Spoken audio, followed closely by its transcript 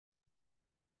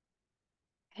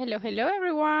Hello, hello,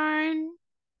 everyone.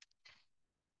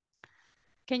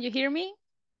 Can you hear me?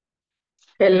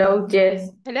 Hello,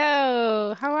 Jess.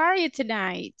 Hello, how are you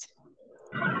tonight?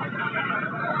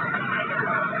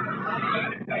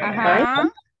 Hi. Uh-huh.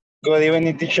 Good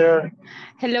evening, teacher.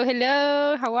 Hello,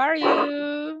 hello, how are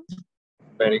you?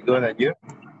 Very good, and you?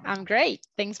 I'm great.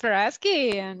 Thanks for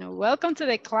asking. Welcome to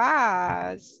the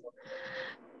class.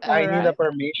 All I need a right.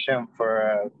 permission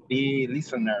for be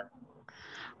listener.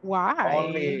 Why?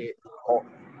 Only oh,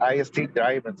 I still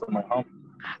driving to my home.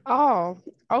 Oh,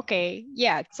 okay.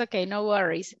 Yeah, it's okay. No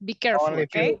worries. Be careful,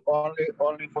 okay?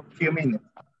 Only for few minutes.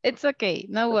 It's okay.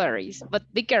 No worries,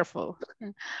 but be careful.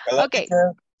 Hello, Okay.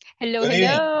 teacher. Hello, Good evening.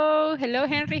 hello. Hello,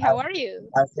 Henry. How are you?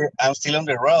 I'm still on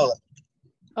the road.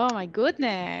 Oh my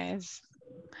goodness.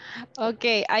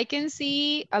 Okay, I can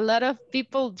see a lot of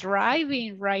people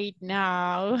driving right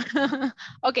now.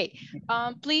 Okay,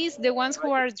 please, the ones who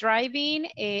are driving,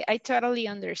 I totally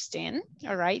understand.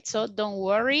 All right, so don't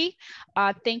worry.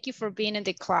 Thank you for being in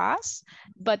the class,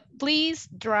 but please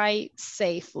drive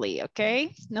safely, okay?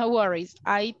 No worries,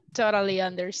 I totally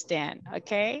understand,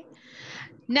 okay?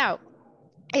 Now,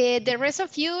 the rest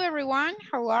of you, everyone,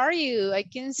 how are you? I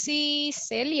can see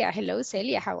Celia. Hello,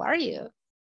 Celia, how are you?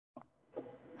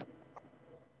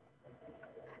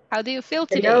 How do you feel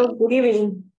today? Hello, good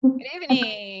evening. Good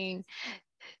evening.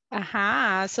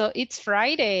 So it's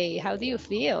Friday. How do you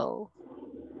feel?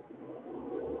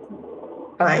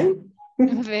 Fine.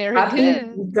 Very Happy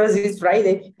good. because it's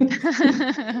Friday.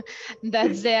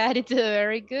 That's the attitude.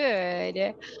 Very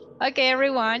good. Okay,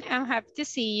 everyone, I'm happy to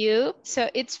see you. So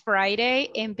it's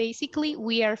Friday, and basically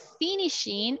we are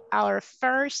finishing our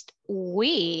first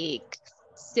week.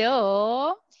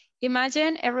 So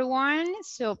imagine everyone.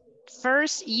 So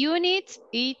first unit,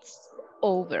 it's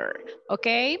over.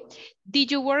 Okay.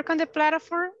 Did you work on the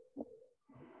platform,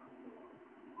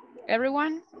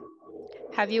 everyone?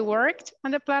 Have you worked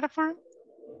on the platform?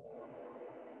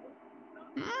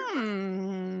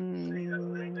 Hmm.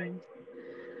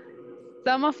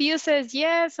 Some of you says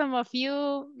yes, some of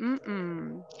you,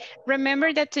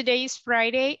 Remember that today is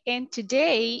Friday and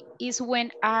today is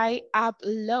when I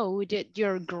upload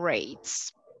your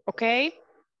grades, okay?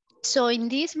 So in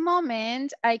this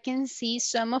moment, I can see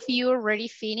some of you already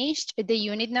finished the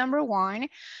unit number 1.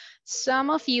 Some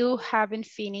of you haven't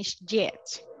finished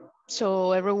yet.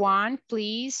 So everyone,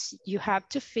 please, you have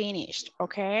to finish,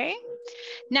 okay?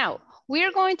 Now, we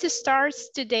are going to start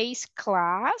today's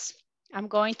class. I'm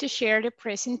going to share the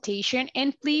presentation,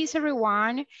 and please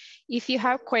everyone, if you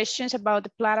have questions about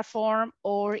the platform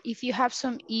or if you have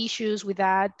some issues with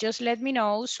that, just let me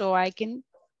know so I can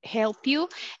help you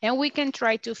and we can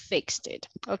try to fix it,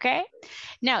 okay?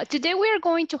 Now, today we are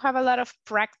going to have a lot of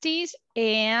practice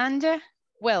and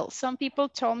well, some people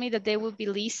told me that they will be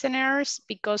listeners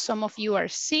because some of you are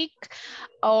sick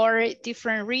or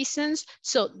different reasons.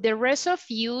 So the rest of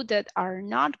you that are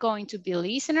not going to be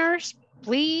listeners,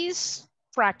 please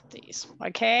practice,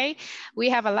 okay? We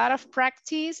have a lot of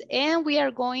practice and we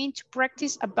are going to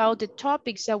practice about the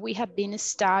topics that we have been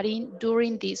studying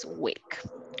during this week,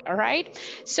 all right?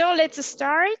 So let's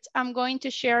start. I'm going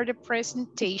to share the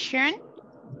presentation.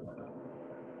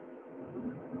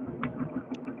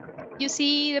 You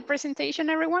see the presentation,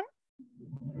 everyone?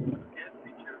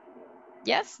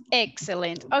 Yes,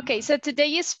 excellent. Okay, so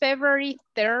today is February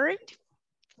 3rd,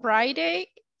 Friday,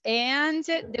 and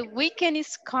the weekend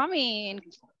is coming.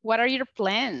 What are your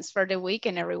plans for the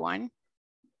weekend, everyone?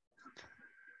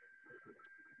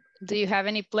 Do you have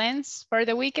any plans for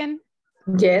the weekend?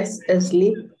 Yes,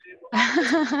 sleep.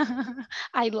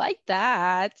 I like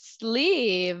that.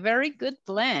 Sleep, very good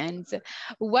plans.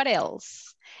 What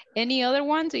else? Any other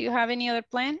one? Do you have any other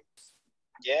plan?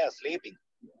 Yeah, sleeping.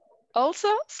 Also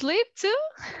sleep too?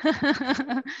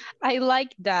 I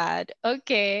like that.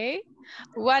 Okay.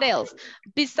 What else?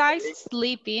 Besides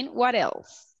sleeping, what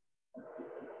else?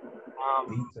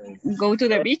 Go to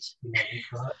the beach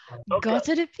Go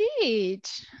to the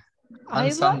beach. on I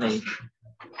love. Sunday.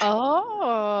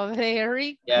 Oh,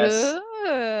 very Yes,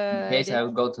 in case good. I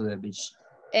will go to the beach.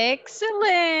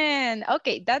 Excellent.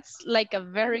 Okay, that's like a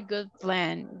very good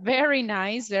plan. Very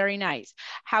nice, very nice.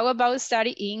 How about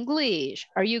study English?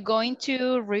 Are you going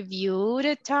to review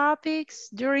the topics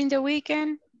during the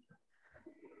weekend?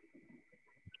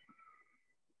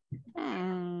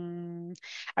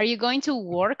 Are you going to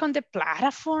work on the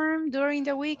platform during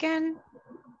the weekend?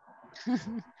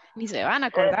 Ni se van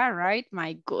a acordar, right?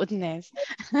 My goodness.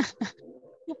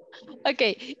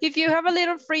 Okay, if you have a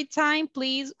little free time,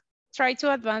 please try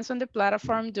to advance on the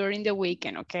platform during the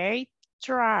weekend, okay?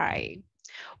 Try.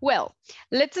 Well,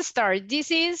 let's start.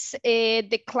 This is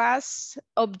the class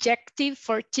objective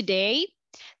for today.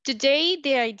 Today,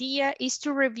 the idea is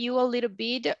to review a little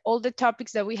bit all the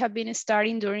topics that we have been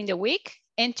studying during the week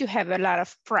and to have a lot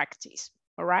of practice,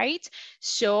 all right?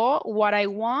 So what I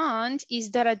want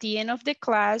is that at the end of the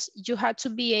class, you have to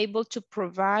be able to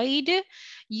provide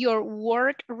your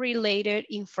work-related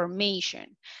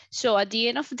information. So at the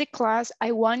end of the class,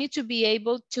 I want you to be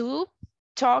able to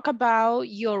talk about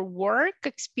your work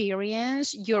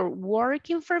experience, your work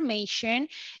information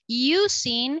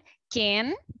using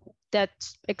can, that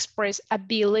express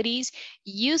abilities,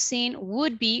 using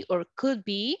would be or could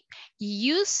be,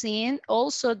 using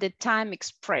also the time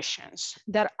expressions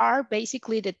that are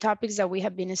basically the topics that we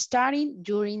have been studying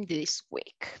during this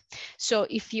week. So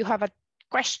if you have a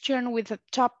question with a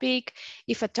topic,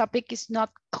 if a topic is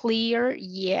not clear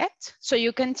yet, so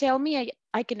you can tell me,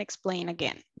 I can explain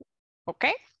again,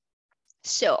 okay?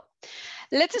 So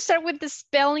let's start with the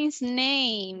spellings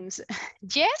names.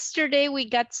 Yesterday, we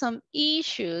got some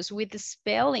issues with the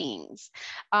spellings.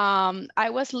 I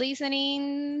was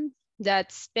listening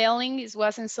that spelling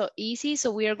wasn't so easy,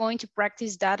 so we are going to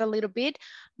practice that a little bit,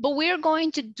 but we are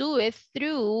going to do it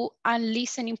through a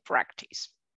listening practice.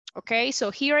 Okay, so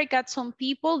here I got some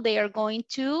people, they are going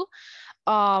to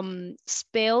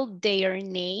spell their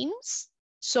names.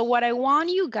 So what I want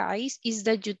you guys is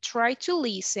that you try to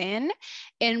listen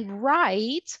and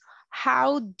write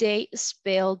how they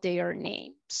spell their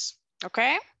names,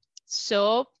 okay?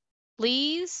 So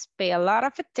please pay a lot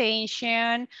of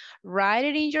attention, write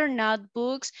it in your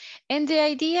notebooks. And the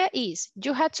idea is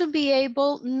you have to be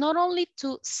able not only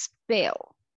to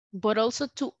spell, but also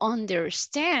to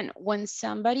understand when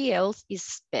somebody else is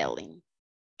spelling,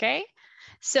 okay?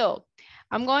 So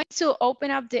I'm going to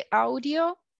open up the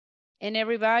audio. And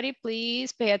everybody,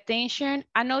 please pay attention.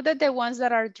 I know that the ones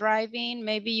that are driving,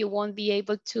 maybe you won't be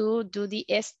able to do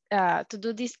this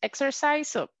exercise,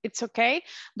 so it's okay.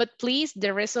 But please,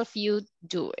 the rest of you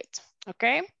do it,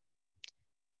 okay?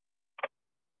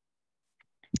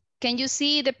 Can you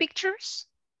see the pictures?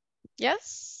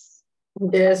 Yes?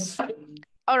 Yes.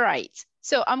 All right,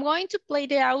 so I'm going to play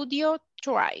the audio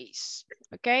twice,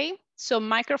 okay? So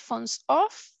microphones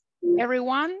off,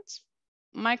 everyone.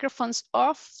 Microphones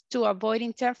off to avoid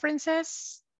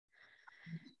interferences.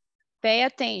 Pay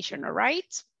attention, all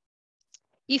right?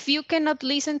 If you cannot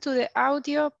listen to the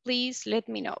audio, please let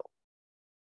me know.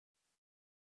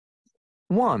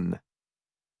 1.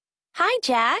 Hi,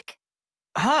 Jack.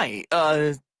 Hi,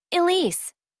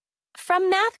 Elise. From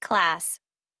math class.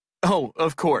 oh,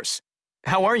 of course.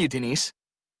 How are you, Denise?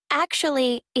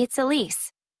 Actually, it's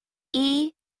Elise.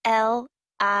 E-L-I-S-E.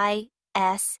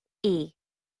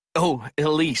 Oh,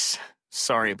 Elise.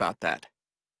 Sorry about that.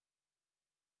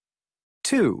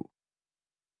 2.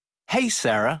 Hey,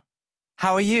 Sarah.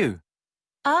 How are you?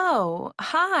 Oh,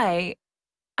 hi.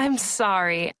 I'm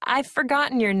sorry. I've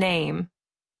forgotten your name.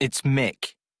 It's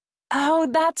Mick. Oh,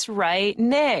 that's right,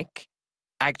 Nick.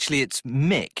 Actually, it's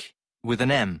Mick with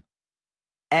an M.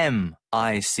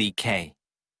 M-I-C-K.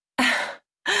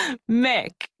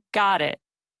 Mick, got it.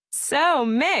 So,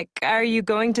 Mick, are you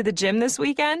going to the gym this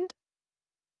weekend?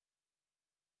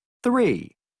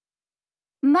 3.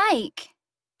 Mike,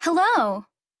 hello.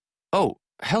 Oh,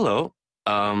 hello.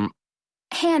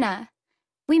 Hannah,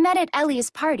 we met at Ellie's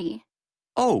party.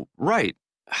 Oh, right.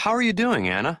 How are you doing,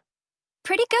 Anna?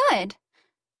 Pretty good.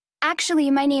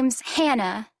 Actually, my name's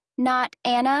Hannah, not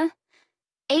Anna.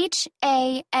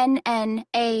 H-A-N-N-A-H.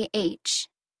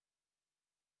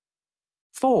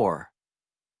 4.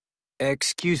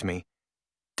 Excuse me.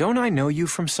 Don't I know you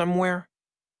from somewhere?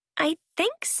 I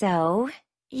think so.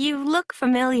 You look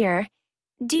familiar.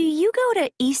 Do you go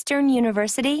to Eastern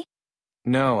University?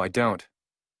 No, I don't.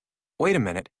 Wait a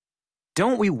minute.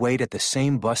 Don't we wait at the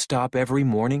same bus stop every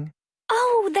morning?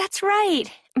 Oh, that's right.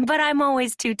 But I'm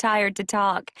always too tired to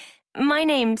talk. My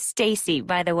name's Stacy,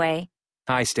 by the way.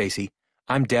 Hi, Stacy.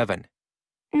 I'm Devin.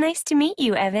 Nice to meet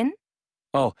you, Evan.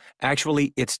 Oh,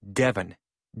 actually, it's Devin.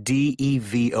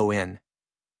 D-E-V-O-N.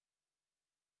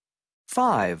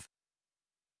 5.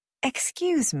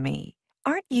 Excuse me,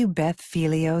 aren't you Beth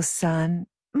Filio's son?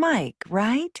 Mike,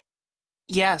 right?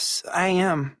 Yes, I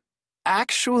am.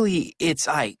 Actually, it's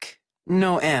Ike.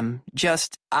 No M,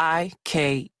 just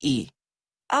I-K-E.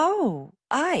 Oh,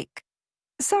 Ike.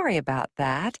 Sorry about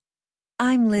that.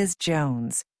 I'm Liz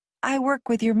Jones. I work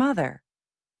with your mother.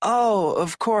 Oh,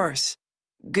 of course.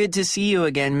 Good to see you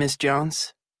again, Miss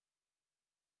Jones.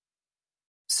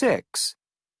 6.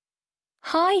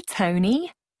 Hi,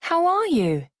 Tony. How are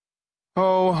you?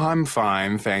 Oh, I'm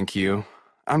fine, thank you.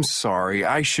 I'm sorry,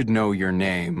 I should know your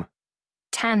name.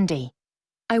 Tandy.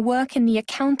 I work in the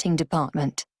accounting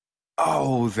department.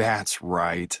 Oh, that's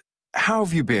right. How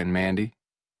have you been, Mandy?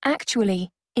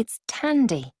 Actually, It's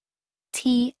Tandy.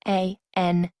 Tandy.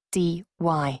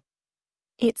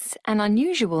 It's an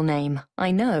unusual name,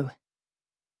 I know.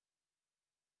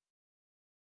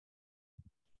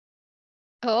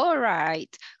 All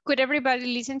right. Could everybody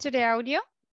listen to the audio?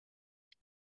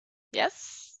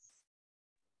 Yes?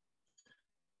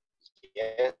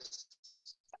 Yes.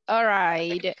 All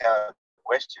right. I have a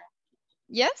question.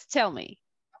 Yes, tell me.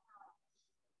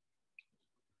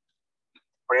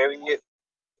 Previous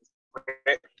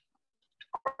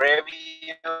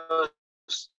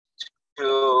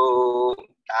to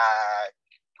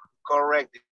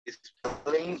correct the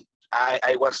spelling,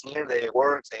 I was near the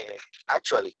word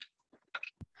actually.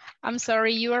 I'm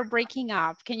sorry, you are breaking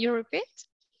up. Can you repeat?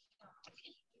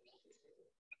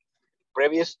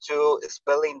 Previous to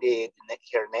spelling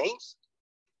her names,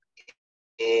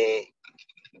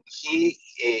 he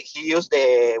used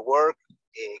the word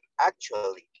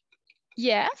actually.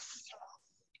 Yes.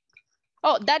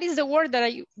 Oh, that is the word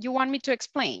that you want me to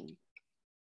explain.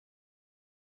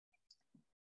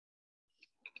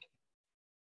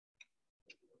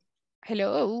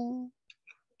 Hello.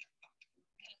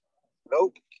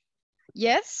 Hello.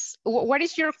 Yes. What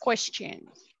is your question?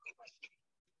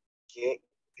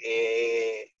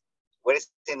 What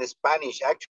is in Spanish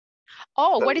actually?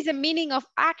 Oh, what is the meaning of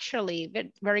actually?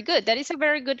 Very good. That is a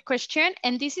very good question.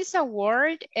 And this is a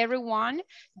word, everyone,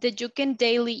 that you can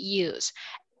daily use.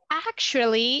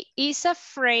 Actually is a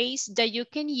phrase that you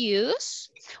can use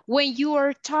when you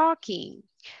are talking.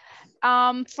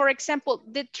 For example,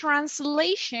 the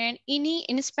translation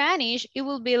in Spanish, it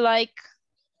will be like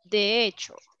de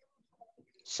hecho,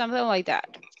 something like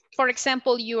that. For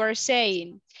example, you are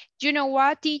saying, you know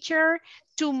what, teacher?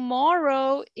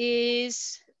 Tomorrow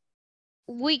is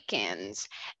weekends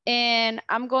and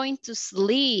I'm going to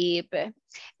sleep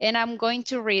and I'm going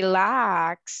to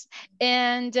relax.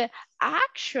 And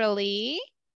actually,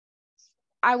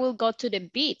 I will go to the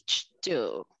beach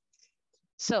too.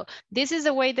 So this is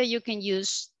a way that you can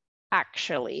use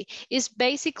actually. It's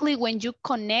basically when you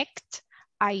connect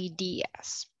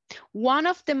ideas. One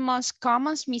of the most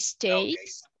common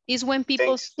mistakes is when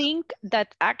people think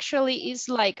that actually is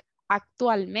like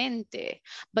actualmente,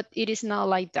 but it is not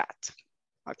like that.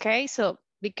 Okay, so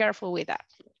be careful with that.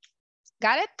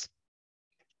 Got it?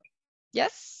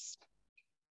 Yes?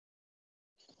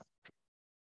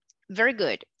 Very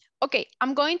good. Okay,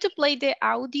 I'm going to play the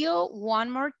audio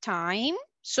one more time.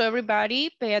 So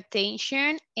everybody pay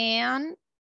attention and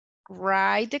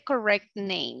write the correct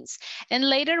names. And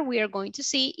later we are going to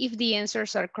see if the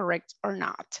answers are correct or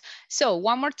not. So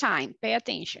one more time, pay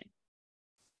attention.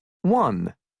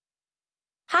 1.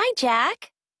 Hi,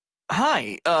 Jack.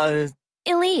 Hi,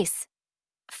 Elise.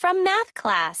 From math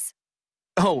class.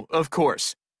 Oh, of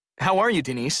course. How are you,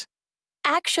 Denise?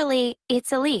 Actually,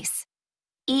 it's Elise.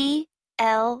 E-L-I-S-E.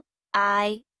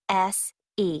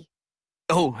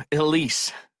 Oh,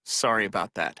 Elise. Sorry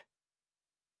about that.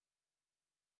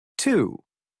 2.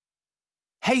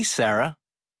 Hey, Sarah.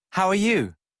 How are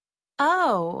you?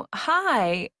 Oh,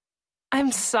 hi.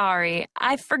 I'm sorry.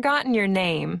 I've forgotten your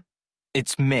name.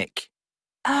 It's Mick.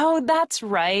 Oh, that's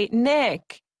right,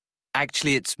 Nick.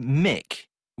 Actually, it's Mick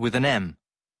with an M.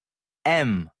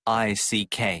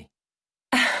 M-I-C-K.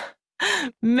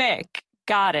 Mick,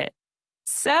 got it.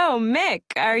 So, Mick,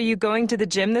 are you going to the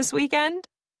gym this weekend?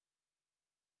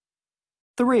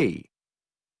 3.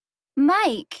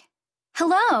 Mike,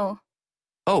 hello.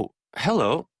 Oh,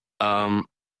 hello.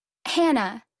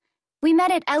 Hannah, we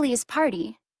met at Ellie's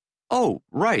party. Oh,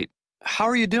 right. How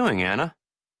are you doing, Anna?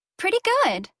 Pretty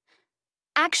good.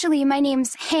 Actually, my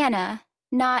name's Hannah,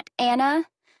 not Anna.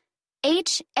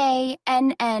 H-A-N-N-A-H.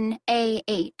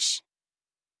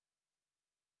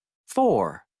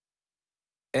 4.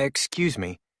 Excuse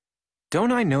me.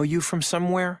 Don't I know you from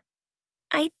somewhere?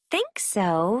 I think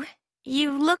so.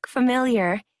 You look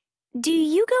familiar. Do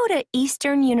you go to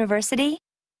Eastern University?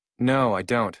 No, I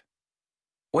don't.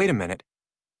 Wait a minute.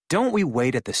 Don't we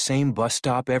wait at the same bus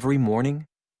stop every morning?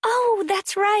 Oh,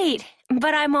 that's right.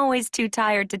 But I'm always too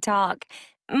tired to talk.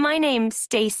 My name's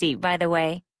Stacy, by the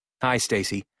way. Hi,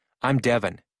 Stacy. I'm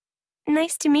Devin.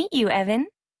 Nice to meet you, Evan.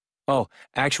 Oh,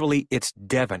 actually, it's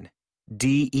Devin.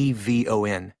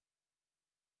 D-E-V-O-N.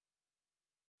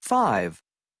 5.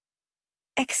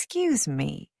 Excuse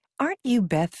me, aren't you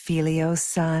Beth Filio's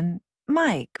son?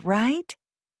 Mike, right?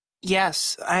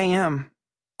 Yes, I am.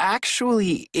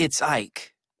 Actually, it's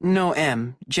Ike. No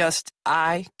M, just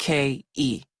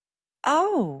I-K-E.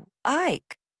 Oh,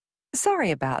 Ike.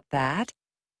 Sorry about that.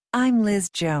 I'm Liz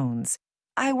Jones.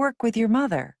 I work with your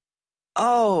mother.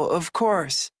 Oh, of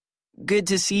course. Good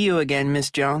to see you again, Miss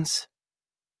Jones.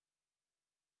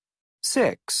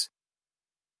 6.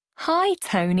 Hi,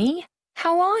 Tony.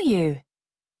 How are you?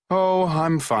 Oh,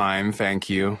 I'm fine, thank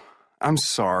you. I'm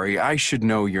sorry, I should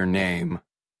know your name.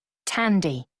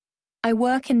 Tandy. I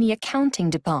work in the accounting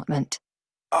department.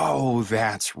 Oh,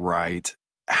 that's right.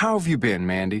 How have you been,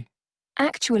 Mandy?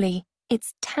 Actually,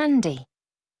 it's Tandy.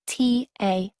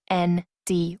 T-A-N-D-Y.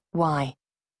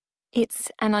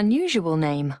 It's an unusual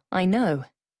name, I know.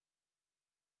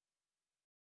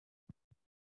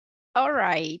 All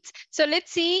right, so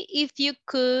let's see if you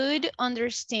could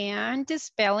understand the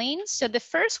spelling. So the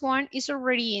first one is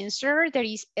already answered, that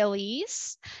is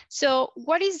Elise. So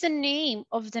what is the name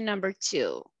of the number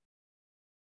 2?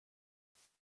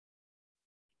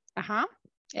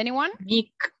 Anyone?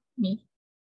 Mick.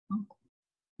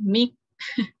 Mick.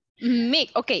 Mick,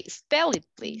 okay, spell it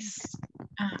please.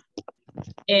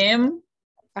 M-I-C-K.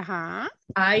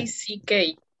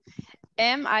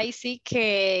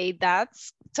 M-I-C-K,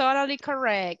 that's totally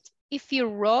correct. If you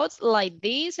wrote like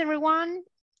this, everyone,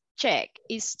 check,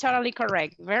 it's totally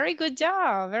correct. Very good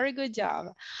job, very good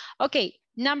job. Okay,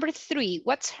 number 3,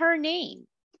 what's her name?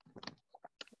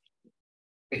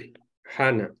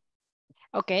 Hannah.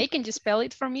 Okay, can you spell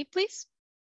it for me, please?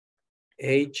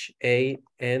 H-A-N-N-A-H.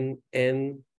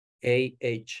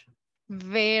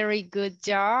 Very good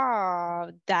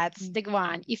job. That's the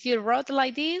one. If you wrote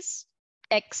like this,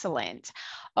 excellent.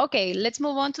 Okay, let's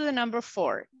move on to the number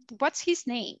 4. What's his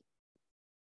name?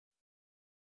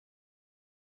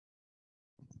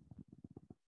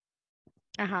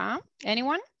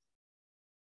 Anyone?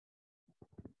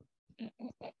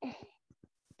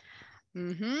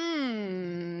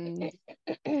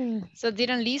 So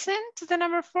didn't listen to the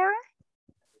number 4?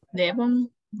 Devon.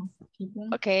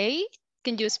 Okay,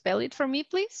 can you spell it for me,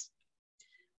 please?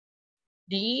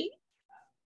 D-E-B-O-N-O-N,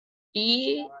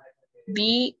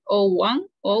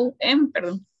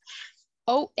 perdón.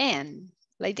 O-N,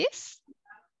 like this?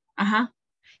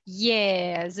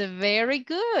 Yes, very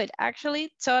good.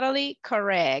 Actually, totally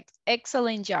correct.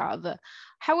 Excellent job.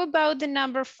 How about the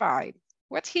number 5?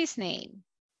 What's his name?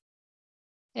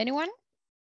 Anyone?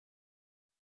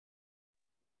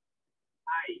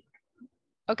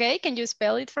 Okay, can you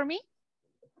spell it for me?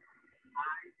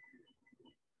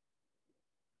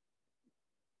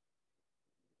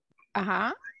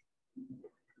 I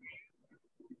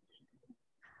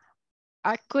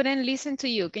couldn't listen to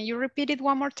you. Can you repeat it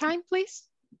one more time, please?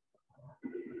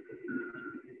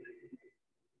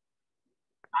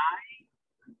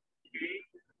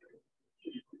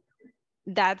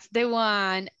 That's the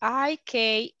one,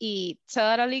 I-K-E,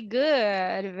 totally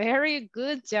good, very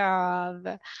good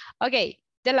job. Okay,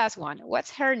 the last one,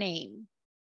 what's her name?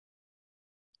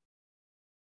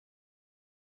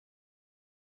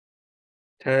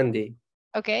 Tandy.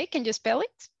 Okay, can you spell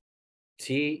it?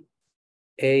 T-A-N-D-Y.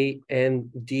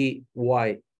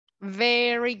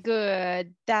 Very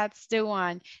good, that's the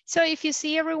one. So if you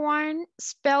see everyone,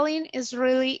 spelling is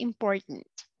really important,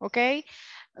 okay?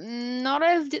 Not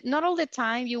all the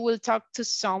time you will talk to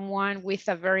someone with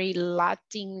a very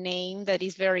Latin name that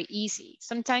is very easy.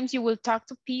 Sometimes you will talk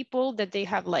to people that they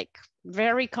have like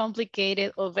very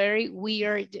complicated or very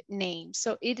weird names.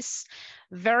 So it is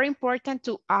very important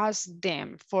to ask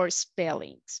them for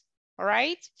spellings, all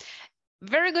right?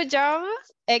 Very good job,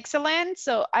 excellent.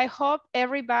 So I hope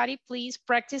everybody please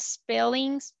practice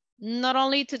spellings, not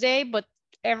only today, but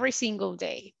every single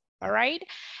day. All right.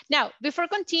 Now, before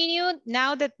continue,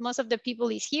 now that most of the people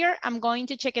is here, I'm going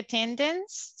to check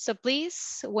attendance. So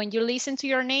please, when you listen to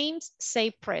your names, say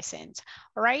present.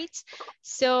 All right.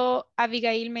 So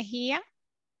Abigail Mejia.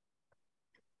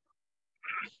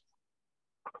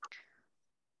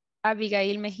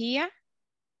 Abigail Mejia.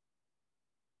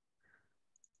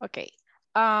 Okay.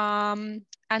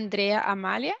 Andrea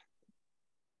Amalia.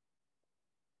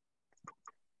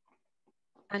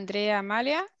 Andrea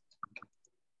Amalia.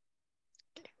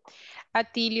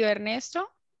 Atilio Ernesto.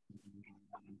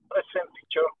 Present,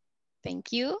 teacher.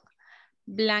 Thank you.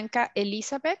 Blanca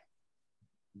Elizabeth.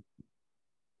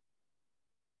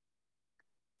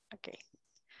 Okay.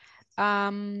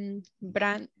 Brandon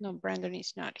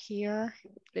is not here.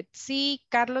 Let's see.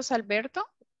 Carlos Alberto.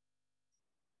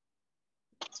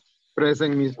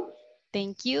 Present, Miss.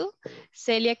 Thank you.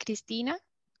 Celia Cristina.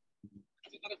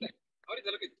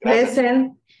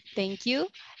 Present. Thank you.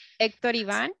 Héctor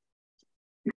Iván.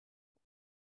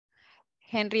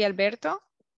 Henry Alberto.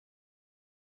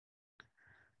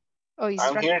 Oh,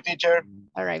 I'm here, teacher.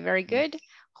 All right, very good.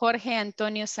 Jorge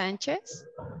Antonio Sánchez.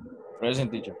 Present,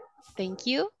 teacher. Thank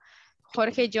you.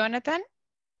 Jorge Jonathan.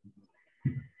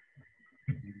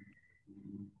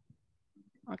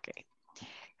 Okay.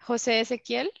 José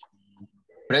Ezequiel.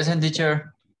 Present,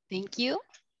 teacher. Thank you.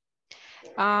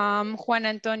 Juan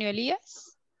Antonio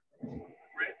Elías.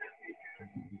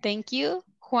 Thank you.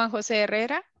 Juan José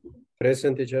Herrera.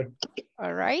 Present, teacher.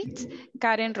 All right.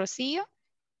 Karen Rocío.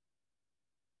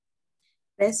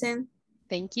 Present.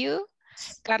 Thank you.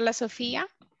 Carla Sofía.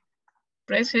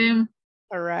 Present.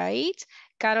 All right.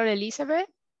 Carol Elizabeth.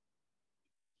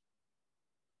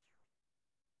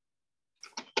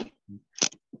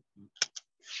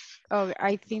 Oh,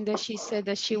 I think that she said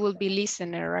that she will be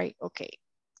listener, right? Okay.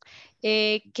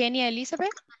 Kenya Elizabeth.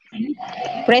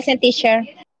 Present, teacher.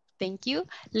 Thank you.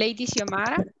 Lady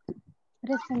Xiomara.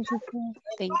 Present, teacher.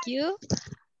 Thank you.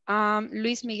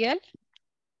 Luis Miguel.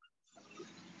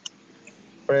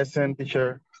 Present,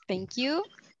 teacher. Thank you.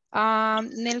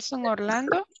 Nelson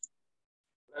Orlando.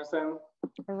 Present.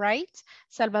 All right.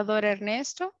 Salvador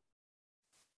Ernesto.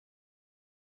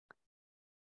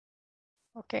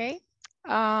 Okay.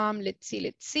 Let's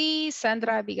see.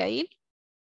 Sandra Abigail.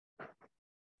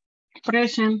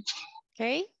 Present.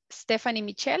 Okay. Stephanie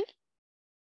Michelle.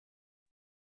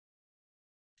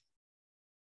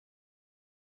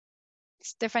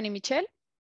 Stephanie Michelle.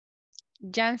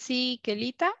 Jancy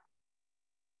Kelita.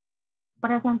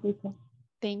 Present, teacher.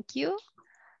 Thank you.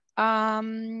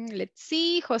 Let's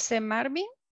see. Jose Marvin.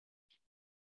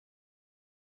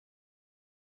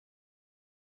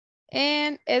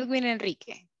 And Edwin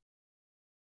Enrique.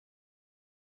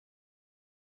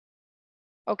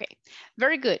 Okay,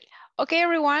 very good. Okay,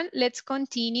 everyone, let's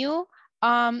continue.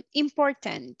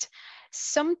 Important.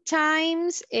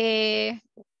 Sometimes,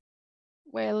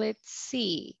 well, let's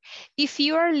see. If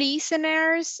you are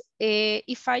listeners,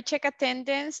 if I check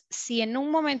attendance, si en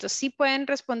un momento sí pueden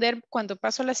responder cuando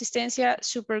paso la asistencia,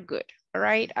 super good. All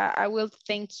right, I will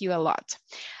thank you a lot.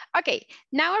 Okay,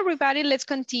 now everybody, let's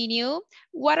continue.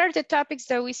 What are the topics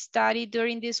that we studied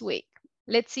during this week?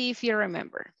 Let's see if you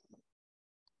remember.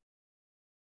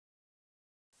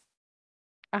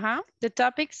 The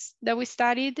topics that we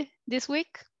studied this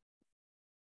week.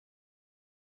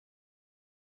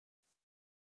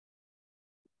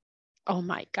 Oh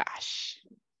my gosh.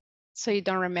 So you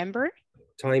don't remember?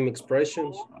 Time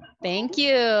expressions. Thank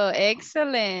you.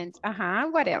 Excellent.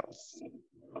 What else?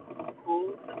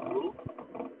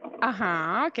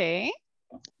 Okay.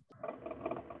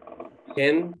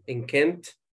 Can and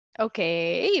can't.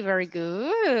 Okay, very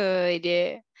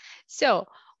good. So,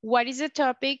 what is the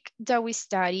topic that we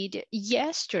studied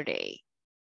yesterday?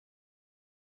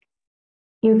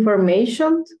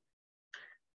 Information.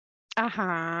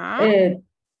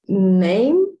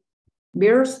 Name,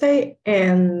 birthday,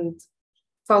 and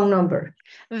phone number.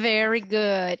 Very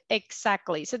good.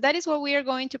 Exactly. So that is what we are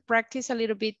going to practice a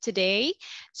little bit today.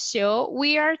 So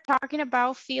we are talking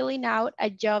about filling out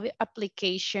a job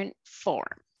application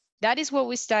form. That is what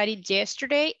we studied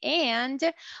yesterday, and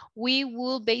we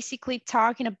will basically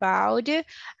talking about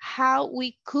how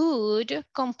we could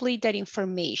complete that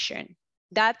information.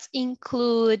 That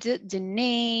includes the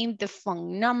name, the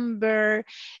phone number,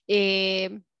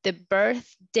 the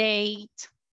birth date,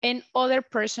 and other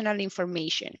personal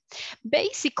information.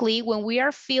 Basically, when we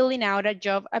are filling out a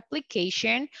job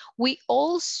application, we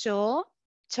also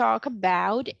talk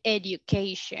about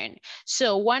education.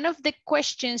 So one of the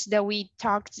questions that we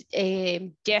talked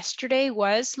yesterday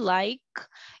was like,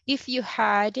 if you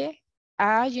had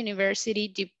a university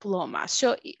diploma.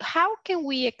 So how can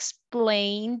we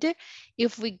explain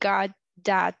if we got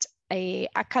that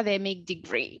academic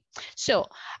degree? So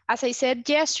as I said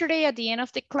yesterday at the end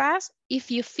of the class, if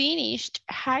you finished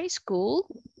high school,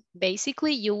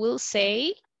 basically you will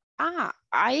say,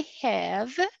 I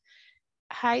have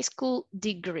high school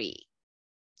degree,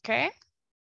 okay?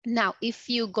 Now, if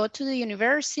you go to the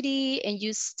university and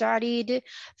you studied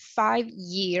 5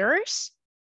 years,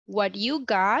 what you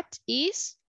got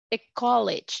is a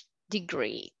college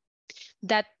degree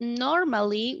that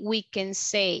normally we can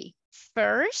say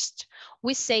first,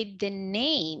 we say the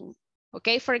name,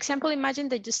 okay? For example, imagine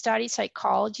that you study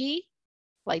psychology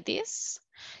like this.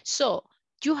 So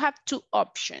you have two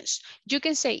options. You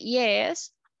can say,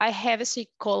 yes, I have a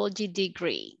psychology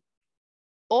degree.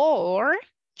 Or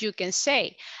you can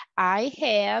say, I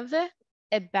have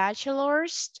a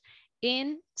bachelor's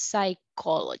in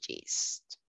psychology.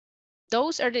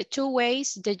 Those are the two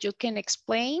ways that you can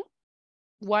explain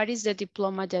what is the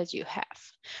diploma that you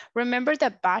have. Remember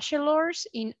that bachelor's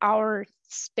in our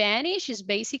Spanish is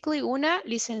basically una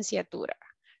licenciatura,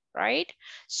 right?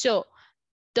 So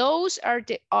those are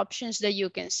the options that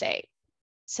you can say.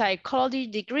 Psychology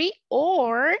degree,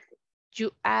 or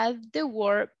you add the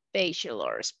word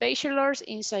bachelor's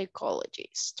in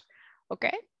psychologist,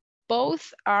 okay?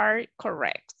 Both are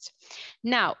correct.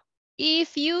 Now,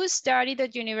 if you studied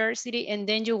at university and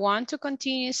then you want to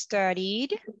continue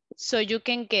studied, so you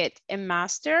can get a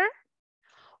master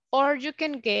or you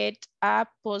can get a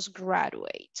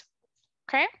postgraduate,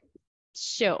 okay?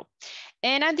 So,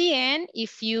 and at the end,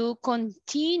 if you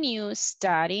continue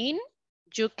studying,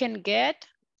 you can get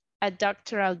a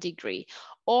doctoral degree,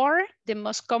 or the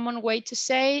most common way to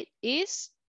say it is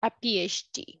a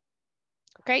PhD.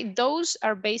 Okay, those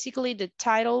are basically the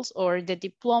titles or the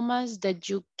diplomas that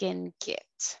you can get.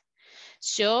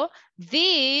 So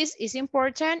this is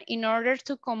important in order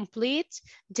to complete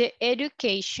the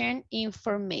education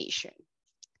information.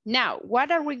 Now,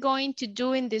 what are we going to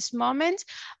do in this moment?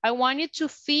 I want you to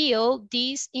fill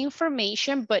this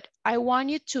information, but I want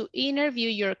you to interview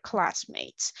your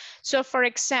classmates. So for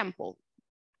example,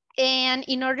 and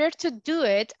in order to do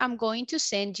it, I'm going to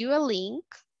send you a link.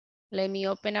 Let me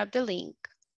open up the link.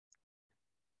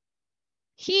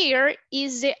 Here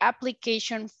is the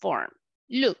application form.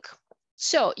 Look,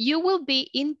 so you will be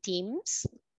in Teams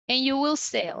and you will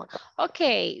say,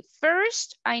 okay,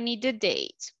 first I need the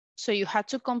date. So you have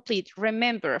to complete,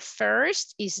 remember,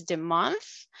 first is the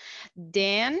month,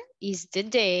 then is the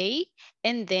day,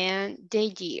 and then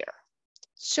the year.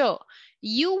 So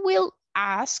you will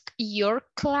ask your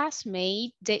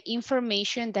classmate the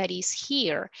information that is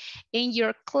here, and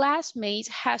your classmate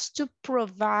has to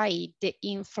provide the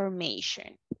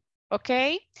information,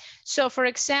 okay? So for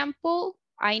example,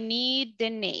 I need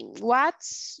the name.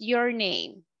 What's your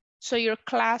name? So your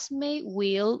classmate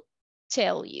will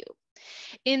tell you.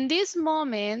 In this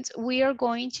moment, we are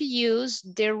going to use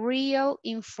the real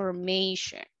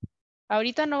information.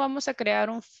 Ahorita no vamos a crear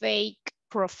un fake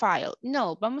profile.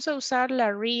 No, vamos a usar la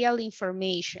real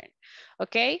information,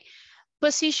 okay?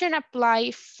 Position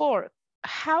apply for.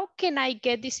 How can I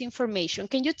get this information?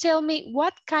 Can you tell me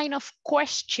what kind of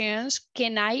questions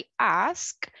can I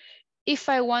ask if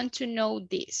I want to know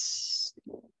this?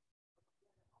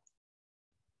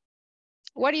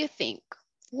 What do you think?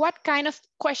 What kind of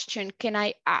question can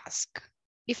I ask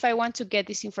if I want to get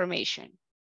this information?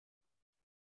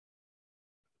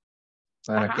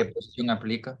 ¿Para qué posición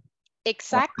aplica?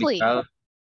 Exactly.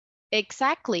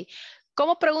 Exactly.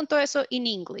 ¿Cómo pregunto eso en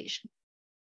English?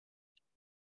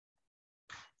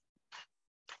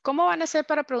 ¿Cómo van a hacer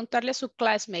para preguntarle a su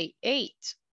classmate?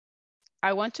 8.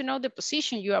 I want to know the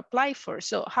position you apply for.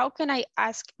 So how can I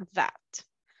ask that?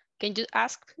 Can you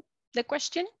ask the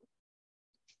question?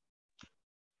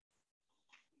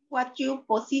 What your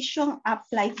position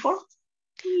apply for?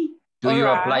 Do you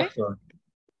apply for?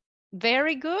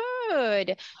 Very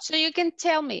good. So you can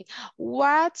tell me,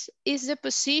 what is the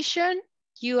position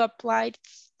you applied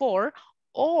for,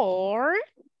 or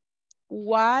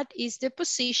what is the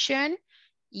position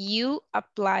you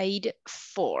applied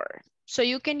for? So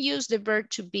you can use the verb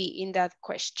to be in that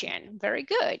question. Very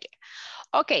good.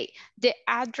 Okay, the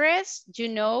address, you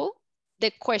know,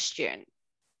 the question.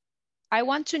 I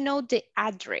want to know the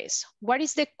address. What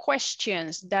is the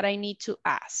questions that I need to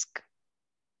ask?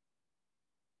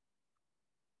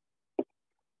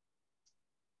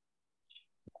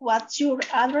 What's your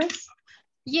address?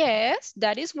 Yes,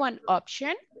 that is one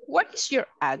option. What is your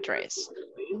address?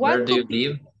 Where do you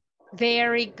live?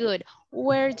 Very good.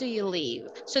 Where do you live?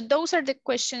 So those are the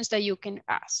questions that you can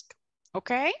ask,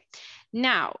 okay?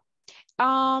 Now,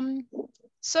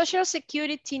 social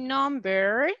security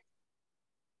number.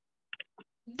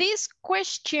 This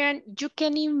question you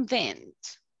can invent,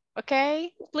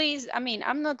 okay? Please, I mean,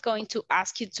 I'm not going to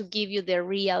ask you to give you the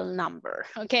real number,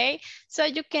 okay? So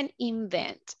you can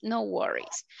invent, no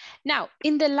worries. Now,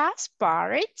 in the last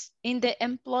part, in the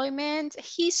employment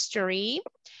history,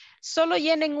 solo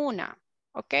llenen una,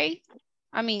 okay?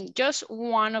 I mean, just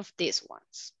one of these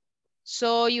ones.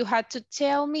 So you had to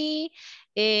tell me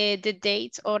the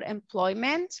dates of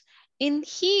employment. In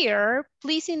here,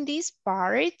 please, in this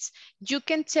part, you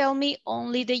can tell me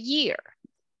only the year,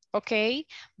 okay?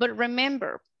 But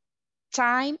remember,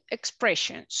 time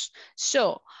expressions.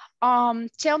 So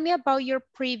tell me about your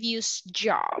previous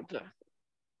job.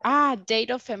 Date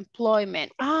of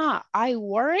employment. I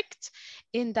worked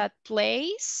in that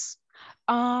place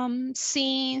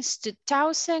since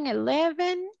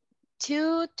 2011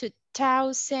 to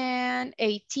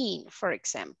 2018, for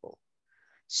example.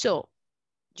 So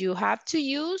you have to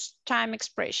use time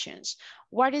expressions.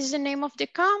 What is the name of the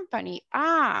company?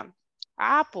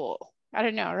 Apple. I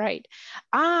don't know, right?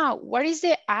 What is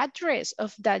the address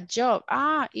of that job?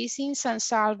 It's in San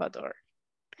Salvador.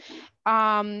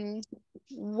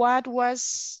 What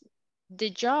was the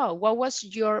job? What was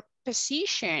your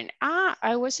position?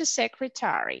 I was a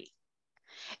secretary.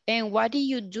 And what do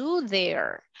you do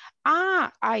there?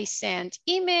 I sent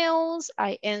emails,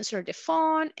 I answered the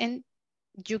phone, and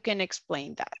you can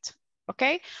explain that,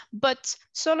 okay? But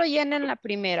solo llenen la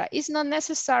primera. It's not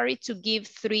necessary to give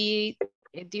 3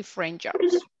 different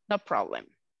jobs, no problem.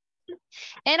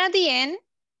 And at the end,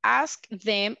 ask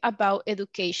them about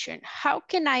education. How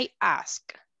can I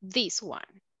ask this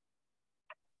one?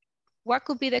 What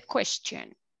could be the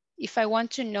question if I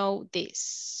want to know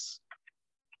this?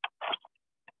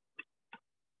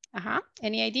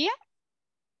 Any idea?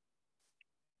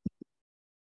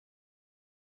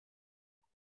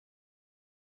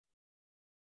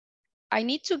 I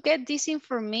need to get this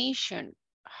information.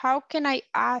 How can I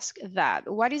ask that?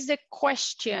 What is the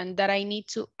question that I need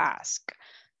to ask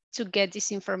to get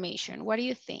this information? What do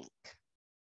you think?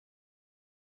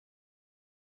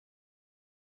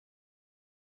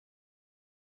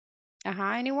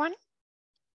 Anyone?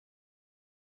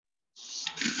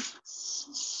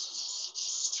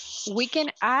 We can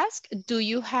ask, do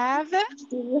you have a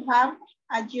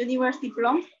university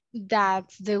diploma?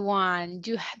 That's the one.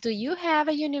 Do you have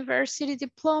a university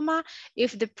diploma?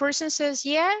 If the person says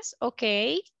yes,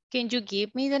 okay. Can you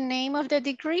give me the name of the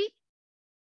degree?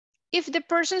 If the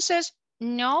person says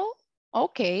no,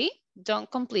 okay,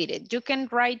 don't complete it. You can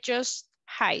write just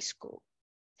high school.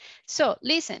 So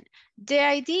listen, the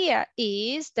idea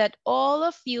is that all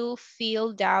of you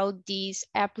filled out this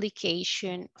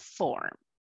application form,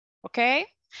 okay?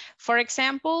 For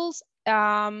example,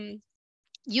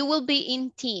 you will be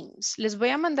in Teams. Les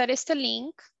voy a mandar este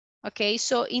link, okay?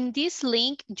 So in this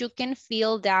link, you can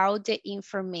fill out the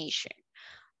information,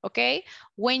 okay?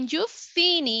 When you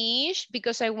finish,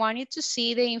 because I want you to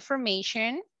see the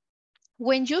information,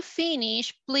 when you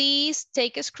finish, please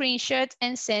take a screenshot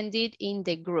and send it in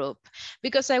the group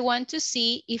because I want to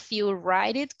see if you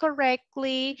write it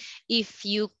correctly, if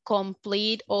you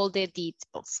complete all the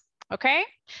details, okay?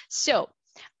 So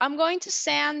I'm going to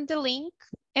send the link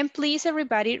and please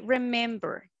everybody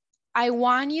remember, I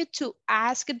want you to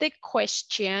ask the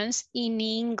questions in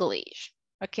English.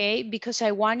 Okay, because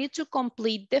I want you to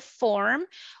complete the form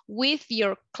with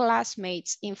your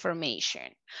classmates'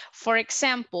 information. For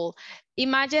example,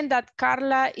 imagine that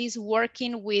Carla is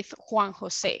working with Juan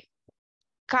Jose.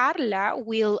 Carla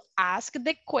will ask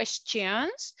the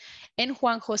questions and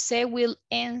Juan Jose will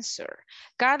answer.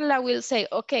 Carla will say,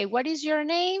 okay, what is your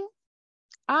name?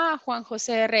 Juan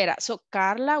Jose Herrera. So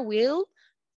Carla will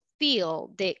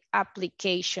fill the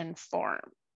application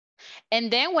form.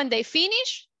 And then when they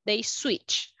finish, they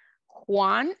switch.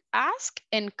 Juan ask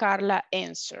and Carla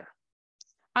answer.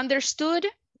 Understood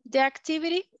the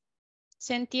activity?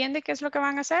 ¿Se entiende qué es lo que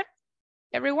van a hacer?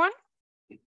 Everyone?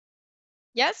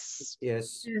 Yes?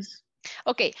 Yes.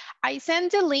 Okay, I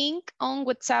sent the link on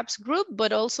WhatsApp's group,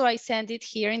 but also I sent it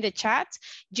here in the chat.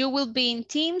 You will be in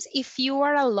Teams if you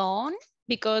are alone,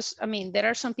 because I mean, there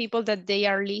are some people that they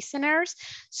are listeners.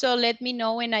 So let me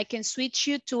know and I can switch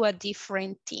you to a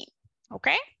different team,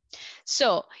 okay?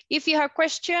 So if you have a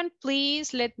question,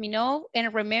 please let me know.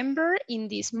 And remember, in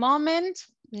this moment,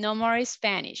 no more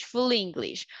Spanish, full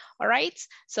English. All right,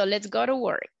 so let's go to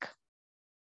work.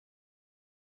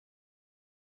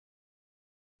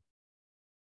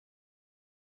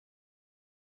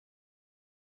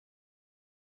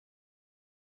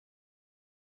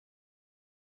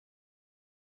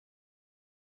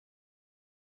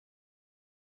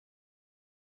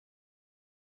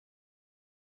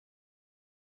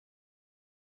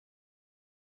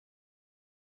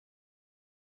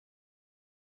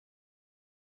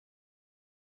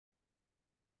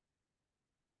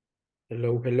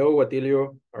 Hello, hello,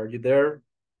 Atilio. Are you there?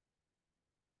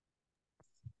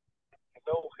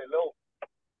 Hello.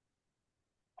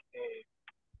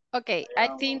 Okay, I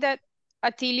think that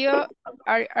Atilio,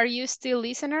 are you still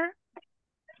listener?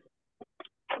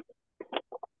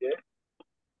 Yes.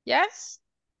 Yes?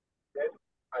 Yes,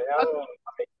 I am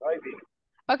driving.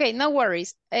 Okay, no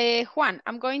worries. Juan,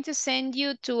 I'm going to send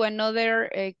you to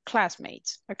another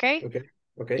classmate, okay?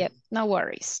 Okay. Yep, no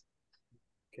worries.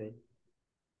 Okay.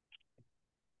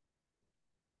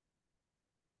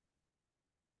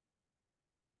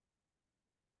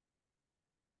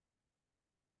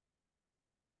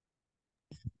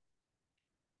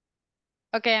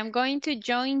 Okay, I'm going to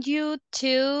join you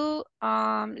to,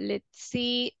 let's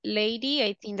see, Lady.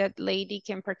 I think that Lady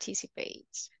can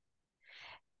participate.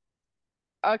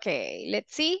 Okay,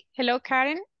 let's see. Hello,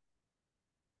 Karen.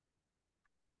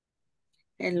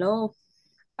 Hello.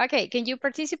 Okay, can you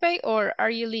participate or are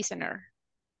you listener?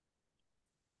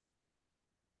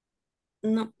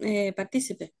 No,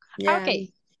 participate. Yeah.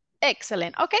 Okay,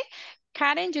 excellent. Okay,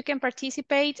 Karen, you can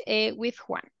participate with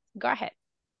Juan. Go ahead.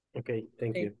 Okay,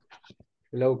 thank you.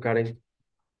 Hello, Karen.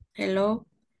 Hello.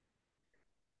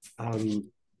 I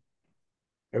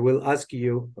will ask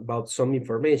you about some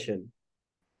information.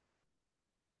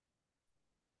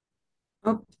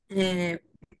 Oh,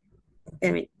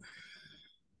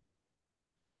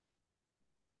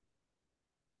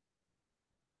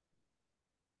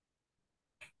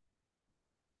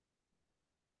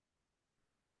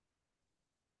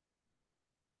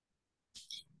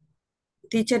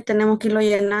 Teacher, tenemos que irlo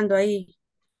llenando ahí.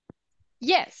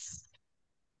 Yes.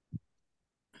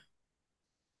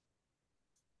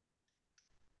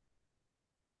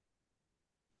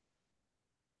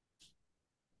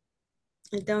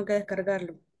 Y tengo que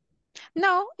descargarlo.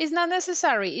 No, it's not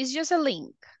necessary. It's just a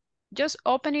link. Just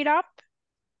open it up.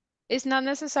 It's not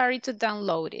necessary to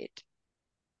download it.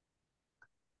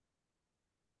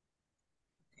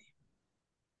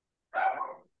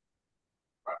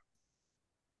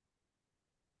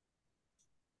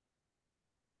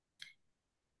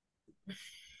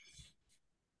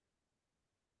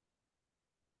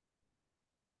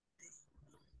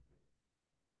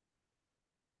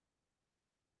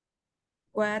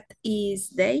 What is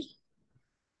day?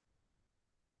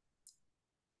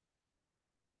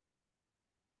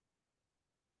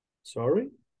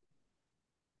 Sorry?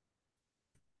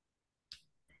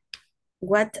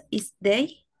 What is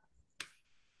day?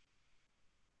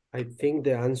 I think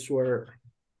the answer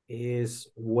is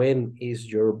when is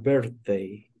your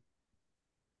birthday?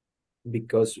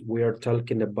 Because we are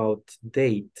talking about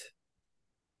date.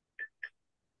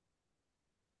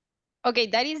 Okay,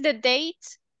 that is the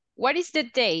date. What is the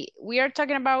day? We are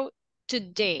talking about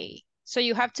today. So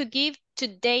you have to give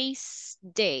today's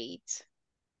date.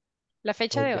 La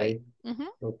fecha de hoy.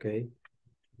 Okay.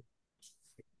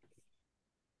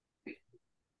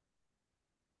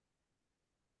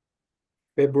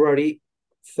 February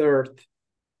 3rd,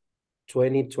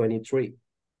 2023.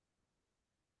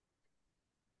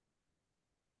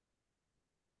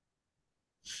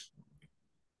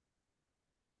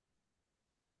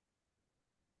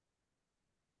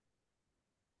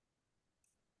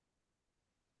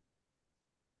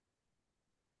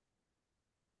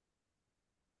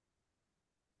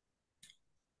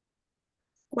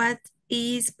 What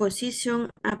is position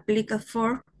applicable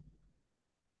for?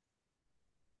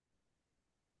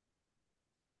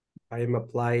 I am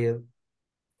applying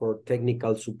for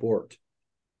technical support.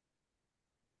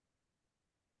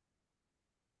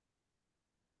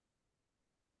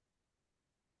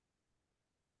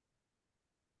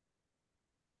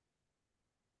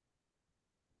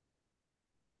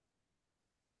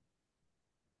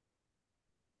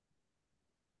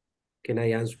 Can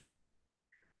I answer?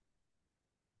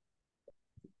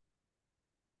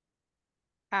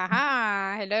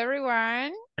 Ajá. Hello,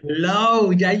 everyone.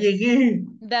 Hello, ya llegué.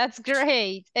 That's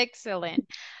great. Excellent.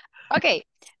 Okay,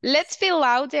 let's fill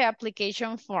out the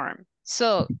application form.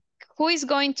 So, who is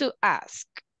going to ask?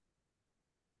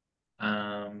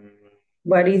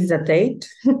 What is the date?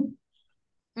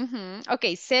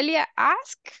 Okay, Celia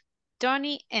ask,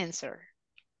 Tony answer.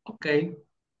 Okay,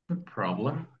 no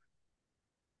problem.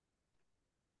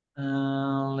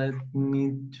 Let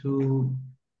me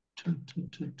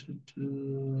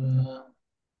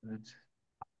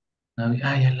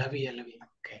ya la vi.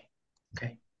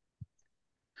 Okay.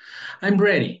 I'm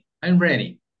ready.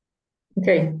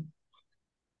 Okay.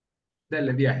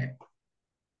 Dale viaje.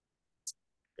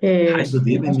 Hi, good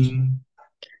evening.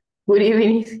 Good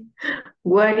evening.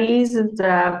 What is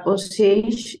the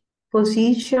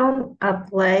position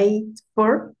applied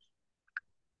for?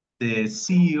 The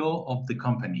CEO of the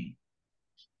company.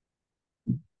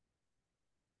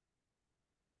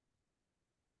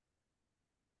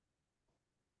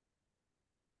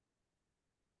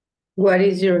 What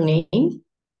is your name?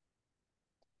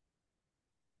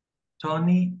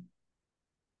 Tony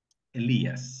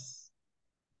Elias.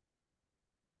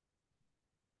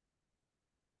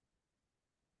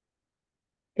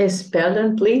 Spell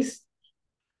them, please.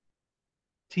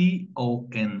 Tonyelias.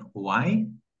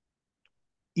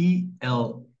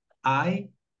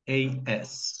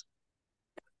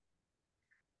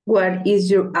 What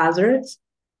is your address?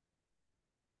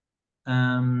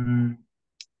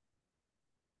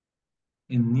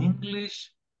 In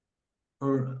English,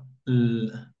 or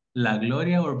La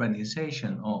Gloria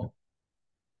Urbanization, o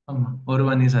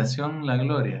Urbanización La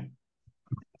Gloria.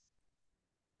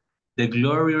 The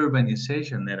Glory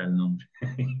Urbanization era el nombre.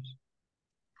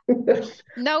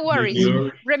 No worries.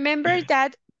 Remember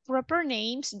that proper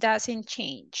names doesn't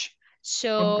change.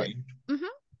 So, Okay.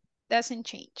 Doesn't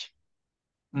change.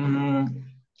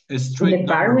 Street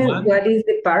Department, number 1. what is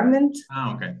department?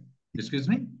 Okay. Excuse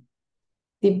me?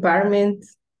 Department,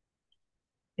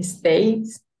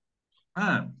 states.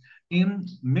 In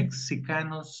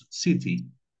Mexicanos City,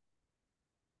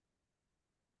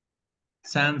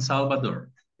 San Salvador.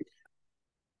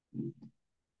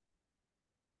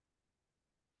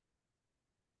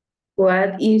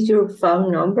 What is your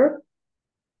phone number?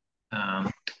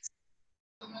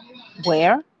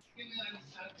 Where?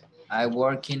 I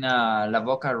work in a La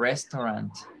Boca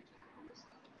restaurant.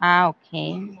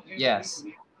 Okay. Yes.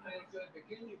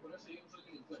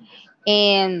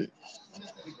 And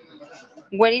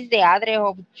what is the address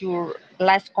of your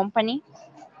last company?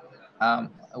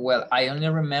 Well, I only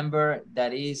remember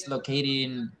that is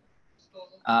located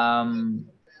on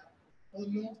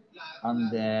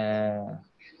the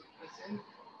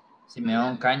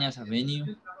Simeon Cañas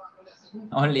Avenue.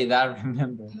 Only that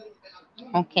remember.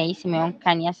 Okay, Simeon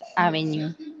Cañas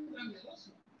Avenue.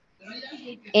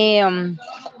 Um,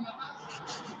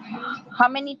 how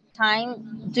many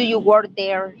times do you work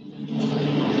there?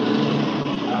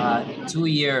 2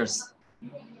 years.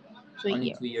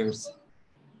 Only 2 years.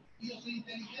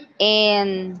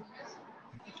 And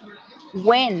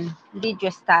when did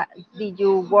you start? Did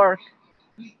you work?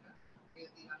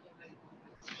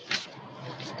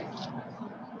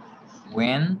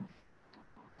 When?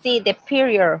 See the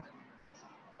period.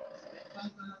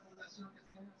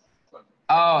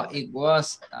 Oh, it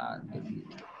was um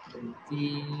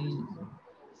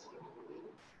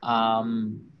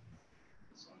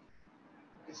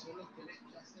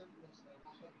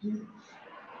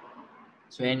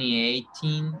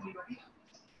 2018.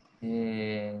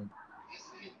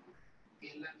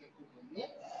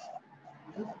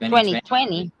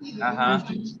 2020.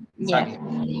 Yes.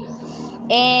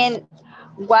 And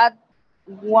what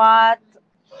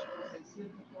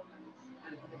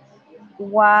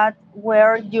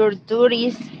were your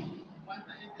duties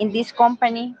in this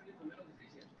company?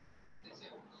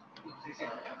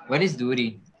 What is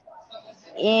duty?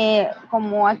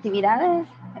 Como actividades,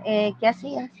 ¿qué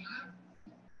hacías?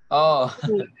 Oh,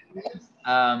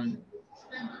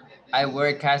 I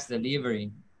work as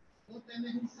delivery.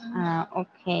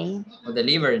 Okay. Or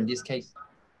deliver in this case.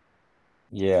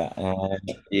 Yeah, and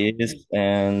is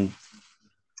and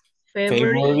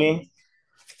February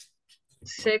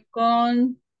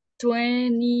 2nd,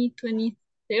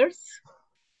 2023.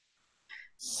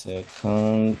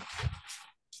 Second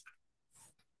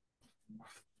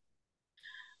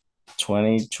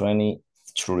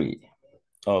 2023.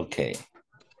 Okay.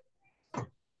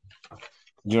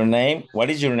 Your name? What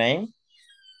is your name?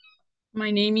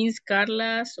 My name is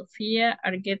Carla Sofia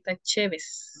Argueta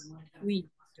Chévez. Oui.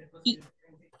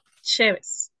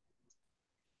 Chévez.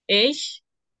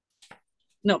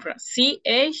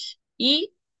 C-H-E-B-E-Z.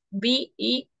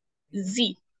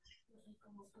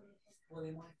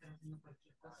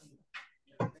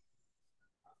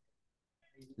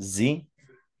 Z?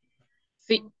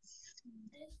 Sí.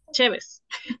 Chévez.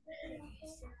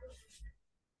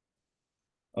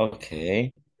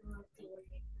 Okay.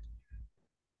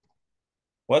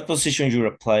 What position you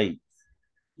apply?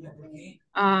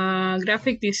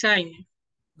 Graphic design.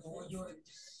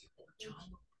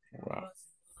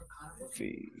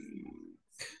 Graphic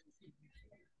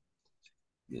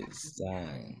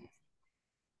design.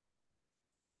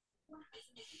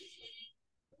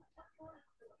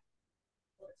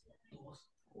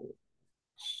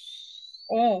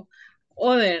 Oh,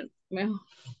 other.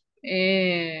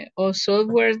 Or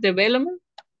software development.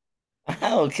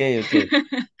 Okay.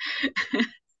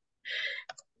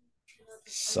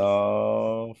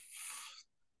 Software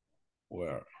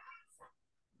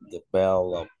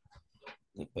development.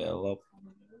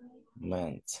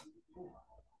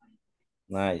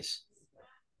 Nice.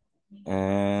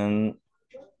 And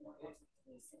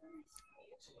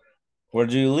where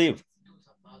do you live?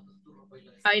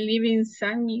 I live in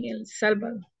San Miguel,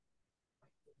 Salvador.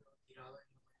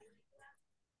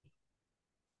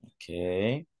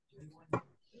 Okay.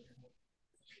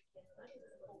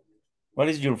 What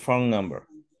is your phone number?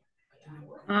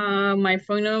 My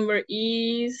phone number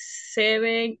is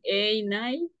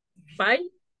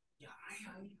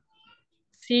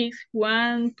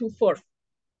 789-5-6124.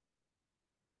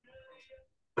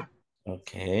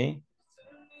 Okay.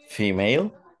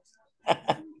 Female?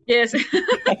 Yes.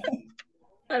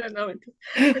 I don't know.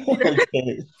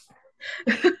 Okay.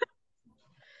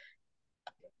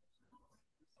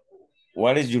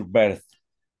 What is your birth?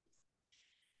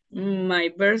 My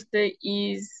birthday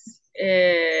is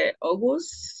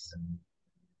August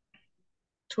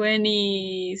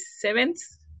 27th.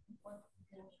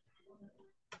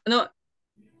 No.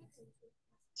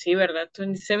 Sí, ¿verdad?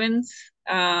 27th,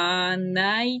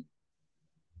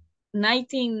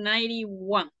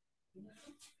 1991.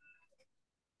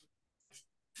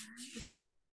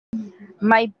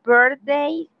 My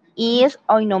birthday is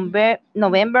on November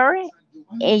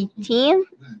 18th,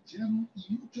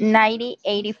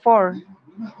 1984.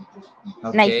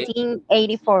 Okay.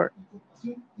 1984.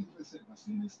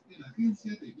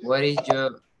 What is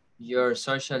your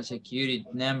social security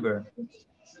number?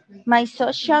 My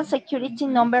social security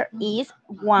number is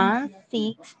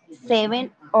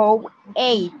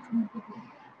 16708.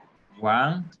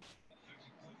 1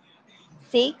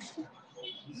 6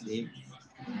 6,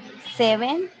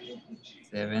 7,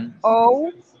 7,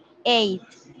 0, 8.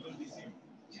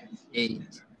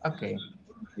 8. Okay.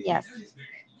 Yes.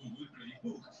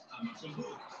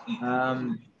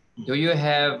 Do you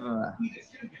have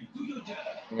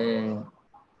a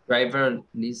driver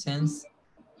license?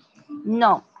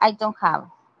 No, I don't have.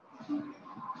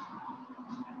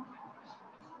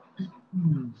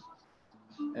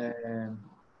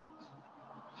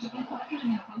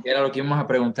 Era lo que íbamos a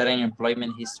preguntar en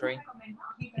employment history.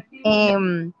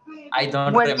 I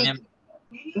don't remember.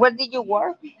 Where did you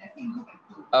work?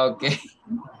 Okay.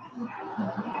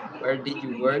 Where did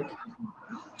you work?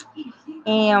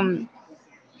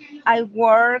 I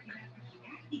work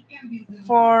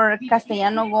for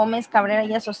Castellano Gómez Cabrera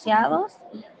y Asociados.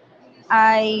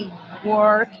 I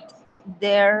worked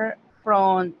there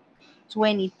from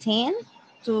 2010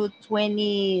 to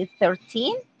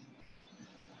 2013.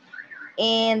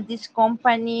 And this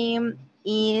company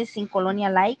is in Colonia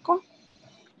Laico.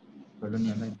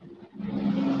 Colonia Laico.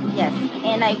 Yes,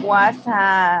 and I was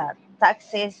a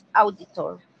taxes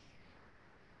auditor.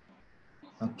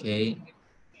 Okay.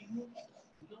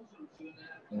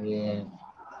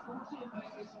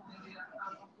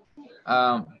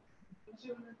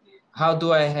 How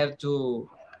do I have to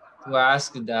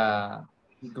ask the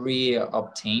degree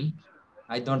obtained?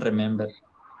 I don't remember.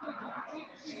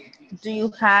 Do you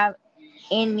have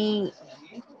any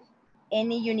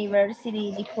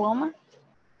university diploma?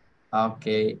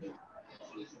 Okay.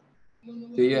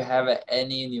 Do you have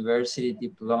any university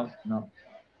diploma? No.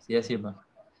 Sí, así va.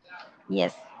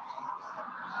 Yes.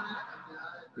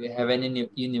 Do you have any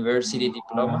university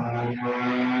diploma?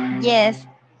 Yes,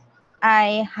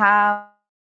 I have.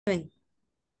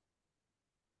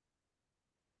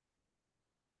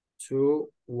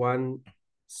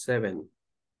 217.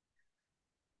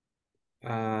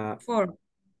 4.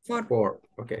 4.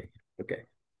 Okay. Okay.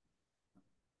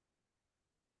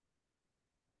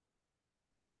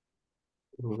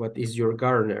 What is your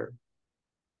garner?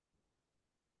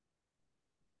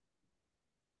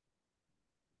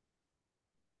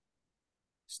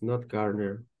 It's not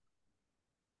garner.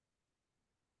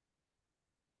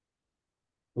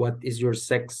 What is your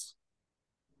sex?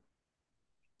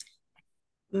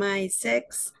 My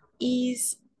sex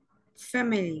is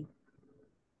female.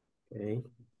 Okay.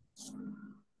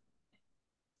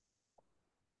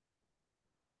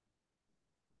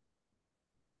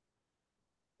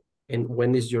 And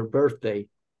when is your birthday?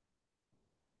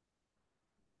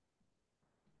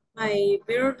 My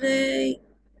birthday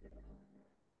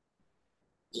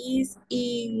is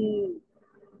in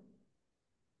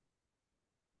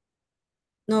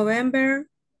November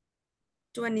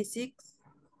 26th.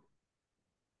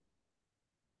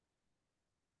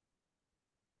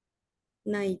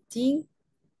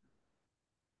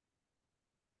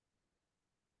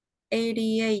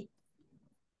 1988.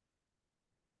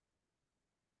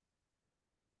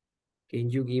 Can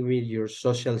you give me your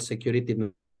social security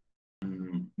number?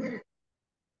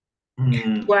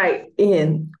 Why?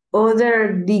 In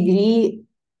other degree?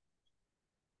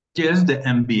 Just the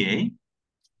MBA.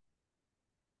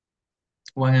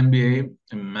 One MBA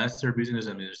in Master Business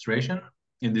Administration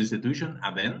in the institution,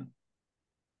 ADEN,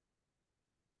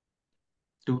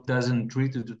 2003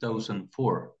 to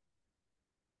 2004.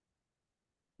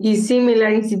 Is similar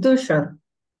institution?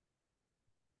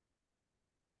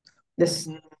 This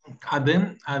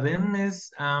ADEN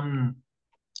is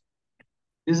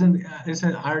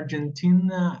an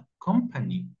Argentina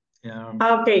company.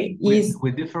 Okay,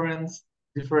 with different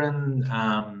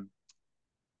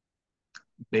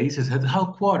bases. The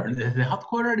headquarters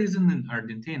is in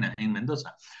Argentina, in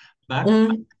Mendoza, but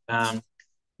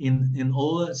in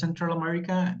all Central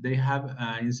America they have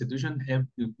an institution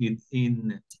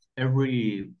in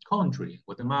every country: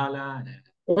 Guatemala,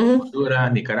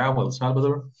 Honduras, Nicaragua, El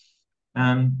Salvador.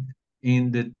 In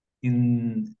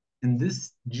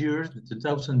this year,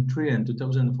 2003 and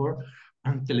 2004,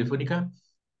 Telefónica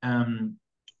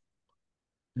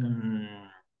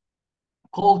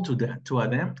called to them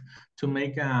to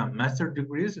make master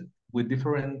degrees with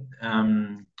different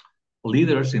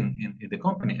leaders in the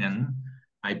company, and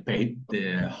I paid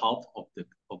the half of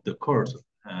the course.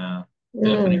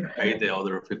 Telefónica paid the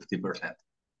other 50%.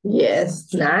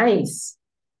 Yes, nice.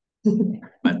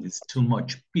 But it's too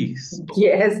much pisto.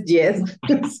 Yes.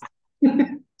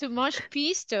 Too much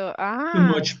pisto. Ah. Too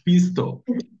much pisto.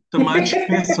 Too much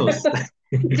pesos.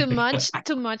 Too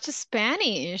much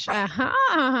Spanish.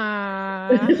 Aha.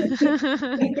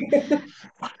 Okay.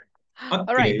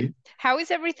 All right. How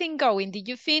is everything going? Did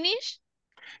you finish?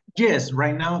 Yes,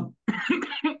 right now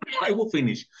I will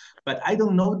finish. But I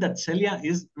don't know that Celia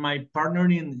is my partner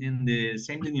in the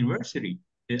same university.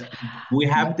 We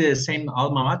have the same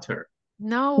alma mater.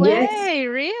 No way,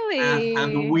 really?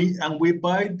 And we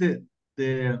buy the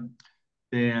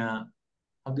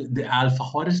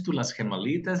alfajores to las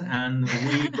gemelitas, and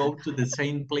we go to the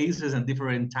same places at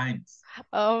different times.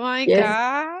 Oh my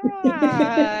gosh.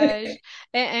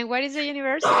 And what is the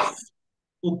university?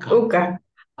 UCA.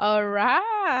 All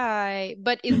right.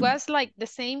 But it was like the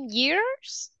same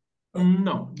years?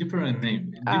 No, different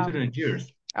name, different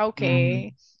years.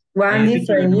 Okay. One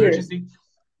different years. University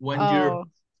 1 year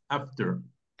after.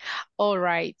 All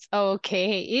right.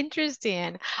 Okay.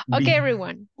 Interesting. Okay,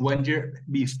 everyone. 1 year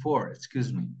before,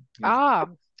 excuse me.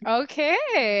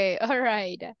 Okay. All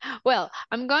right. Well,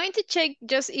 I'm going to check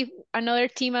just if another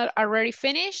team are already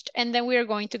finished, and then we are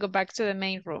going to go back to the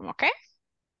main room, okay?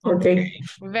 Okay.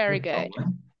 Very good.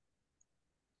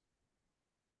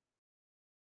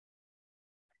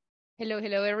 Hello,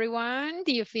 everyone.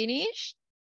 Do you finish?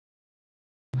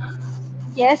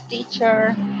 Yes,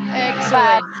 teacher. Excellent.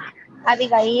 But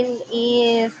Abigail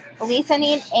is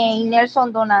listening and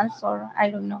Nelson don't answer. I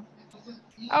don't know.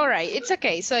 All right, it's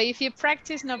okay. So if you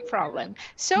practice, no problem.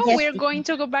 So Yes, we're teacher. going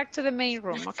to go back to the main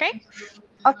room, okay?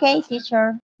 Okay,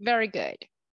 teacher. Very good.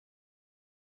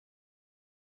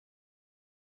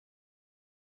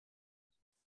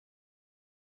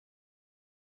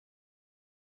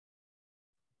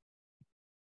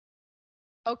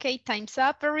 Okay, time's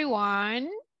up, everyone.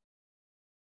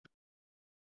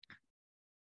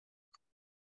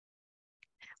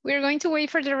 We're going to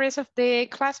wait for the rest of the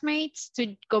classmates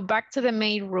to go back to the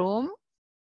main room.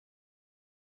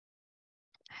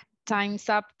 Time's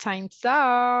up, time's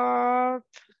up.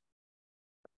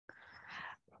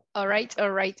 All right,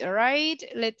 all right, all right.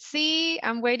 Let's see.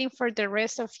 I'm waiting for the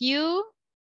rest of you.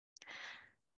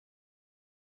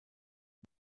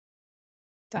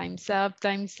 Time's up,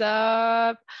 time's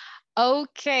up.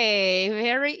 Okay,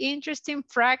 very interesting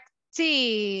practice.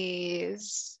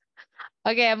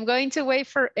 Okay, I'm going to wait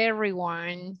for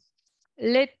everyone.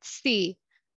 Let's see.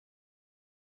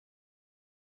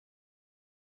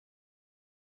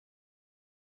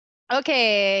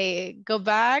 Okay, go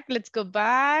back. Let's go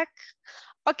back.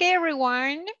 Okay,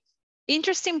 everyone.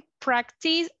 Interesting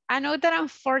practice. I know that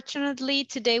unfortunately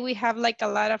today we have like a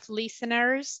lot of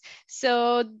listeners.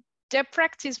 So the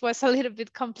practice was a little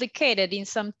bit complicated in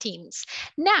some teams.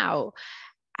 Now,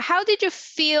 how did you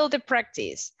feel the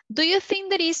practice? Do you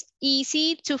think that it's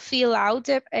easy to fill out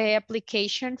the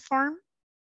application form?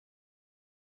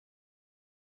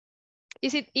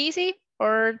 Is it easy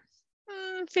or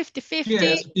 50-50?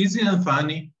 Yes, easy and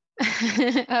funny.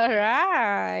 All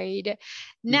right.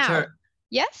 Now, Teacher,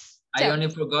 yes? I only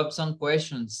forgot some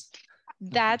questions.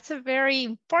 That's a very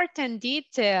important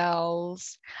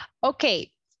details.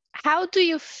 Okay, how do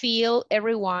you feel,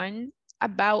 everyone,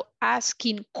 about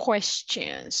asking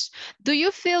questions? Do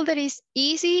you feel that it's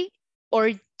easy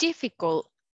or difficult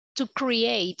to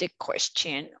create a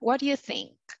question? What do you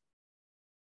think?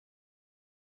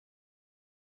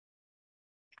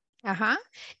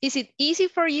 Is it easy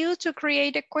for you to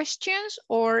create the questions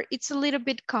or it's a little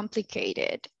bit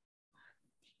complicated?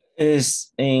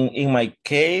 Is in my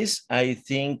case, I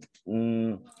think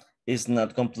it's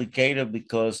not complicated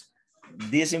because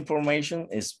this information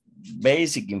is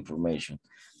basic information.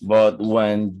 But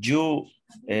when you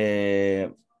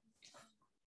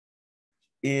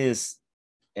is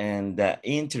in the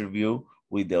interview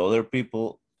with the other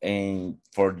people and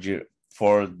for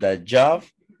the job,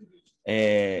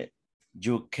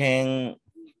 you can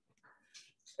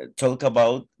talk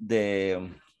about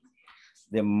the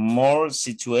more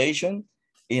situation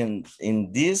in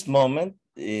this moment.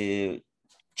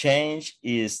 Change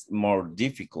is more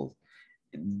difficult.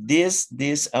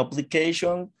 This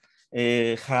application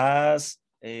has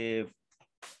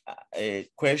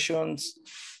questions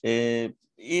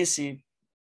easy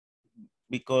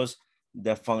because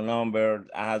the phone number,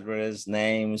 address,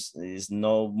 names is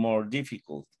no more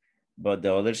difficult. But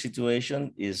the other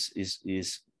situation is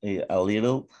a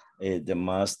little the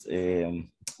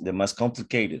most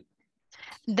complicated.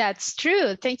 That's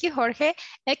true. Thank you, Jorge.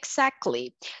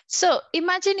 Exactly. So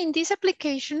imagine in this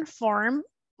application form,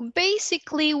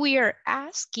 basically we are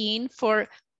asking for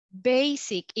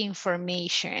basic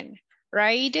information,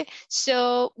 right?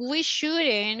 So we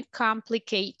shouldn't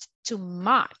complicate too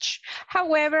much.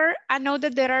 However, I know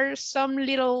that there are some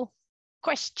little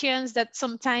questions that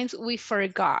sometimes we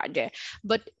forgot,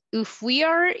 but if we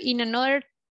are in another,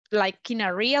 like in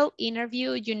a real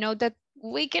interview, you know that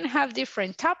we can have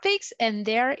different topics, and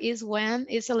there is when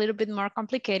it's a little bit more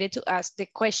complicated to ask the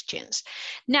questions.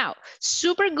 Now,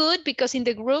 super good, because in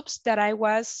the groups that I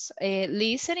was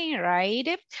listening,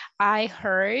 right, I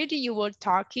heard you were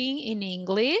talking in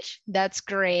English. That's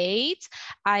great.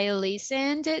 I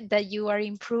listened that you are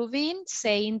improving,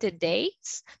 saying the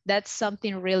dates. That's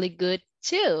something really good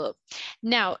too.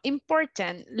 Now,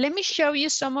 important, let me show you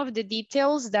some of the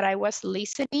details that I was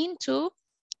listening to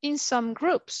in some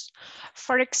groups.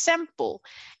 For example,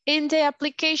 in the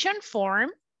application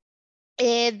form,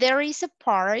 there is a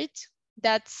part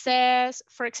that says,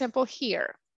 for example,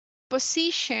 here,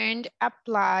 position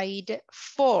applied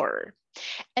for.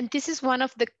 And this is one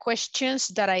of the questions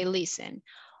that I listen.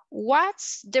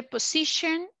 What's the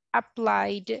position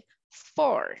applied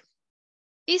for?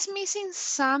 Is missing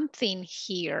something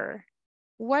here.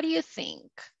 What do you think?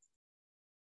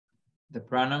 The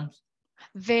pronouns.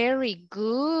 Very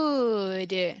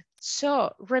good.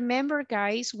 So remember,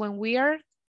 guys, when we are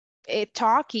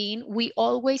talking, we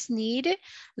always need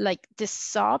like the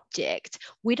subject.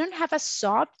 We don't have a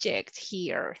subject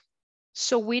here.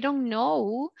 So we don't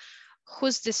know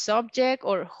who's the subject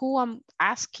or who I'm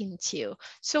asking to.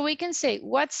 So we can say,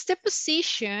 what's the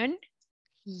position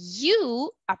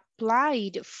you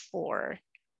applied for?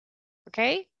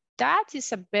 Okay, that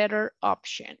is a better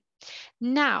option.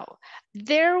 Now,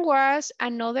 there was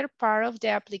another part of the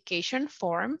application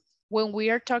form when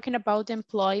we are talking about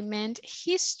employment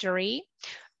history,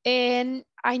 and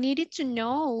I needed to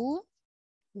know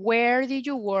where did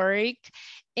you work,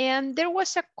 and there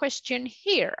was a question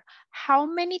here. How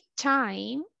many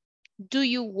times do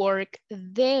you work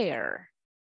there?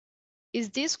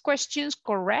 Is this question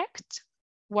correct?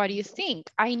 What do you think?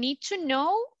 I need to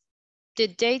know the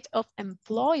date of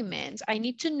employment. I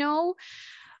need to know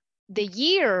the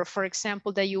year, for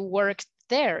example, that you worked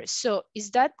there. So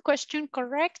is that question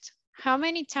correct? How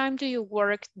many times do you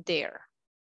work there?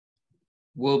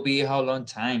 Will be how long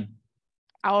time?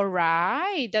 All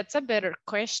right, that's a better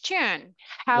question.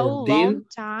 How Or long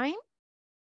time?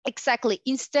 Exactly.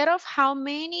 Instead of how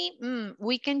many,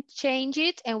 we can change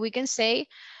it and we can say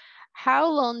how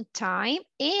long time.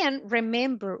 And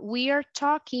remember, we are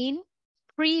talking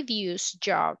previous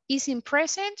job. Is in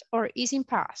present or is in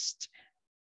past?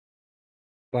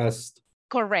 Past.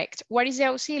 Correct. What is the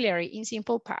auxiliary in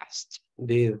simple past?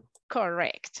 Did.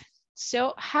 Correct.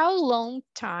 So how long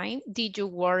time did you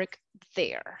work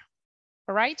there?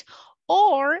 All right.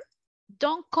 Or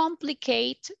don't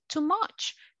complicate too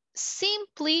much.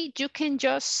 Simply, you can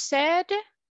just say,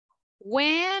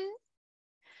 when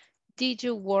did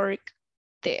you work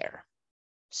there?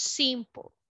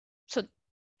 Simple. So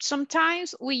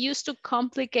sometimes we used to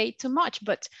complicate too much,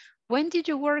 but when did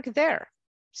you work there?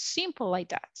 Simple like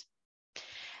that.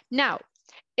 Now,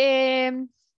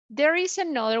 there is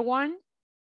another one.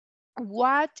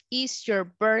 What is your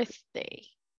birthday?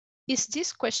 Is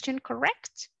this question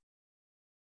correct?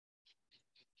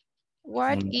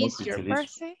 What is your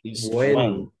birthday?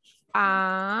 When?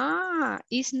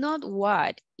 It's not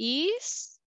what,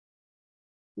 is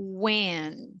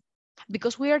when.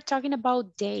 Because we are talking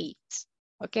about date,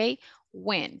 okay?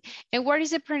 When. And what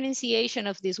is the pronunciation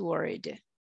of this word?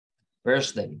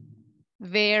 Birthday.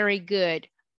 Very good.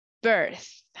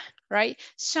 Birth, right?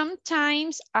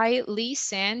 Sometimes I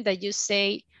listen that you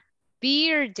say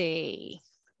beer day.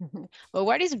 Well,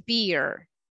 what is beer?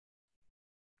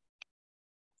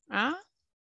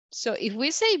 So if we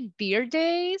say beer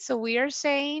day, so we are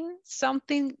saying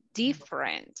something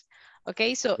different.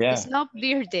 Okay, so it's not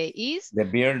beer day, is? The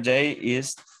beer day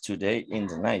is today in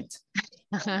the night.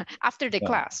 After the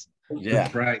class. Yeah.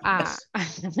 Right.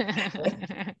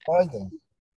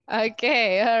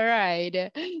 Okay, all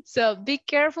right. So be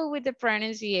careful with the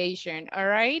pronunciation, all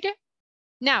right?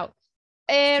 Now,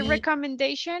 a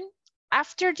recommendation.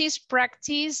 After this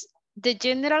practice, the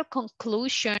general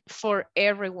conclusion for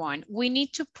everyone, we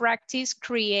need to practice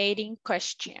creating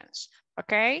questions,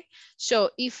 okay? So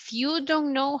if you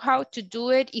don't know how to do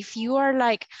it, if you are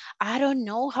like, I don't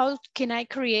know, how can I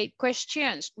create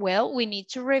questions? Well, we need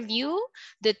to review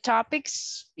the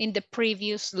topics in the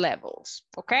previous levels,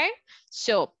 okay?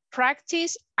 So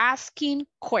practice asking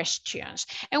questions.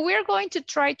 And we're going to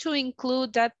try to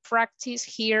include that practice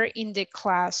here in the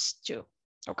class too,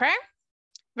 okay?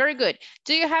 Very good.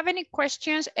 Do you have any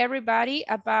questions, everybody,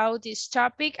 about this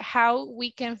topic, how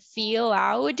we can fill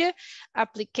out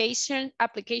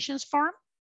applications form?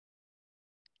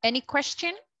 Any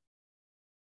question?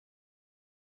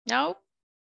 No?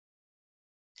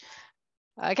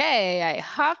 Okay, I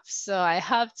hope so, I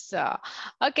hope so.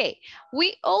 Okay,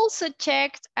 we also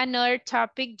checked another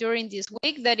topic during this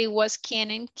week that it was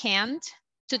can and can't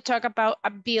to talk about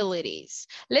abilities.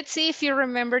 Let's see if you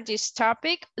remember this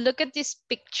topic. Look at this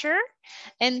picture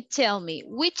and tell me,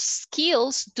 which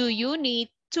skills do you need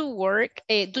to work,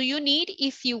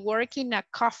 if you work in a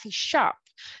coffee shop?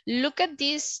 Look at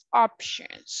these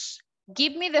options.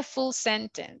 Give me the full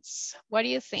sentence. What do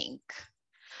you think?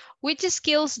 Which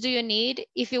skills do you need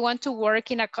if you want to work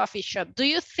in a coffee shop? Do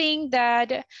you think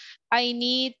that I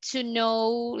need to know,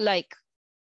 like,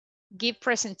 give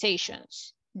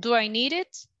presentations? Do I need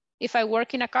it if I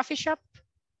work in a coffee shop?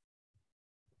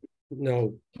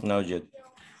 No. Not yet.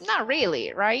 Not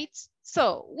really, right?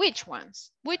 So which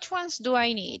ones? Which ones do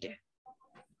I need?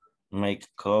 Make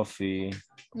coffee.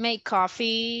 Make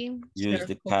coffee. Use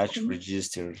the cash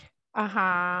register.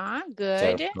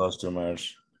 Good. Serve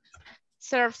customers.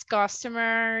 Serves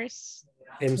customers.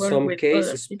 In some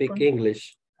cases, speak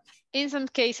English. In some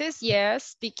cases, yes,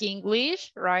 speak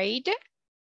English, right?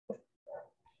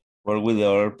 Work with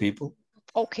other people.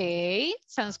 Okay,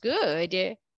 sounds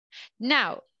good.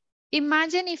 Now,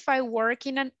 imagine if I work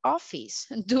in an office.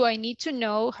 Do I need to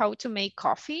know how to make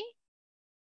coffee?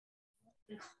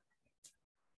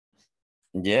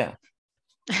 Yeah.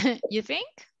 You think?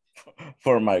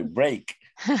 For my break.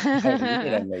 I need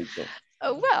to make it.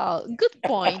 Well, good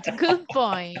point, good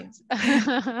point.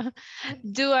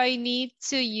 Do I need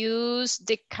to use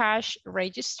the cash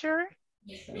register?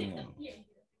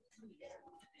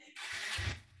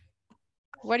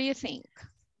 What do you think?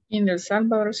 In El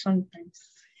Salvador, sometimes.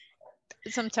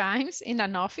 Sometimes in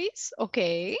an office,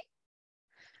 okay.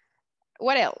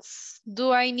 What else?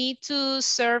 Do I need to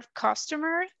serve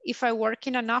customer if I work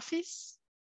in an office?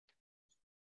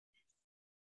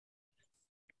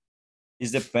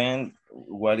 It depends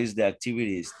what is the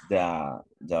activities, the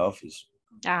office.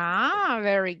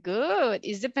 Very good.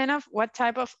 It depends on what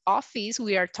type of office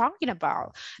we are talking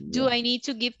about. Yeah. Do I need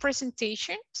to give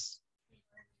presentations?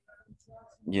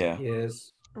 Yeah.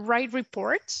 Yes. Write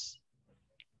reports?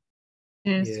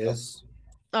 Yes.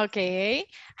 Okay.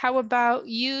 How about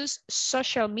use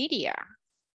social media?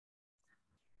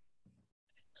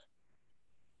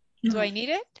 Do I need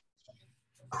it?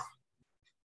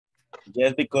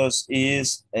 Yes, because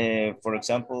is, for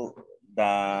example,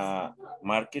 the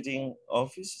marketing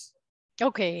office.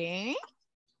 Okay.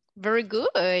 Very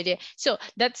good. So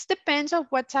that depends on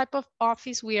what type of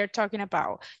office we are talking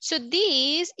about. So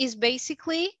this is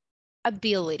basically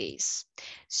abilities.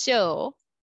 So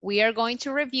we are going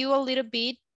to review a little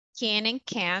bit can and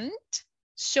can't.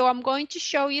 So I'm going to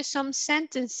show you some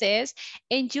sentences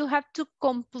and you have to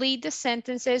complete the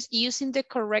sentences using the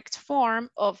correct form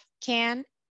of can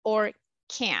or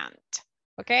can't.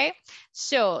 Okay,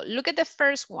 so look at the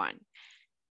first one.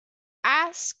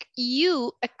 Ask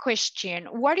you a question.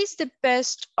 What is the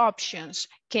best options?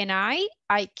 Can I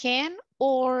can,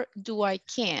 or do I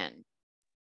can?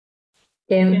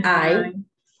 Can I?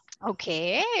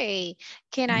 Okay,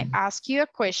 can I ask you a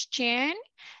question?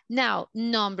 Now,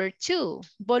 number 2,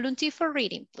 volunteer for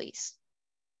reading, please.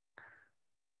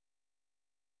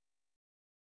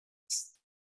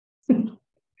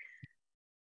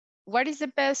 What is the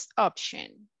best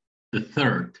option? The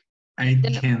third. I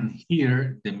can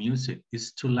hear the music.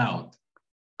 It's too loud.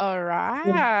 All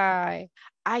right.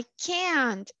 I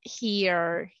can't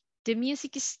hear. The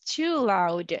music is too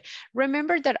loud.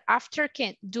 Remember that after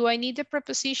can, do I need the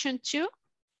preposition to?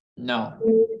 No.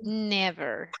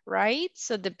 Never, right?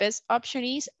 So the best option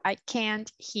is I can't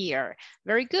hear.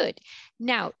 Very good.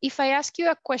 Now, if I ask you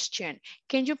a question,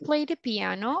 can you play the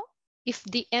piano? If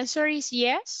the answer is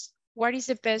yes, what is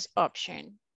the best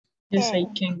option? Yes, I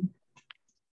can.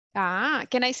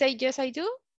 Can I say yes, I do?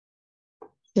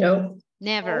 No.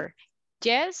 Never.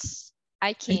 Yes,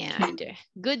 I can.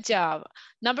 Good job.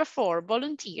 Number 4,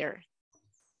 volunteer.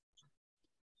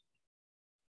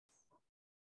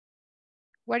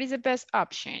 What is the best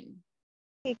option?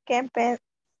 He can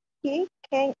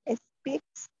speak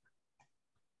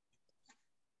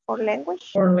or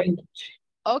language.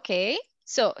 Okay,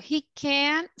 so he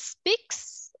can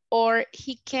speaks or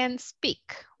he can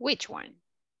speak. Which one?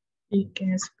 He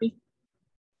can speak.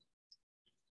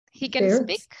 He can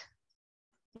speak?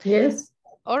 Yes.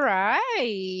 All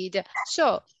right.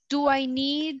 So do I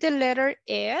need the letter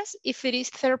S if it is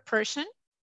third person?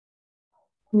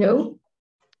 No.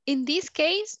 In this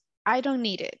case, I don't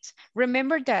need it.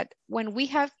 Remember that when we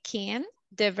have can,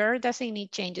 the verb doesn't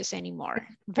need changes anymore.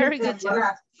 Very good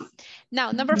job.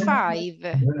 Now, number 5.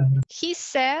 He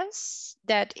says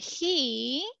that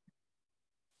he,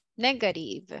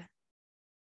 negative.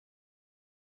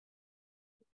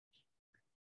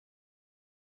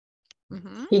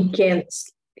 He can't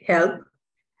help.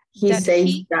 He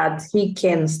says that he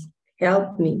can't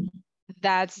help me.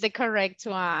 That's the correct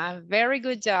one. Very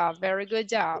good job. Very good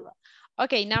job.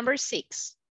 Okay, number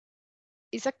 6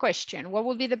 is a question. What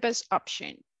would be the best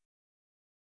option?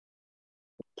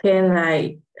 Can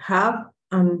I have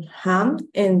ham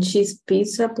and cheese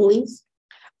pizza, please?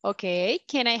 Okay,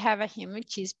 can I have a ham and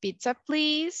cheese pizza,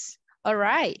 please? All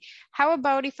right. How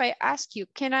about if I ask you,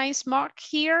 can I smoke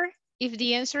here? If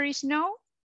the answer is no?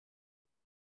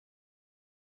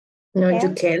 No,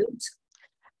 you can't.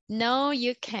 No,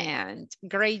 you can't.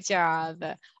 Great job.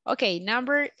 Okay,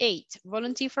 number 8,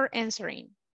 volunteer for answering.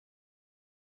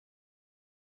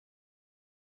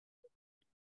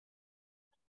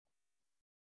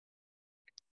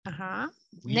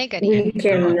 Negative. We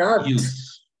cannot.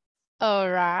 All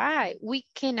right, we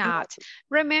cannot.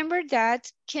 Remember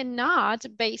that cannot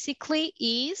basically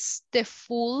is the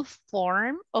full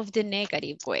form of the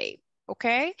negative way,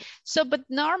 okay? So, but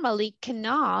normally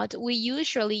cannot, we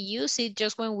usually use it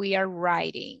just when we are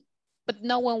writing, but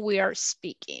not when we are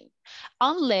speaking,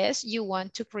 unless you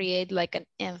want to create like an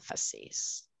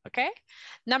emphasis, okay?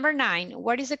 Number 9,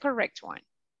 what is the correct one?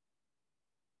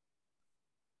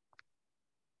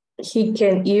 He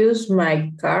can use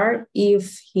my car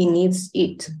if he needs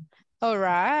it. All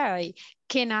right.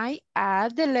 Can I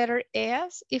add the letter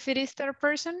S if it is third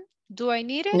person? Do I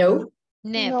need it? No.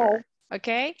 Never. No.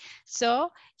 Okay.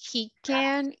 So he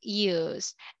can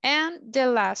use. And the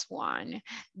last one,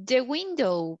 the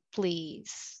window,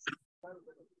 please.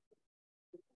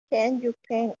 Can you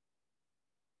open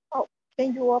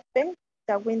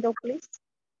the window, please?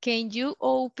 Can you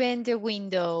open the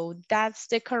window? That's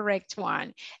the correct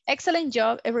one. Excellent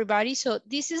job, everybody. So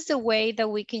this is the way that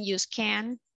we can use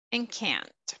can and can't.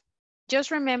 Just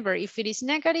remember, if it is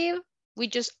negative, we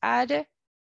just add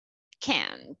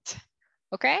can't,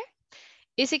 okay?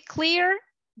 Is it clear,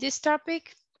 this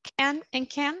topic, can and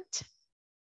can't?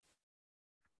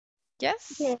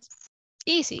 Yes? Yes.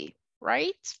 Easy,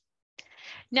 right?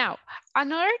 Now,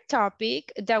 another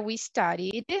topic that we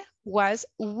studied was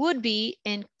would be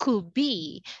and could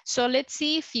be. So let's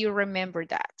see if you remember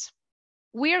that.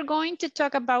 We are going to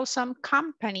talk about some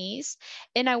companies,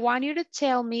 and I want you to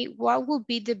tell me what will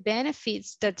be the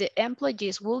benefits that the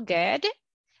employees will get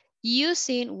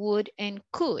using would and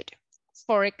could.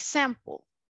 For example,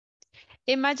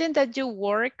 imagine that you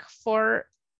work for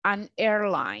an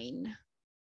airline.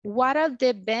 What are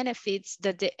the benefits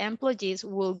that the employees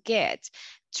will get?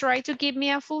 Try to give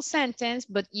me a full sentence,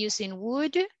 but using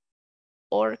would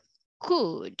or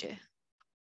could.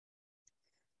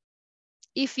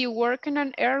 If you work in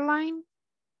an airline,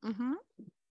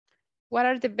 what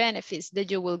are the benefits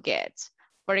that you will get?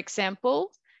 For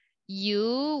example,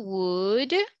 you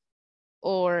would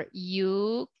or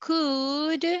you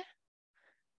could.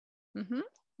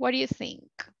 What do you think?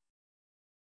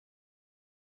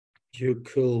 You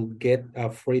could get a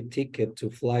free ticket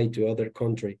to fly to other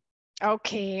country.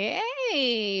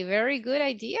 Okay, very good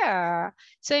idea.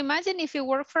 So imagine if you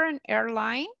work for an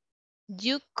airline,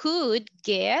 you could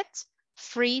get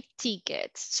free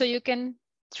tickets. So you can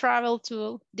travel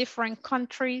to different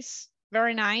countries.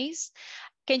 Very nice.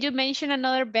 Can you mention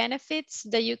another benefits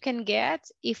that you can get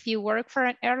if you work for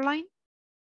an airline?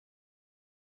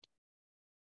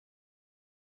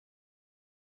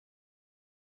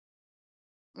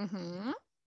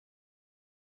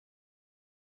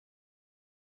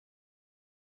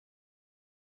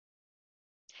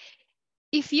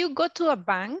 If you go to a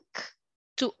bank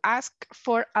to ask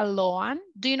for a loan,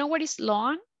 do you know what is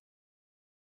loan?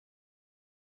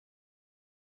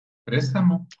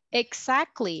 Préstamo.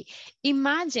 Exactly.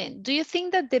 Imagine, do you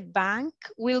think that the bank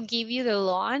will give you the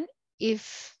loan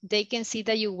if they can see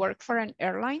that you work for an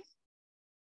airline?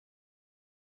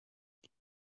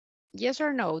 Yes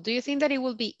or no? Do you think that it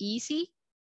will be easy?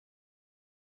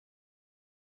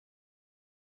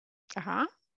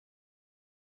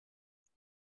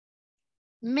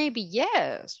 Maybe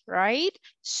yes, right?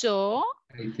 So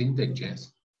I think that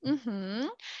yes.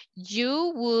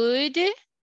 You would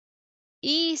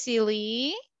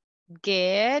easily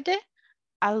get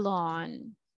a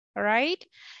loan, all right?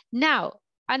 Now,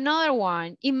 another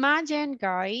one. Imagine,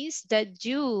 guys, that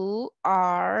you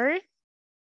are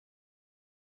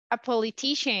a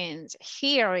politician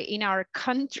here in our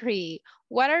country.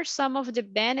 What are some of the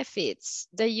benefits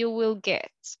that you will get?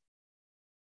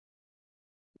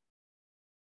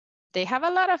 They have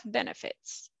a lot of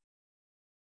benefits.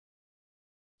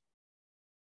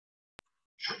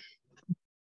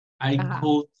 I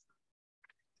could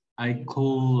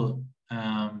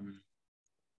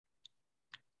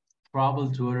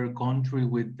travel to other country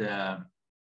with the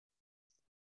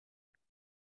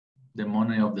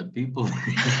money of the people.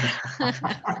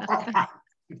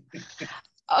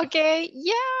 Okay,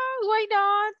 yeah, why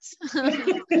not?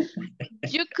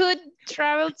 You could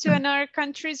travel to another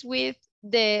countries with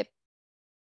the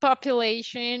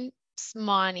population's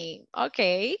money.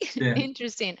 Okay, Yeah.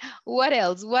 interesting. What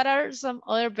else? What are some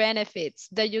other benefits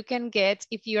that you can get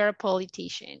if you are a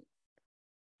politician?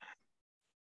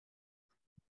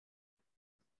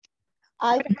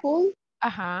 I could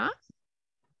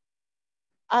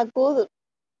a good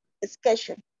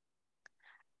schedule.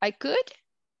 I could?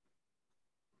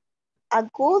 A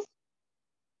good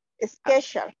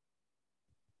schedule.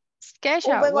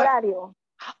 Schedule. Un buen What? horario.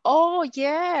 Oh,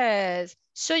 yes.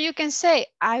 So you can say,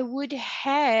 I would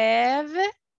have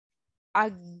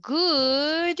a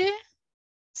good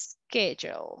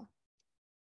schedule,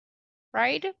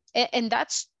 right? And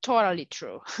that's totally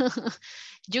true.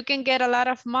 You can get a lot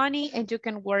of money and you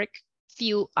can work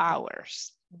few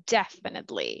hours,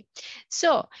 definitely.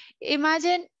 So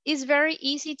imagine it's very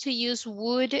easy to use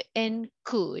would and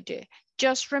could.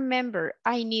 Just remember,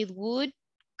 I need would,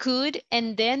 could,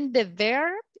 and then the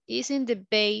verb is in the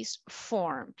base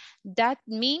form. That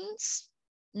means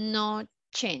no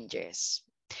changes.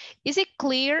 Is it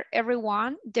clear,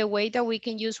 everyone, the way that we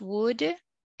can use would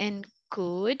and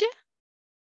could?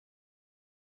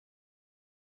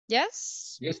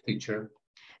 Yes? Yes, teacher.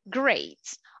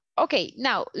 Great. Okay,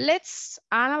 now let's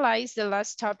analyze the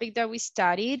last topic that we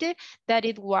studied, that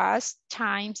it was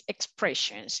times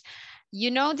expressions.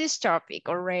 You know this topic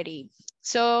already.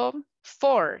 So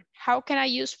for, how can I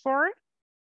use for?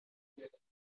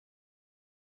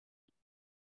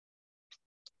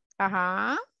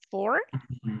 For?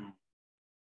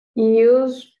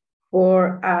 Use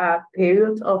for a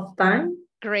period of time.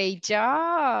 Great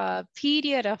job.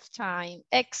 Period of time.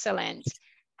 Excellent.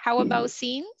 How about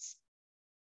since?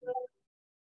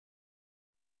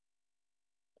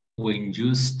 When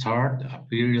you start a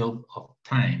period of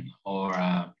time or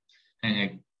an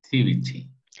activity.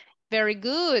 Very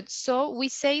good. So we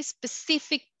say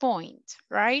specific point,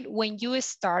 right? When you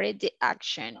started the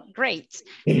action. Great.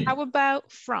 How about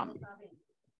from?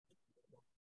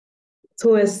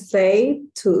 To say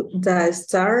to the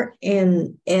start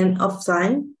and end of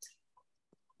time.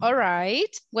 All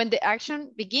right. When the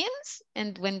action begins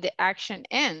and when the action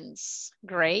ends.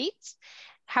 Great.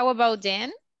 How about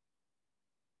then?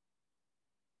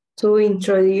 To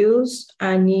introduce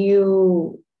a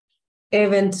new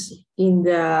event in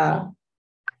the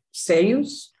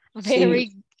series.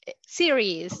 Very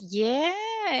serious.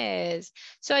 Yes.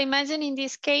 So imagine in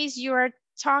this case, you are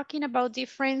talking about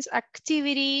different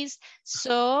activities.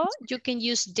 So you can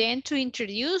use then to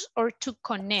introduce or to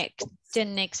connect the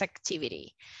next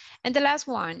activity. And the last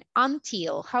one,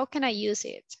 until. How can I use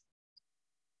it?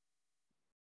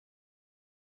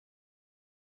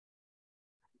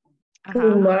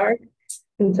 To mark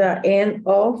the end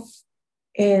of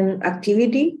an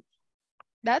activity.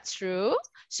 That's true.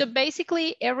 So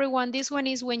basically, everyone, this one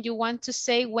is when you want to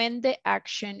say when the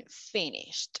action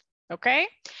finished, okay?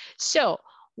 So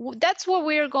that's what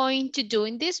we're going to do.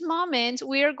 In this moment,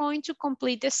 we are going to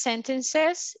complete the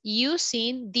sentences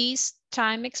using these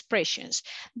time expressions.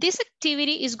 This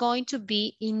activity is going to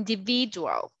be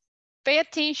individual. Pay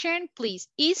attention, please.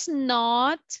 It's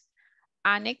not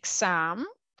an exam,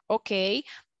 okay?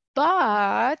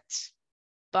 But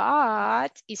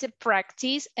it's a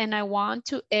practice and I want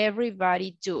to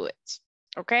everybody do it,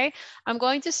 okay? I'm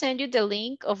going to send you the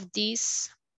link of this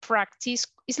practice.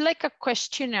 It's like a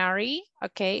questionnaire,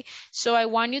 okay? So I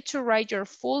want you to write your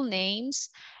full names.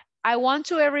 I want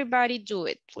to everybody do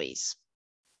it, please.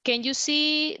 Can you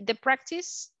see the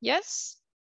practice? Yes?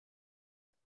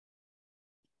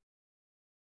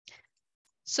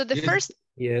 So the first...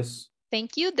 Yes.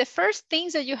 Thank you. The first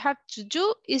things that you have to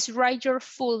do is write your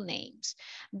full names.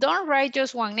 Don't write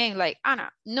just one name like Ana.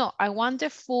 No, I want the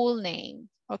full name.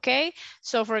 Okay.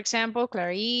 So for example,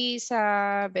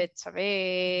 Clarissa,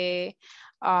 Betsabe,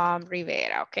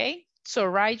 Rivera. Okay. So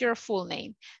write your full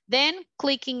name. Then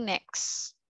clicking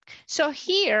next. So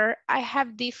here I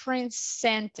have different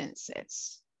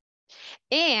sentences.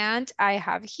 And I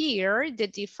have here the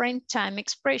different time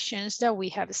expressions that we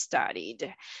have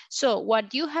studied. So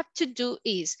what you have to do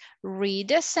is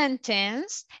read a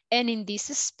sentence, and in this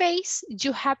space,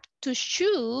 you have to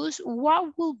choose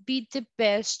what will be the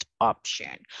best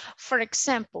option. For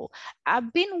example,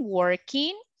 I've been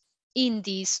working in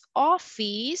this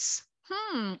office.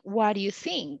 What do you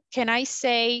think? Can I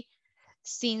say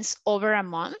since over a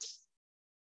month?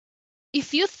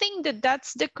 If you think that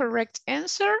that's the correct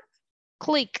answer,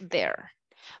 click there.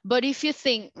 But if you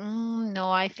think,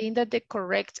 no, I think that the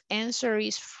correct answer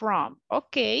is from,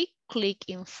 okay, click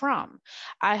in from.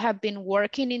 I have been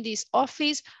working in this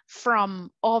office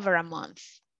from over a month.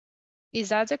 Is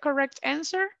that the correct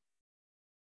answer?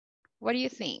 What do you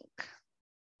think?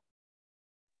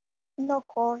 No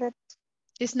correct.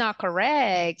 It's not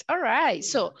correct. All right,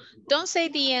 so don't say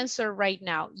the answer right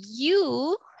now.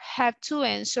 You have to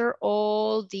answer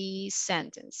all these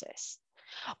sentences.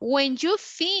 When you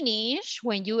finish,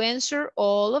 when you answer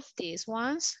all of these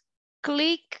ones,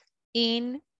 click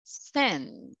in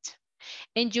send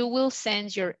and you will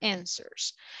send your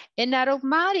answers. And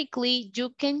automatically you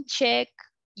can check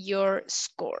your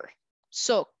score.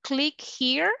 So click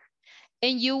here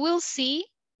and you will see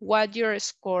what your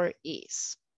score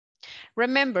is.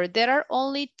 Remember, there are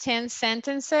only 10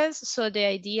 sentences, so the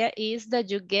idea is that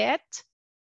you get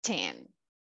 10.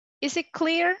 Is it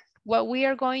clear what we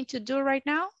are going to do right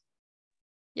now?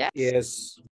 Yes?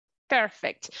 Yes.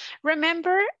 Perfect.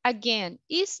 Remember, again,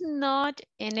 it's not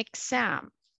an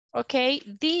exam, okay?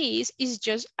 This is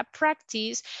just a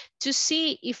practice to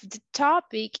see if the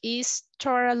topic is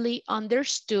thoroughly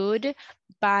understood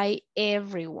by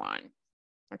everyone,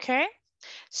 okay?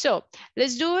 So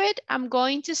let's do it. I'm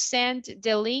going to send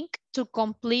the link to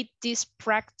complete this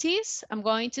practice. I'm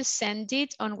going to send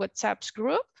it on WhatsApp's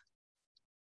group.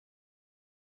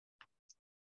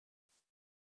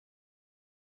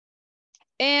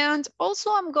 And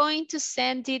also I'm going to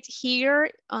send it here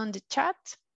on the chat.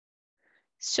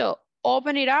 So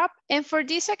open it up. And for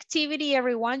this activity,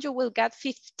 everyone, you will get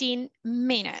 15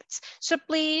 minutes. So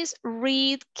please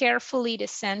read carefully the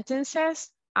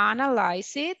sentences,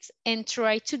 analyze it, and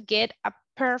try to get a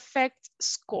perfect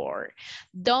score.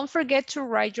 Don't forget to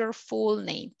write your full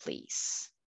name, please.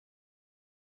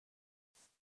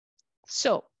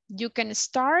 So you can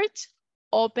start,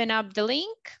 open up the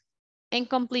link, and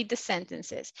complete the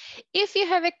sentences. If you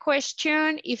have a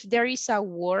question, if there is a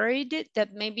word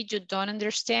that maybe you don't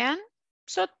understand,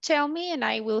 so tell me and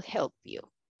I will help you,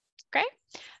 okay?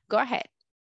 Go ahead.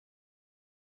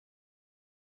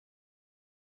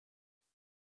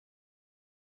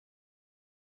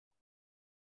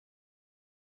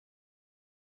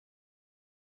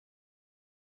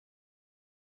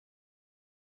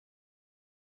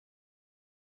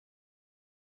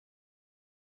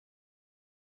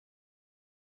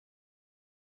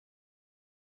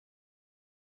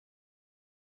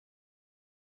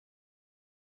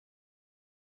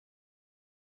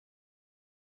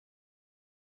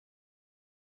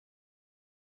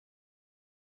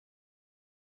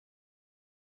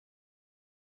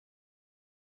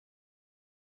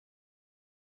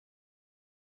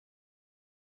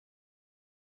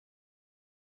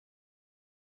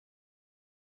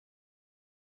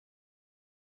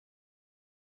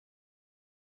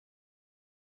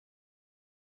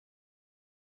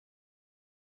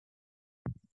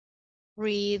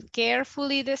 Read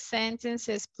carefully the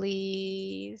sentences,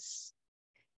 please.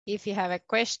 If you have a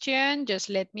question, just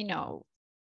let me know.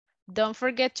 Don't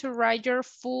forget to write your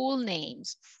full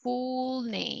names, full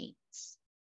name.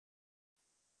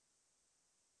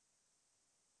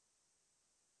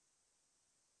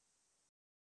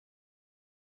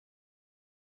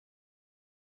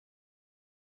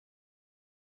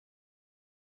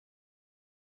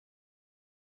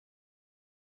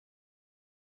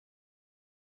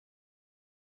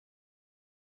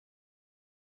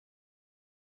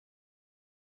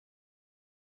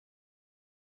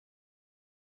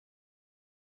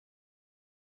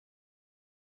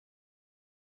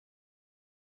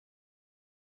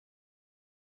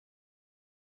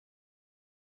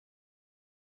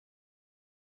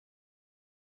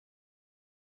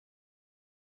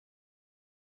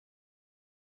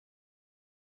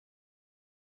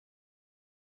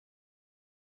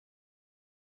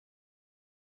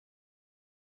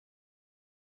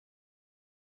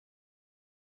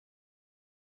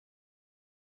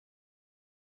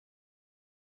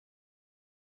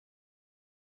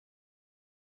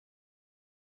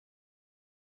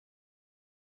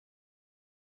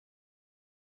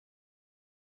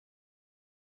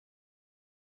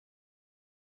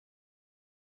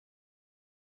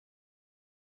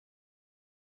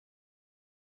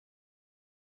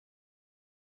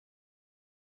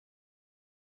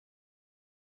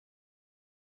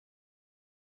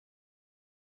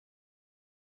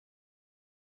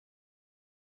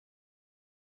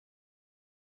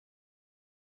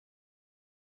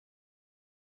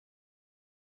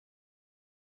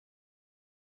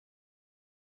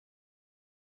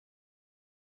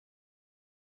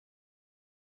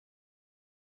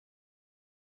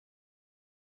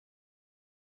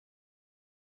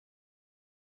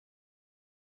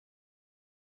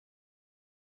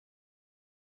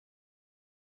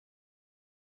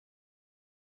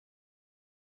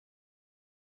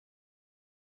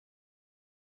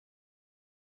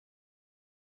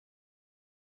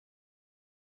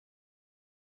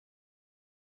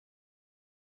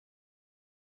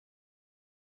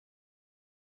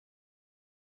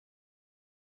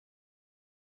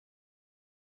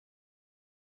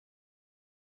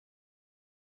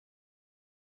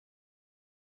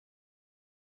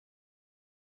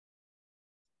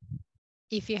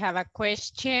 If you have a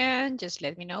question, just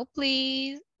let me know,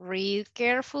 please. Read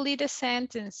carefully the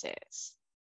sentences.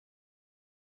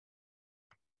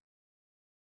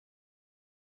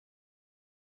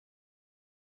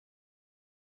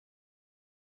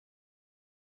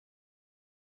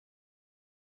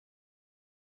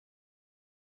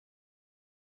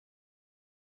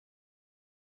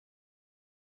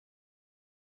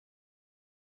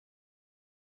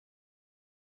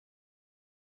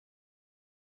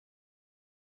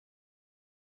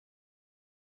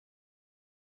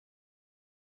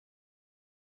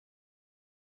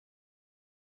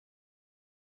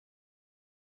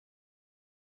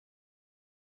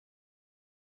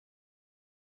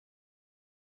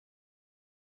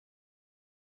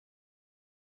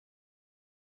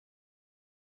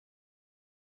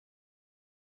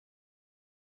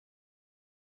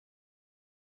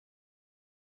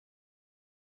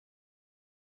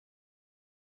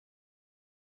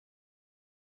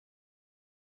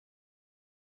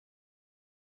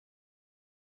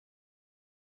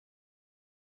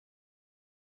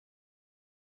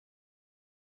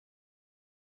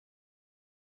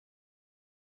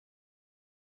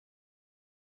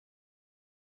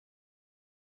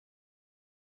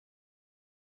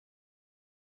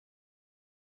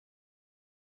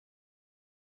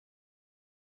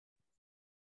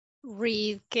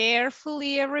 Read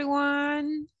carefully,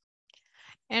 everyone.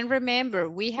 And remember,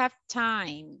 we have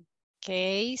time.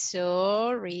 Okay,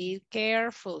 so read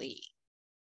carefully.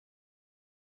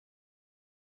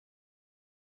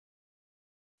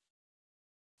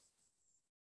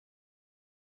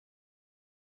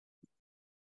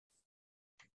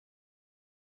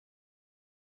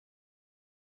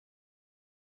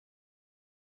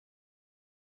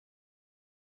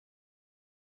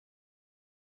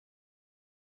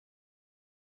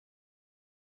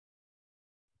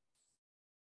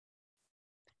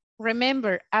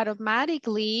 Remember,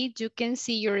 automatically you can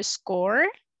see your score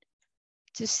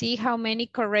to see how many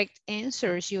correct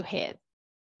answers you had.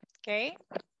 Okay?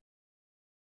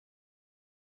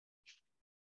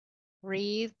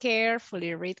 Read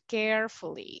carefully, read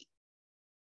carefully.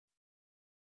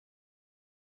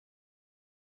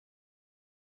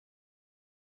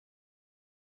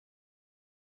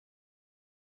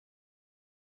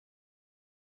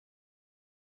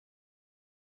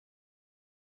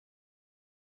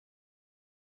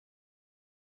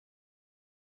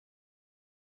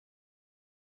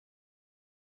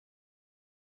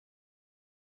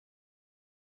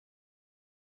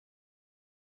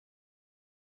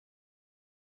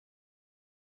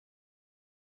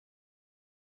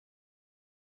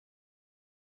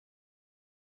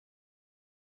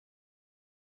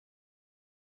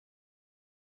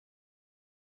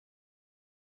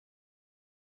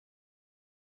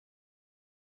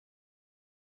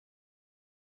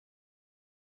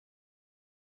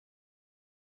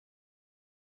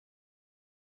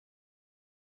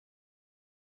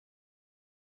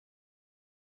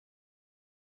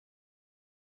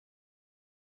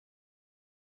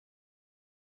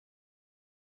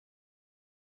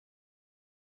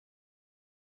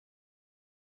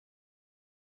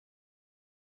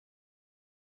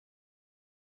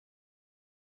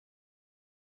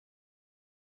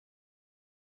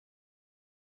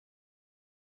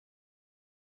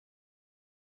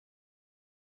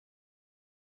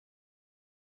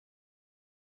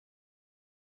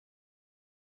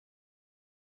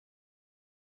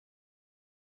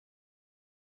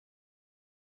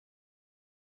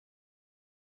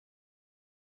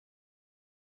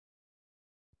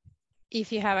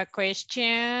 If you have a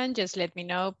question, just let me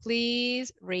know,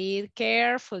 please. Read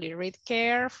carefully, read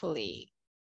carefully.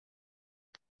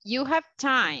 You have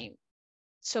time,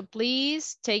 so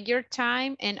please take your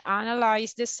time and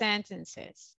analyze the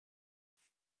sentences.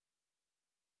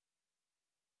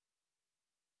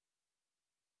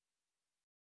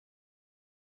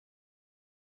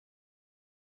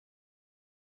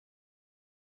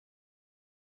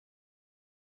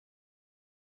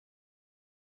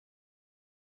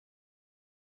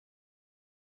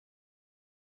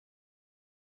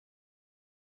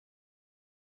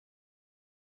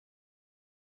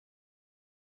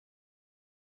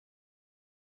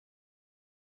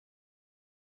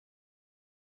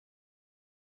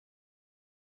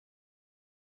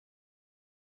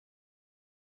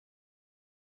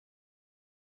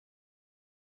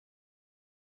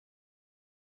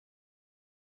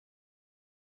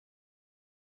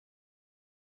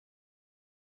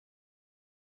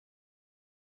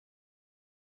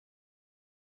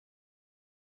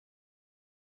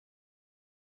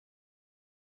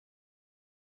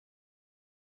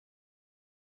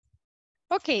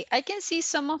 Okay, I can see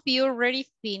some of you already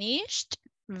finished.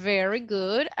 Very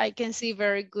good. I can see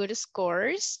very good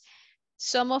scores.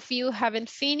 Some of you haven't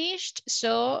finished,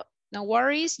 so no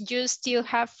worries. You still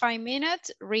have 5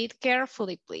 minutes. Read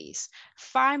carefully, please.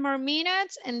 5 more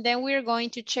minutes, and then we're going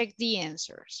to check the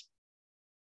answers.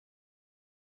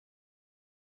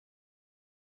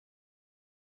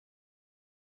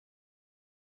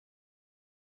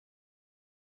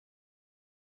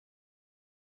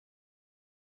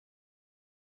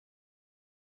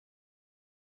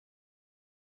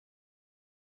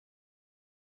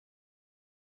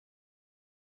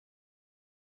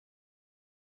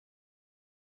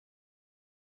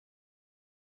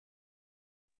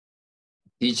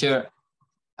 Teacher,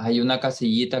 hay una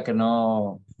casillita que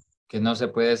no se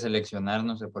puede seleccionar,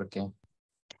 no sé por qué.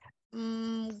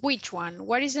 Which one?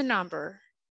 What is the number?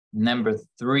 Number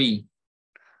 3.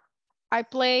 I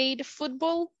played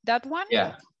football, that one?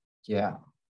 Yeah, yeah.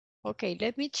 Okay,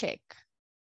 let me check.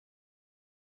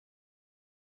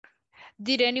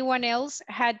 Did anyone else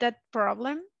had that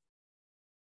problem?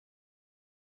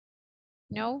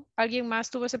 No? ¿Alguien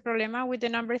más tuvo ese problema with the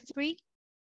number 3?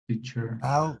 Teacher,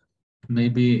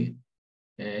 maybe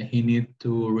he need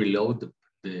to reload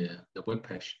the web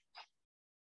page.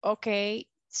 Okay,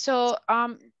 so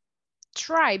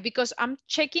try, because I'm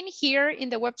checking here in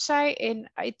the website and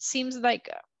it seems like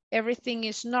everything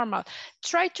is normal.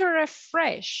 Try to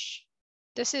refresh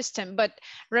the system, but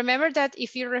remember that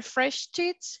if you refreshed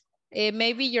it,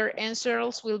 maybe your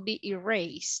answers will be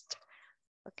erased.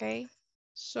 Okay,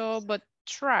 so, but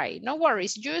try, no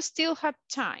worries, you still have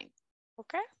time.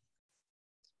 Okay.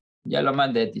 Ya lo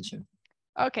mandé, teacher.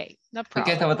 Okay, no Es que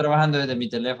problem. estaba trabajando desde mi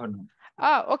teléfono.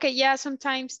 Oh, okay, yeah,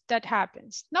 sometimes that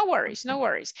happens. No worries, no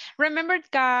worries. Remember,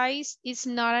 guys, it's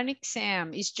not an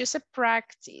exam. It's just a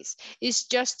practice. It's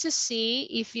just to see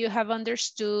if you have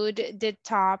understood the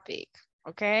topic,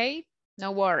 okay?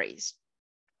 No worries.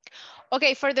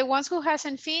 Okay, for the ones who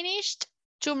hasn't finished,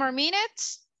 2 more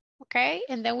minutes, okay?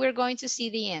 And then we're going to see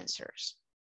the answers.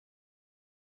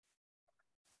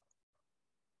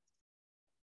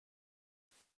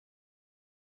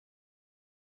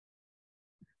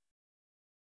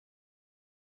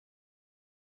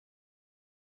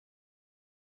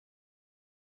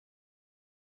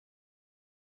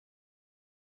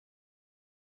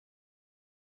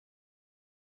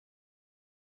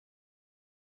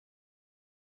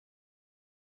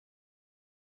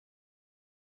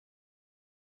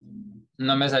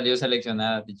 No me salió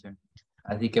seleccionada, teacher.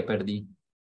 Así que perdí.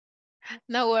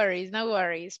 No worries, no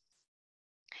worries.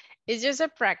 It's just a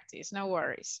practice, no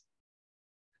worries.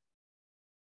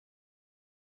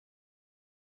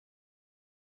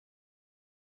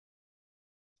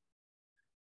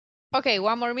 Okay,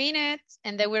 1 more minute,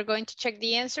 and then we're going to check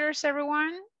the answers,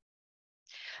 everyone.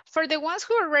 For the ones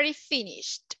who already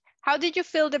finished, how did you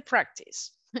feel the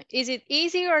practice? Is it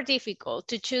easy or difficult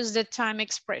to choose the time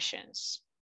expressions?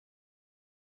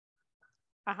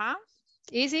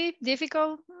 Easy,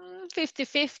 difficult,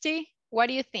 50-50. What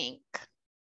do you think?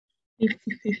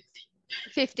 50-50.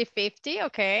 50-50,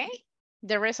 okay.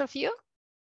 The rest of you?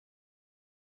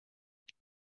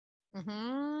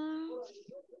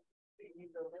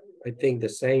 I think the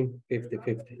same,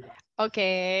 50-50.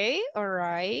 Okay, all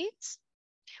right.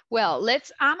 Well,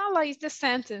 let's analyze the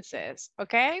sentences,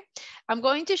 okay? I'm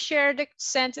going to share the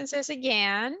sentences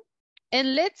again,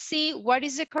 and let's see what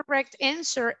is the correct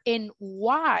answer and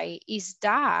why is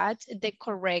that the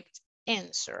correct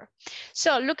answer.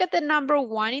 So look at the number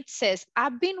 1. It says,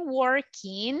 I've been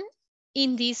working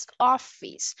in this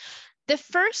office. The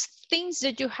first things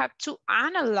that you have to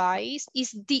analyze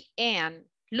is the end.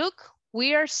 Look,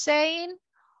 we are saying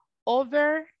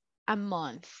over a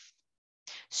month.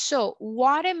 So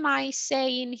what am I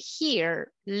saying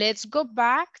here? Let's go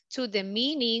back to the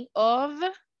meaning of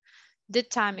the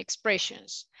time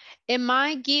expressions. Am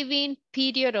I giving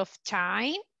period of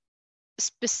time,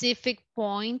 specific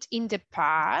point in the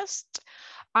past?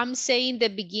 I'm saying the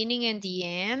beginning and the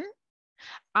end.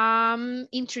 I'm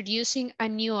introducing a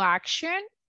new action,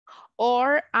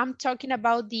 or I'm talking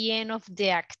about the end of the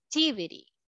activity.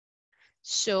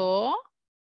 So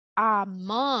a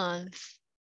month.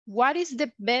 What is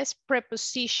the best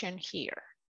preposition here?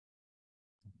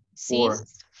 For.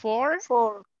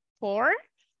 For.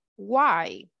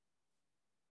 Why?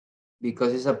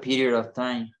 Because it's a period of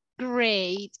time.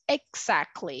 Great,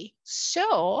 exactly.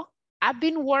 So I've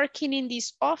been working in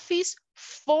this office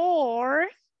for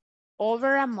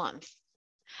over a month.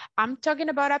 I'm talking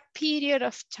about a period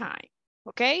of time,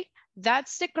 okay?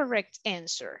 That's the correct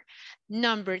answer.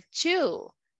 Number 2,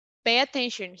 pay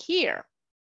attention here.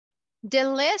 The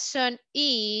lesson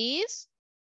is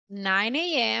 9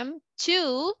 a.m.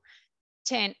 to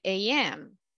 10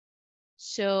 a.m.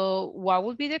 So what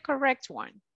would be the correct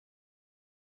one?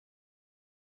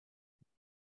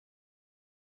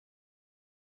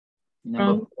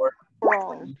 Number 4.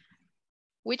 From.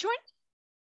 Which one?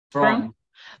 From.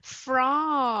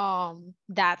 From.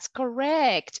 That's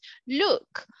correct.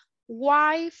 Look,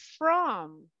 why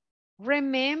from?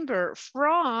 Remember,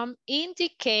 from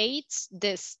indicates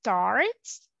the start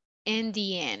and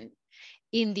the end.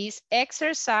 In this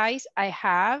exercise, I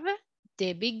have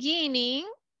the beginning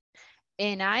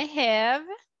and I have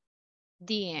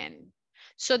the end.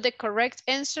 So the correct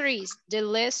answer is, the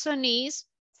lesson is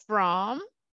from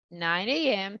 9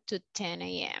 a.m. to 10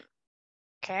 a.m.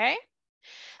 Okay?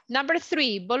 Number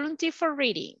 3, volunteer for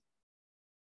reading.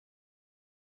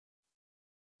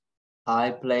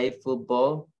 I play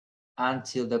football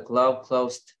until the club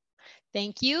closed.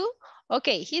 Thank you.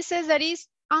 Okay, he says that is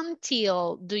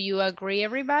until. Do you agree,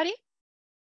 everybody?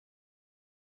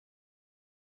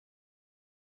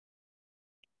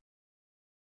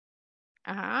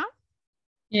 Ajá.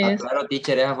 Yes. Ah, claro,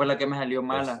 teacher, esa fue la que me salió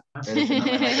mala, pero que no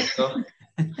me la aceptó.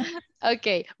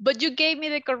 Okay, but you gave me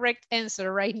the correct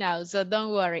answer right now, so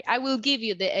don't worry. I will give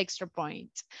you the extra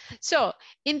point. So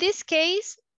in this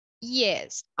case,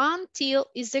 yes, until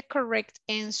is the correct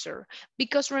answer,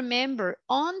 because remember,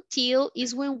 until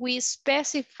is when we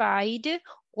specified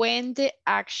when the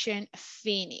action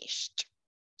finished.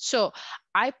 So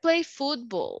I play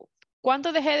football.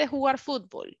 ¿Cuándo dejé de jugar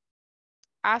fútbol?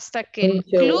 Hasta que el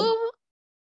club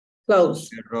close.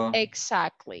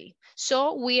 Exactly.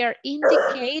 So we are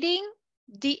indicating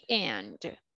the end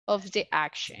of the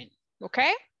action.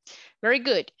 Okay? Very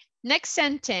good. Next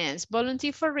sentence.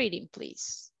 Volunteer for reading,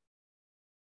 please.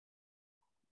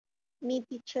 Me,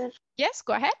 teacher. Yes,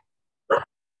 go ahead.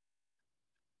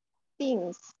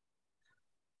 Things.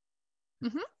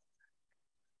 Mm-hmm.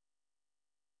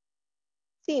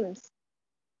 Seems.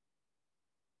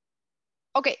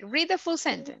 Okay, read the full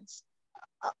sentence.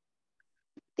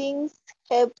 Things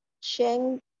have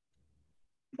changed.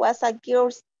 Was a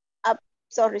girl's up.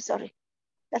 Sorry.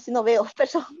 Casi no veo,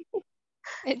 perdón.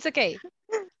 It's okay.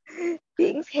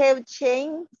 Things have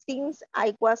changed since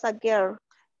I was a girl.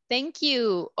 Thank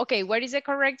you. Okay, what is the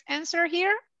correct answer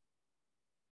here?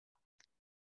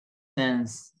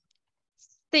 Since.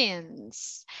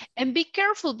 And be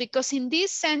careful, because in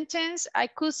this sentence, I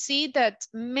could see that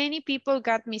many people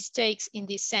got mistakes in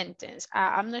this sentence.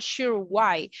 I'm not sure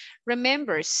why.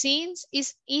 Remember, since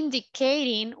is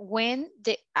indicating when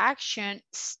the action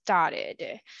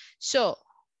started. So,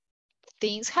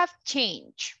 things have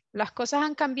changed. Las cosas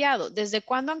han cambiado. ¿Desde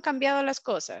cuándo han cambiado las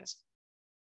cosas?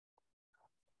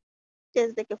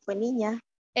 Desde que fue niña.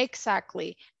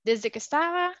 Exactly. Desde que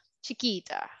estaba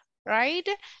chiquita. Right?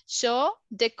 So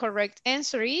the correct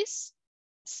answer is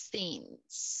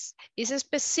since. It's a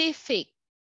specific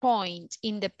point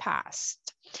in the past.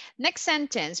 Next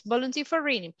sentence, volunteer for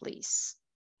reading, please.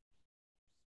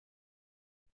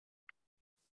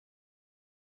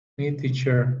 Me,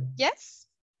 teacher. Yes?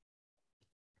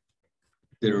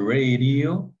 The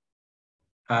radio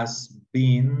has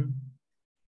been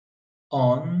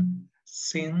on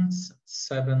since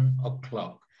 7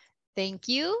 o'clock. Thank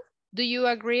you. Do you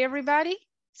agree, everybody?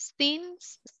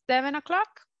 Since 7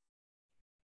 o'clock?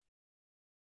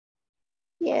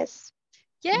 Yes.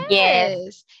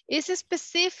 Yes. It's a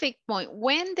specific point.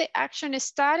 When the action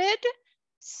started,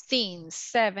 since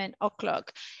 7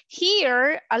 o'clock.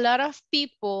 Here, a lot of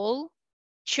people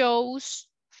chose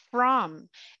from.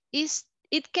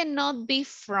 It cannot be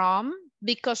from,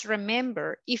 because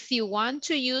remember, if you want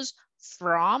to use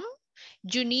from,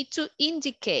 you need to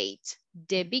indicate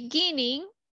the beginning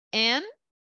and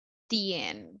the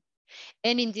end.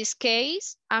 And in this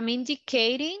case, I'm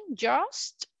indicating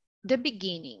just the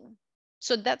beginning.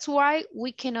 So that's why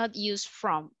we cannot use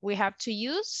from. We have to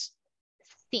use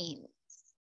since.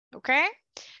 Okay?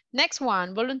 Next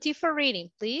one, volunteer for reading,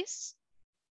 please.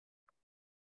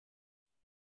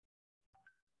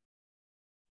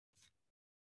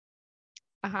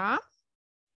 Uh-huh.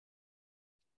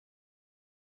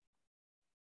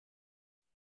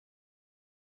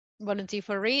 Volunteer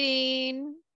for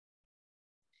reading.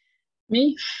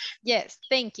 Me? Yes,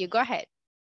 thank you. Go ahead.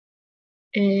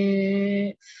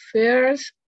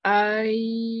 First,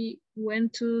 I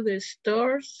went to the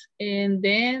stores and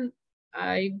then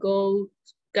I go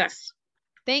gas.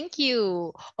 Thank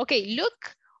you. Okay,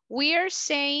 look, we are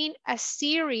saying a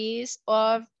series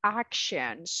of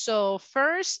actions. So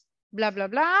first, blah, blah,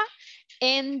 blah.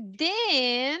 And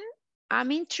then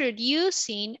I'm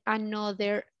introducing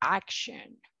another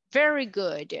action. Very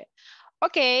good.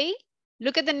 Okay,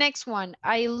 look at the next one.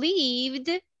 I lived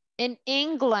in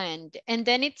England. And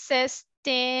then it says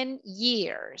 10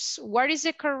 years. What is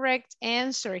the correct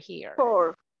answer here?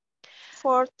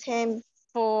 For 10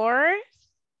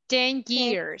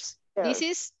 years. This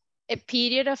is a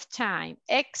period of time.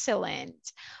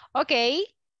 Excellent. Okay,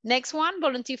 next one,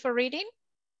 volunteer for reading.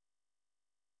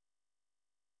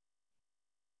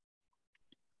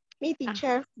 Me,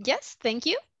 teacher. Yes, thank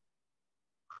you.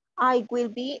 I will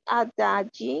be at the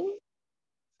gym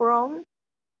from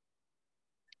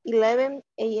 11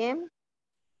 a.m.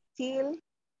 till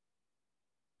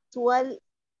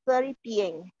 12:30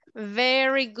 p.m.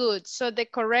 Very good. So the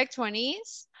correct one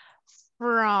is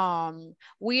from.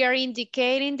 We are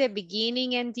indicating the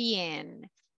beginning and the end.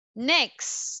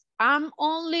 Next, I'm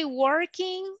only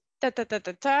working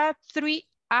 3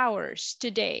 hours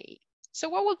today. So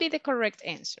what would be the correct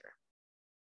answer?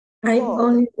 I'm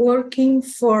only working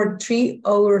for 3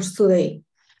 hours today.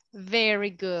 Very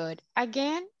good.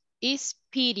 Again, is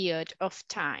period of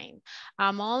time.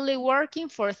 I'm only working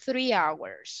for 3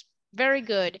 hours. Very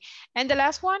good. And the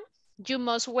last one, you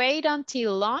must wait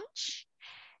until lunch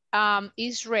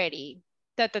is ready.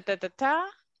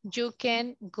 You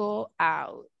can go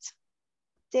out.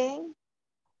 Then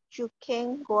you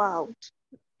can go out.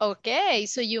 Okay,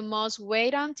 so you must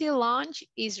wait until lunch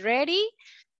is ready.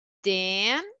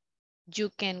 Then you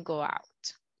can go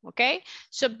out. Okay,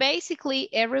 so basically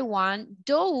everyone,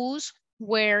 those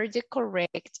were the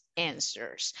correct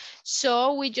answers.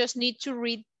 So we just need to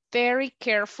read very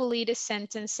carefully the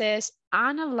sentences,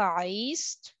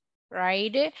 analyzed,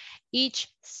 right? Each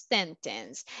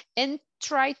sentence, and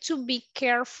try to be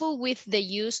careful with the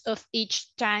use of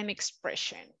each time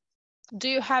expression. Do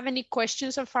you have any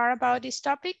questions so far about this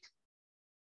topic?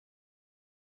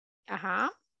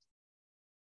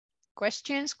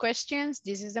 Questions,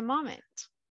 this is the moment.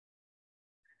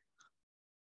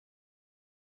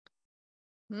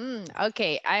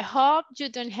 Okay, I hope you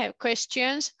don't have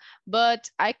questions, but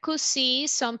I could see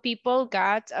some people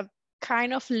got a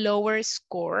kind of lower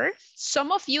score.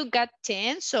 Some of you got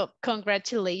 10, so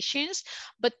congratulations,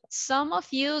 but some of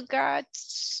you got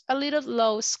a little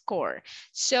low score.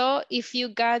 So if you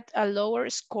got a lower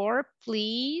score,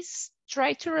 please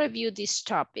try to review this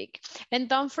topic. And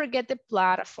don't forget the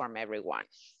platform, everyone.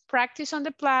 Practice on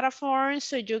the platform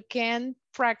so you can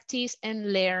practice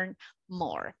and learn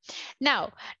more.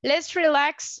 Now, let's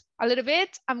relax a little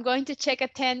bit. I'm going to check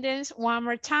attendance one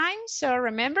more time. So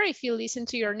remember, if you listen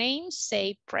to your name,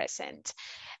 say present.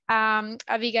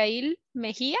 Abigail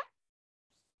Mejia.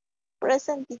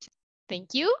 Present, teacher.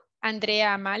 Thank you.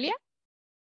 Andrea Amalia.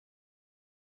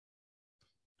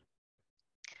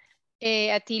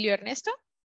 Atilio Ernesto.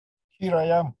 Here I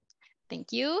am.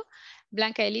 Thank you.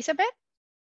 Blanca Elizabeth.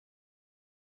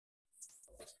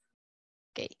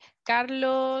 Okay.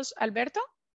 Carlos Alberto.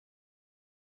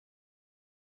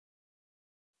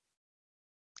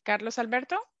 Carlos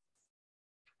Alberto.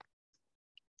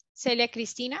 Celia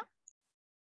Cristina.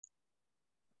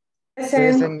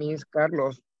 Present, Miss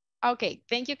Carlos. Okay,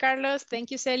 thank you, Carlos.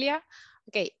 Thank you, Celia.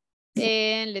 Okay,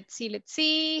 and let's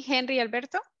see. Henry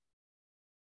Alberto.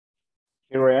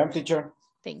 Here I am, teacher.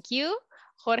 Thank you.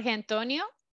 Jorge Antonio.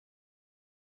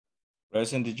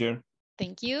 Present, teacher.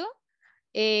 Thank you.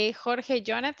 Jorge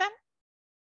Jonathan.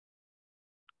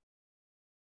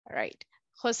 All right.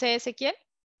 Jose Ezequiel.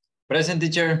 Present,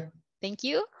 teacher. Thank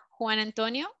you. Juan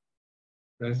Antonio.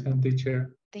 Present,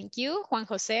 teacher. Thank you. Juan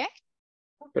Jose.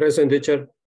 Present, teacher.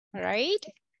 All right.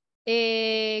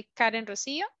 Karen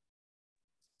Rosillo.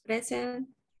 Present.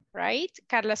 Right.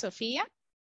 Carla Sofía.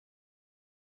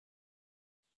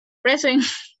 Present.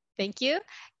 Thank you.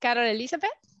 Carol Elizabeth.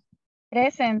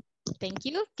 Present. Thank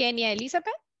you. Kenia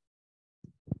Elizabeth.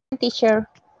 Teacher.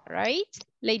 All right.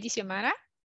 Lady Xiomara.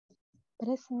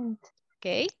 Present.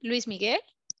 Okay. Luis Miguel.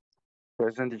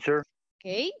 Present, teacher.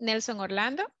 Okay. Nelson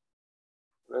Orlando.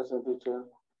 Present, teacher.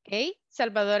 Okay.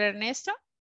 Salvador Ernesto.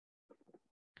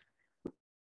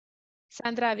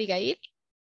 Sandra Abigail.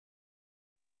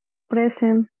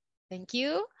 Present. Thank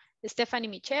you. Stephanie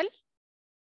Michelle.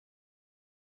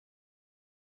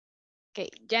 Okay.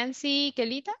 Jancy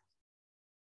Kelita.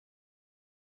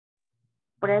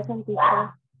 Present,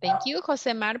 teacher. Thank you.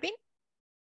 Jose Marvin.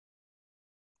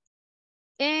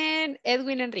 And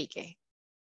Edwin Enrique.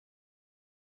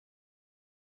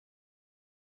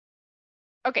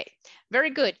 Okay, very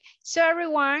good. So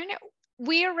everyone,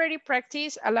 we already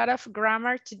practiced a lot of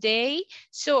grammar today.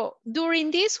 So during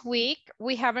this week,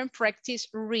 we haven't practiced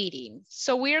reading.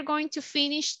 So we are going to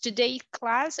finish today's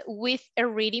class with a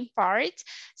reading part.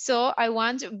 So I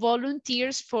want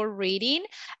volunteers for reading.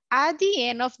 At the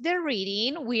end of the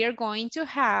reading, we are going to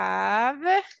have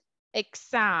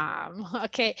Exam.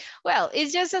 Okay, well,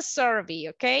 it's just a survey,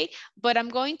 okay? But I'm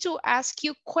going to ask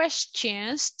you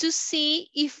questions to see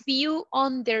if you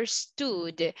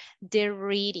understood the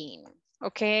reading,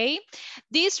 okay?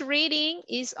 This reading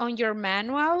is on your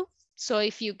manual. So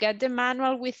if you get the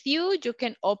manual with you, you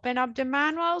can open up the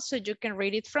manual so you can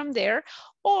read it from there,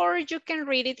 or you can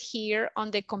read it here on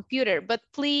the computer. But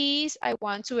please, I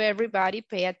want to everybody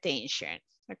pay attention,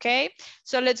 okay?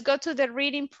 So let's go to the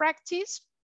reading practice.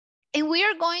 And we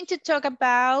are going to talk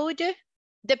about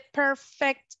the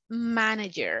perfect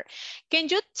manager. Can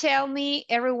you tell me,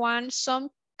 everyone, some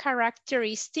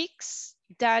characteristics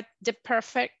that the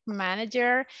perfect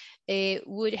manager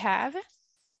would have?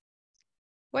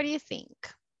 What do you think?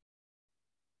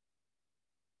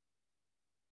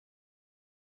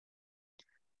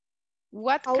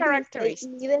 What characteristics?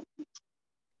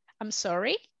 I'm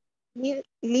sorry?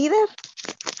 Leader?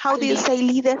 How do you say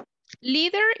leader?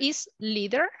 Leader is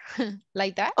leader,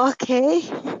 like that. Okay.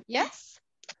 Yes.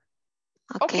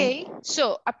 Okay,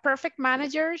 so a perfect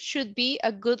manager should be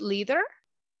a good leader?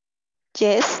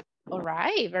 Yes. All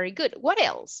right, very good. What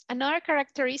else? Another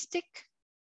characteristic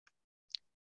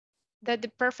that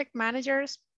the perfect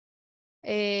managers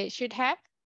should have?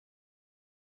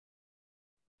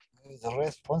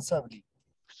 Responsible.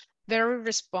 Very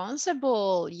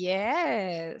responsible,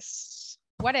 yes.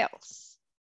 What else?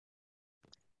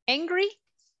 Angry?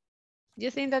 Do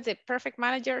you think that the perfect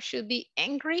manager should be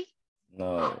angry?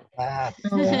 No.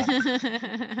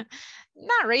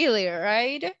 Not really,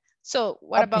 right? So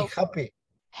what about happy?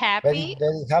 Happy?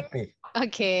 Very happy.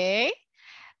 Okay.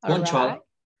 All right.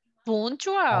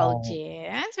 Punctual,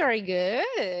 yes, very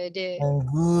good. And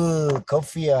good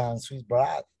coffee and sweet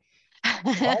bread.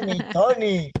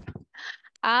 Tony.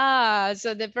 Ah,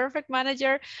 so the perfect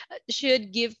manager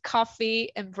should give coffee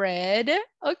and bread.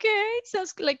 Okay,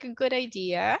 sounds like a good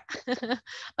idea.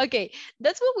 Okay,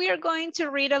 that's what we are going to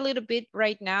read a little bit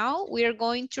right now. We are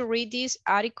going to read this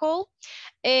article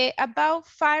about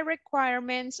 5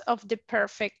 requirements of the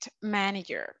perfect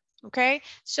manager. Okay,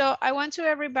 so I want to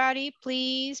everybody,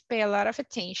 please pay a lot of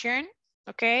attention.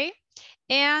 Okay,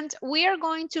 and we are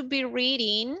going to be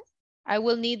reading. I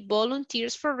will need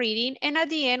volunteers for reading, and at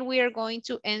the end, we are going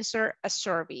to answer a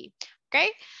survey, okay?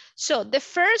 So the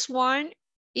first one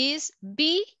is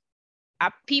be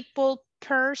a people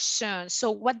person. So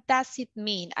what does it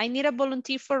mean? I need a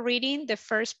volunteer for reading the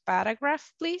first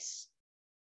paragraph, please.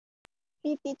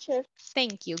 Me, teacher.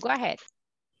 Thank you, go ahead.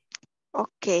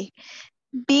 Okay,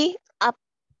 be a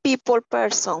people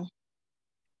person.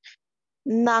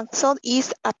 Naxon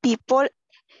is a people,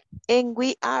 and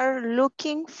we are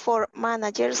looking for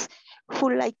managers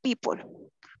who like people.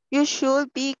 You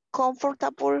should be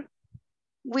comfortable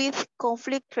with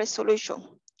conflict resolution.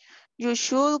 You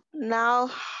should know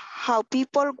how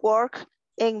people work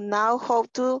and know how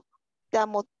to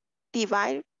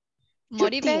motivate your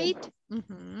team.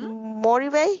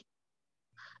 Motivate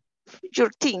your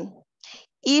team.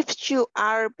 If you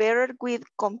are better with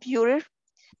computer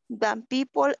than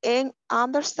people and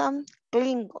understand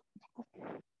Klingon.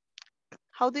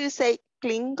 How do you say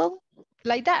Klingon?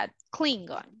 Like that,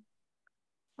 Klingon.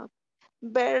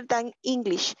 Better than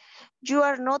English. You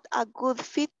are not a good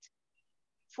fit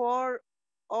for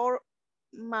our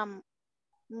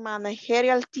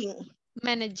managerial team.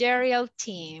 Managerial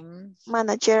team.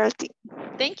 Managerial team.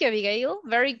 Thank you, Abigail.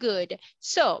 Very good.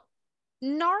 So,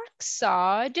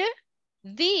 NORCSOD,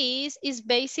 this is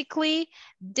basically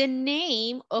the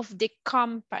name of the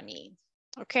company,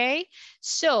 okay?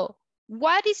 So,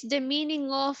 what is the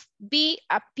meaning of be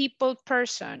a people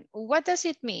person? What does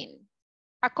it mean,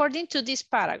 according to this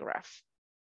paragraph?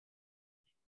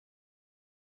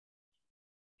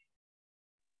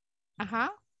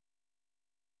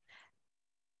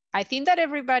 I think that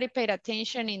everybody paid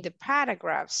attention in the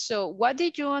paragraph. So what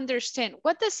did you understand?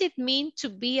 What does it mean to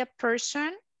be a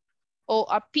person or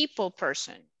a people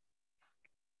person?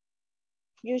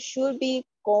 You should be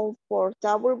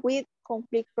comfortable with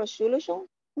conflict resolution.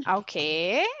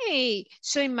 Okay,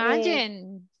 so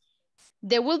imagine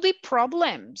there will be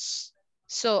problems.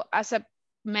 So as a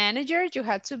manager, you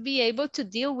have to be able to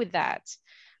deal with that.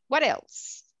 What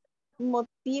else?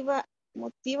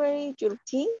 Motivate your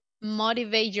team.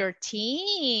 Motivate your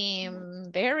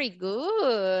team. Very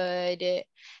good.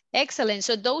 Excellent.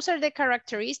 So those are the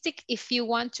characteristics if you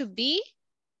want to be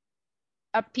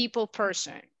a people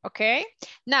person, okay?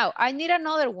 Now, I need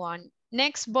another one.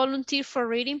 Next volunteer for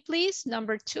reading, please.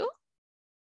 Number 2.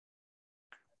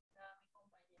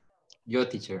 Yo,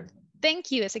 teacher.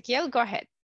 Thank you, Ezequiel. Go ahead.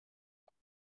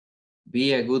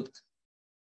 Be a good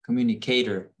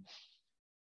communicator.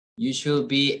 You should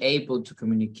be able to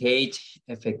communicate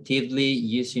effectively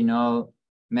using all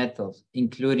methods,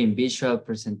 including visual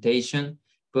presentation,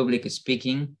 public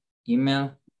speaking,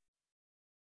 email,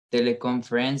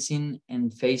 teleconferencing,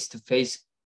 and face-to-face.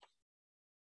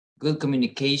 Good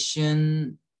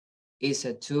communication is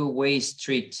a two-way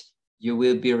street. You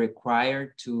will be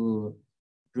required to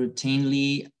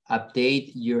routinely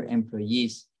update your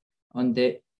employees on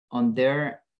their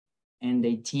and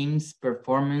the team's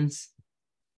performance.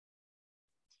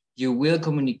 You will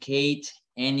communicate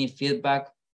any feedback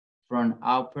from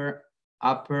upper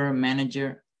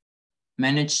management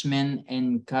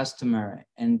and customer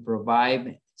and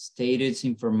provide status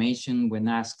information when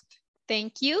asked.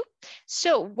 Thank you.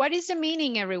 So what is the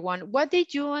meaning, everyone? What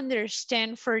did you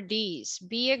understand for this?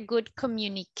 Be a good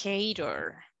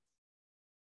communicator.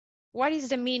 What is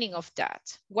the meaning of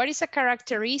that? What is a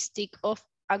characteristic of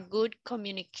a good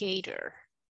communicator?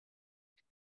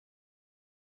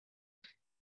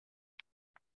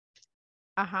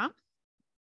 Uh-huh.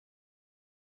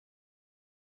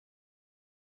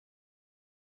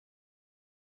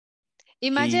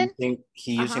 Imagine.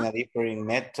 He using a different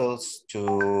methods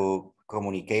to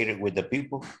communicate with the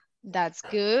people. That's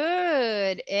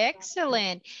good.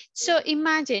 Excellent. So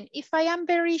imagine if I am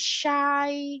very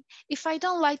shy, if I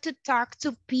don't like to talk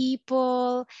to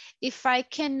people, if I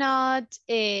cannot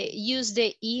use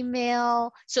the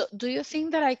email. So do you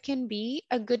think that I can be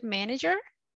a good manager?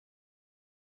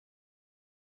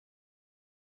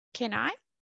 Can I?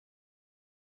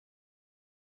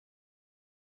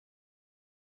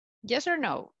 Yes or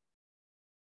no?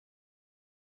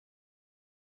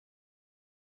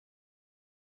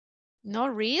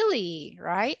 Not really,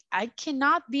 right? I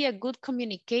cannot be a good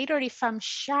communicator if I'm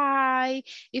shy,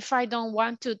 if I don't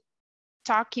want to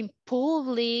talk in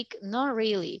public, not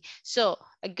really. So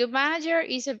a good manager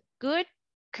is a good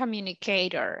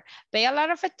communicator. Pay a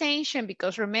lot of attention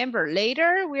because remember,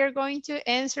 later we are going to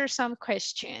answer some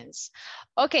questions.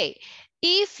 Okay,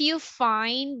 if you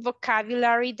find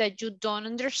vocabulary that you don't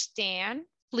understand,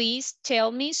 please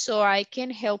tell me so I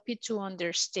can help you to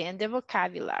understand the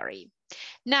vocabulary.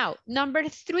 Now, number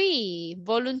 3,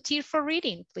 volunteer for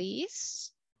reading,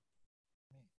 please.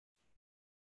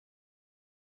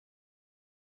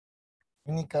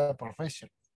 Technical profession.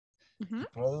 The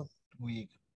product we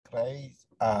create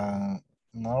and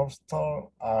North Star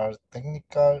are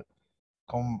technical,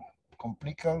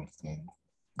 complicated.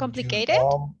 Complicated?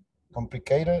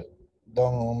 Complicated.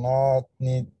 Do not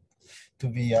need to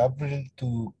be able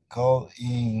to code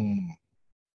in.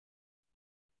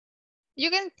 You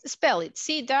can spell it.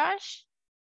 C dash.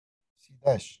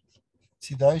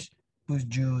 C dash,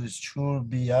 but you should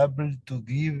be able to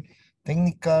give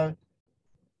technical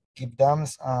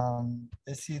guidance and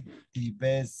visit the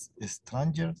best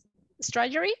strategies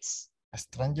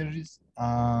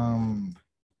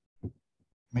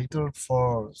method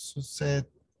for success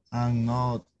and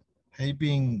not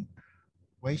having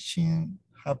waiting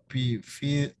happy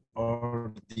feel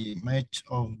or the match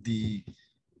of the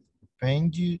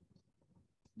page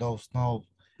does not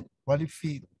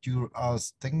qualify you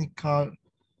as technical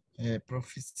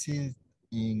proficiency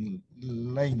in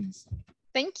lines.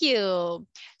 Thank you.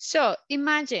 So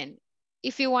imagine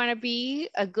if you want to be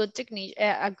a good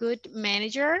a good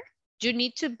manager, you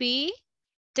need to be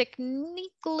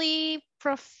technically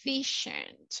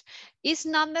proficient. It's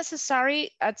not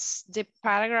necessary, as the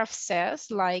paragraph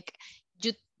says, like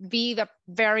you be the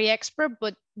very expert,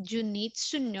 but you need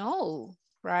to know,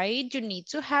 right? You need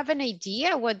to have an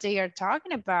idea what they are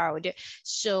talking about.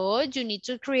 So you need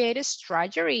to create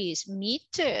strategies,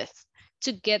 methods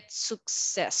to get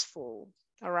successful.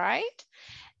 All right.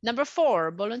 Number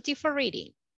 4, volunteer for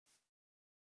reading.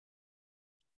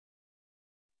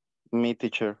 Me,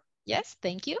 teacher. Yes,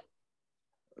 thank you.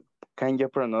 Can you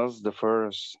pronounce the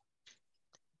first?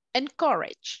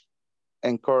 Encourage.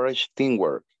 Encourage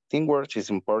teamwork. Teamwork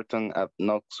is important at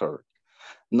Knoxford.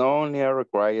 Not only are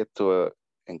required to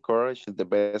encourage the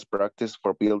best practice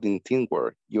for building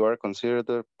teamwork, you are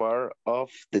considered part of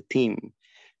the team.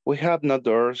 We have no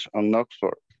doors on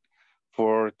Knoxford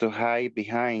for to hide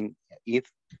behind it.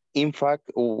 In fact,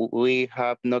 we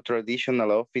have no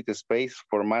traditional office space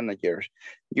for managers.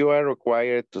 You are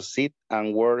required to sit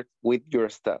and work with your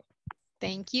staff.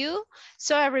 Thank you.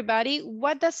 So everybody,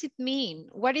 what does it mean?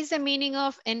 What is the meaning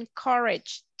of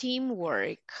encourage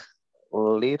teamwork?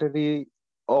 Literally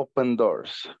open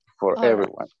doors for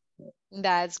everyone.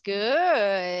 That's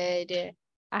good.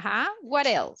 What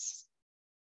else?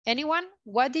 Anyone?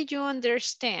 What did you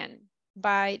understand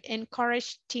by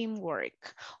encourage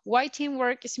teamwork? Why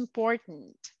teamwork is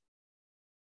important?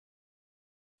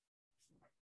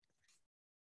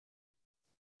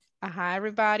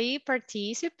 Everybody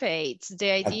participates.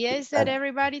 The idea is that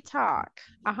everybody talk.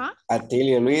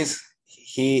 Atilio Luis,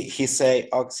 he say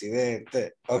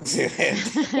Occidente.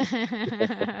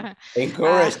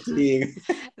 Encourage him.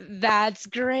 That's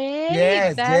great.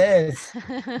 Yes, yes.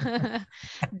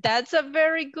 That's a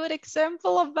very good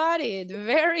example about it.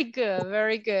 Very good,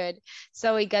 very good.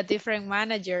 So we got different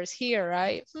managers here,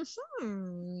 right?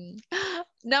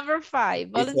 Number 5,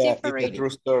 volunteer for It's a reading.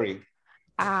 true story.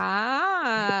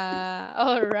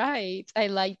 All right. I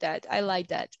like that. I like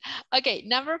that. Okay,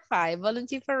 number 5,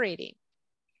 volunteer for reading.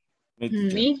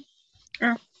 Me?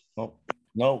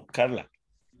 No, Carla.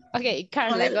 Okay,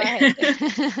 Carla, go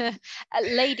ahead.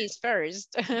 Ladies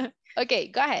first. Okay,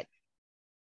 go ahead.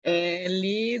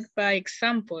 Lead by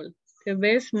example. The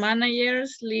best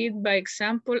managers lead by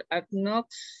example at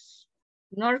Knox.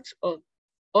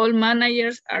 All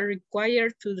managers are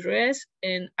required to dress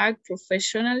and act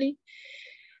professionally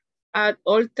at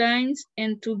all times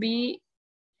and to be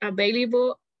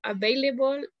available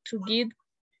to give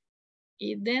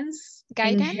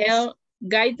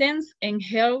guidance and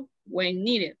help when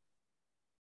needed.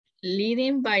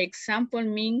 Leading by example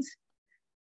means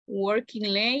working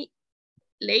late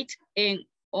and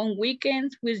on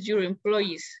weekends with your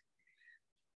employees,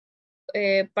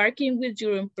 parking with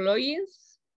your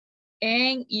employees,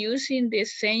 and using the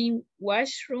same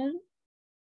washroom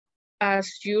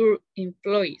as your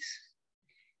employees.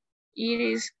 It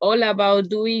is all about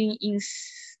doing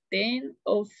instead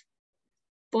of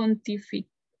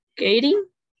pontificating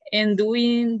and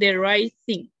doing the right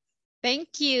thing.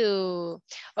 Thank you.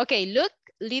 Okay, look,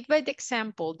 lead by the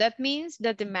example. That means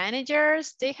that the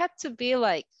managers, they had to be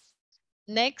like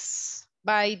next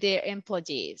by their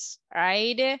employees,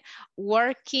 right?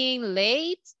 Working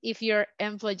late if your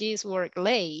employees work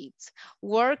late.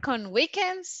 Work on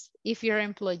weekends if your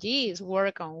employees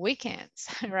work on weekends,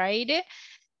 right?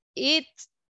 Eat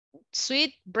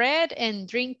sweet bread and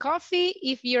drink coffee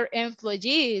if your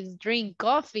employees drink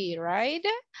coffee, right?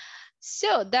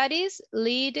 So that is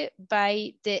lead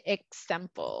by the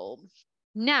example.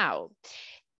 Now,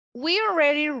 we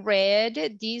already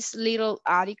read this little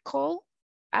article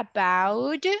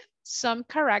about some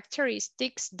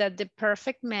characteristics that the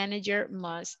perfect manager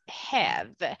must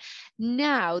have.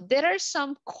 Now, there are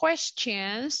some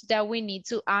questions that we need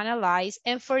to analyze.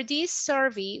 And for this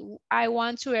survey, I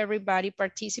want to everybody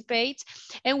participate.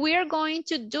 And we are going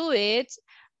to do it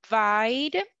by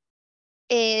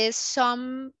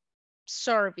some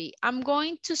survey. I'm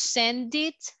going to send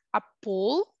it a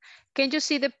poll. Can you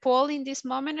see the poll in this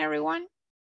moment, everyone?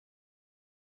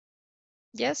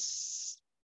 Yes.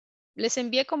 Les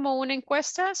envié como una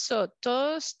encuesta, so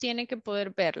todos tienen que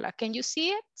poder verla. Can you see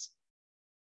it?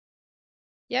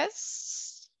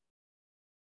 Yes.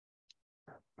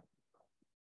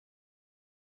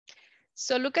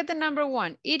 So look at the number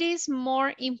 1. It is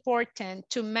more important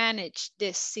to manage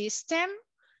the system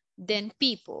than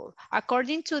people,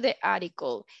 according to the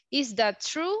article. Is that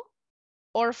true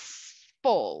or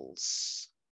false?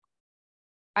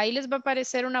 Ahí les va a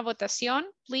aparecer una votación.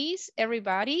 Please,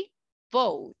 everybody,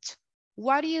 vote.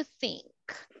 What do you think?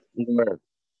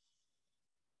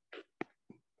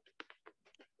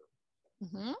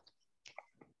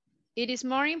 It is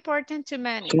more important to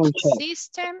manage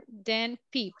system than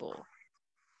people.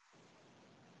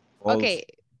 False. Okay.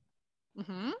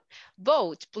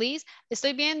 Vote, please.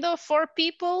 Estoy viendo 4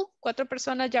 people, 4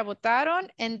 personas ya votaron,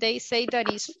 and they say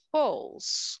that is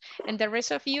false. And the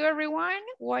rest of you, everyone,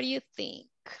 what do you think?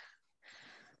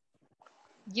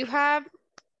 You have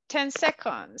 10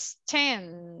 seconds,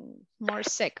 10 more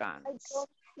seconds.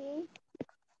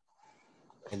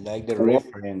 I like the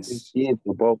reference.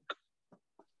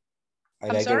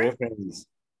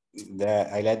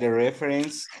 I like the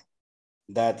reference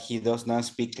that he does not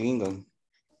speak Klingon.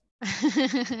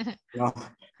 No,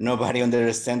 nobody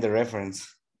understands the reference.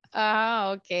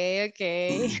 Ah, okay.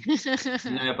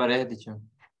 No me parece, teacher.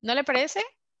 ¿No le parece?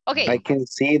 Okay. I can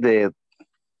see the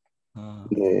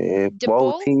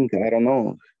voting, I don't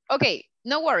know. Okay,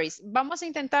 no worries. Vamos a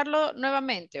intentarlo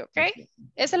nuevamente, okay?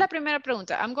 Esa es la primera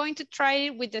pregunta. I'm going to try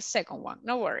it with the second one.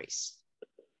 No worries.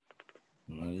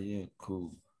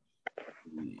 Cool.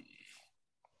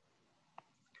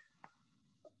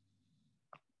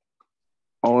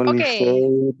 Only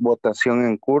say votación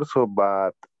en curso,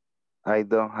 but I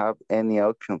don't have any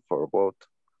option for vote.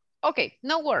 Okay,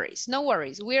 no worries.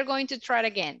 We are going to try it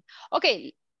again.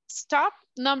 Okay, stop.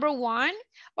 Number 1.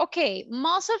 Okay,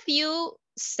 most of you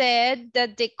said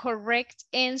that the correct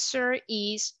answer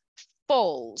is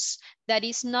false. That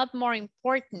is not more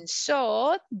important.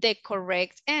 So the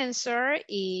correct answer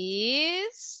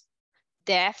is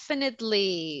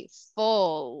Definitely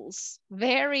false.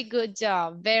 Very good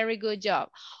job. Very good job.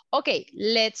 Okay,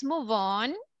 let's move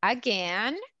on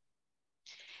again.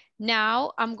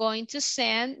 Now I'm going to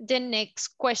send the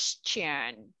next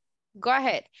question. Go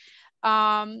ahead.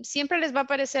 Siempre les va a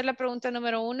aparecer la pregunta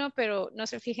número 1, pero no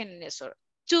se fijen en eso.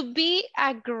 To be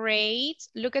a great,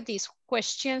 look at this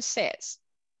question says,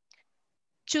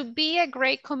 to be a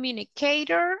great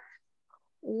communicator,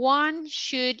 one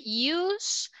should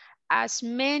use as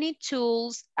many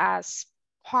tools as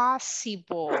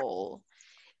possible.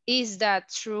 Is that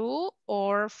true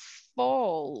or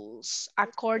false?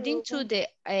 According to the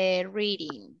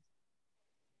reading.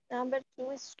 Number 2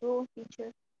 is true,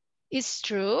 teacher. It's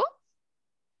true?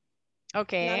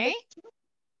 Okay.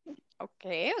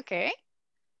 Okay, okay.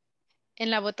 En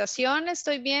la votación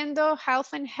estoy viendo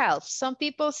half and half. Some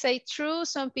people say true,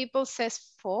 some people says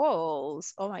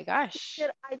false. Oh my gosh.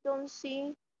 Teacher, I don't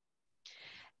see.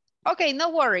 Okay, no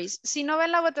worries. Si no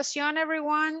ven la votación,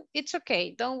 everyone, it's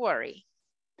okay. Don't worry.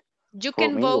 You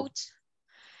can vote.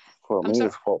 For me,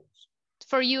 it's false.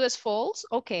 For you, it's false.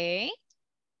 Okay.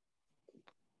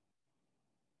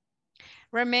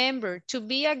 Remember, to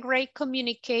be a great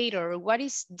communicator, what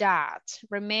is that?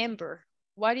 Remember,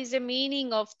 what is the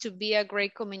meaning of to be a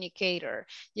great communicator?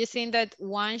 You think that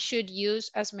one should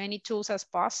use as many tools as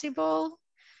possible?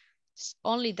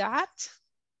 Only that?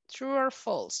 True or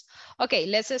false? Okay,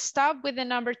 let's stop with the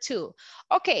number 2.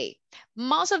 Okay,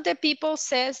 most of the people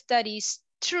says that is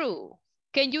true.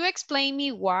 Can you explain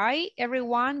me why,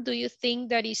 everyone, do you think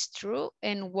that is true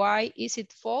and why is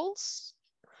it false?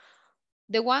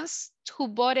 The ones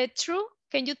who voted true,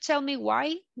 can you tell me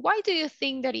why? Why do you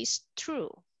think that is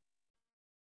true?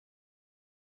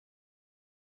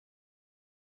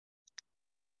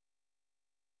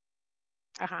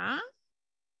 Uh-huh.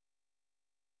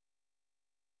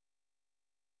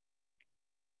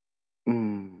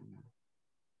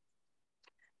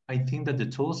 I think that the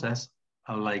tools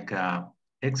are like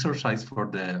exercise for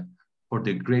the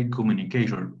great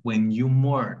communicator. When you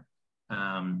more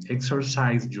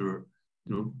exercise your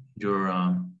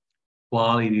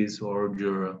qualities or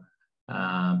your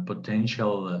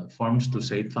potential forms to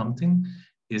say something,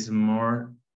 is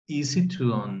more easy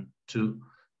to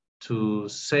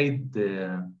say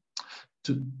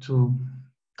to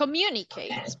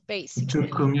communicate, basically. To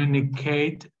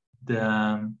communicate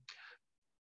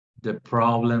the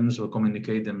problems or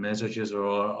communicate the messages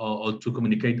or to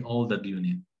communicate all that you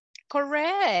need.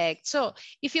 Correct. So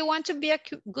if you want to be a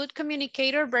good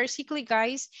communicator, basically,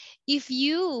 guys, if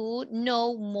you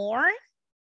know more,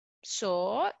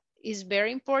 so it's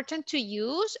very important to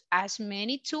use as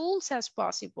many tools as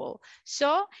possible.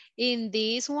 So in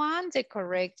this one, the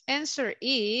correct answer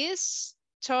is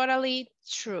totally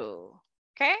true.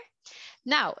 Okay.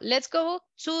 Now let's go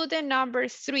to the number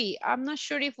 3. I'm not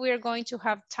sure if we're going to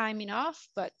have time enough,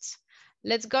 but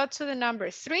let's go to the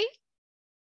number 3.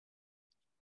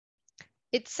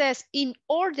 It says, in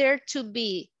order to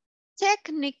be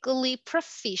technically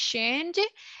proficient,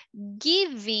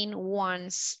 giving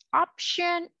one's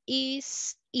option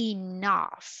is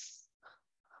enough.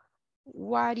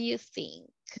 What do you think?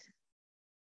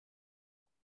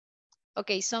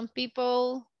 Okay, some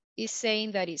people is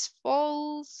saying that is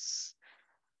false.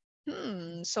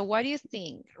 So what do you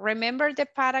think? Remember the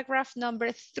paragraph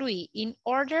number 3. In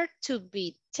order to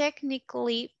be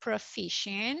technically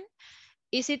proficient,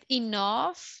 is it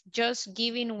enough just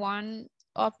giving one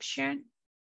option?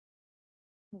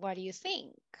 What do you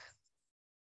think?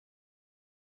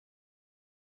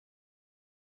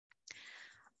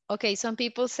 Okay, some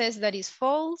people says that is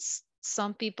false.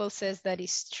 Some people says that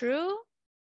is true.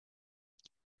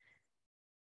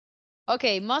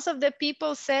 Okay, most of the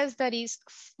people says that is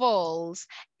false.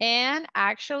 And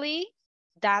actually,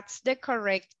 that's the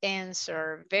correct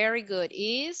answer. Very good.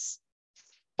 Is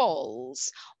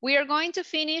false. We are going to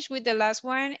finish with the last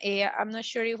one. I'm not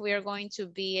sure if we are going to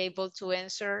be able to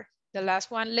answer the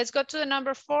last one. Let's go to the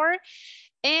number 4.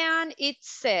 And it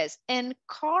says,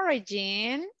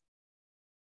 encouraging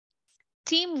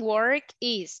teamwork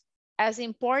is as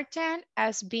important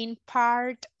as being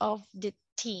part of the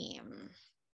team.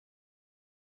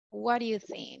 What do you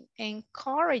think?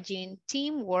 Encouraging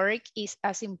teamwork is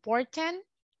as important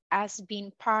as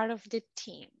being part of the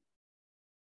team.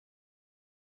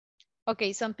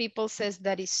 Okay, some people says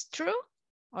that is true.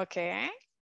 Okay.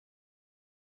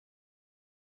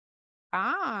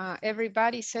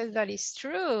 Everybody says that is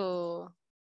true.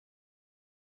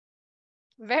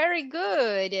 Very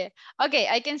good. Okay,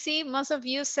 I can see most of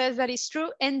you says that is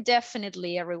true, and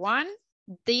definitely, everyone,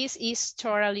 this is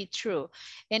totally true.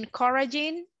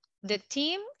 Encouraging the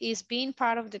team is being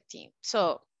part of the team.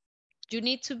 So You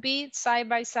need to be side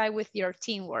by side with your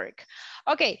teamwork.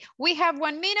 Okay, we have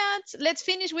 1 minute. Let's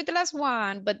finish with the last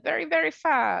one, but very, very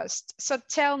fast. So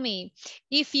tell me,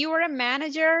 if you are a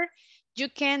manager, you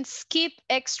can skip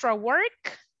extra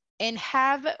work and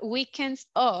have weekends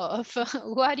off.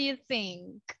 What do you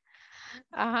think?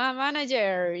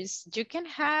 Managers, you can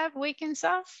have weekends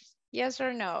off? Yes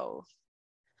or no?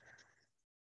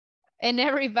 And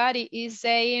everybody is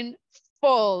saying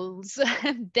false.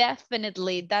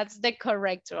 Definitely, that's the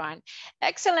correct one.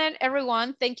 Excellent,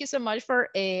 everyone. Thank you so much for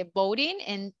voting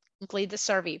and complete the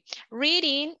survey.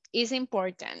 Reading is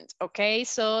important, okay?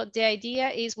 So the idea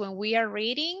is when we are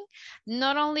reading,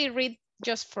 not only read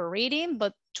just for reading,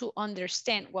 but to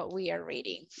understand what we are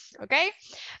reading, okay?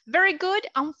 Very good.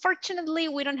 Unfortunately,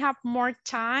 we don't have more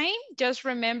time. Just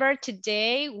remember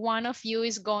today, one of you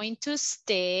is going to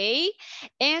stay.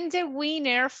 And the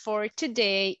winner for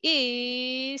today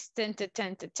is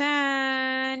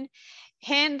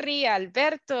Henry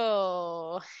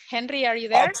Alberto. Henry, are you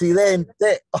there?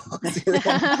 Occidente.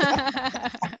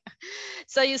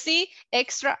 So you see,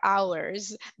 extra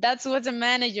hours. That's what the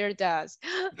manager does.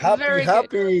 Happy.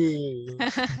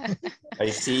 I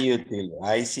see you, Till.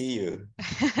 I see you.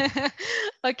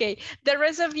 Okay, the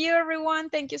rest of you, everyone,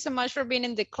 thank you so much for being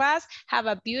in the class. Have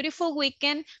a beautiful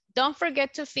weekend. Don't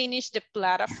forget to finish the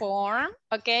platform,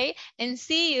 okay? And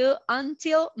see you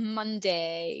until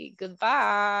Monday.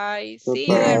 Goodbye. See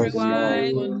you,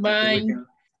 everyone. Goodbye.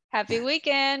 Happy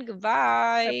weekend.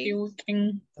 Goodbye. Happy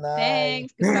weekend.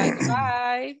 Thanks. Goodbye.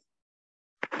 Goodbye.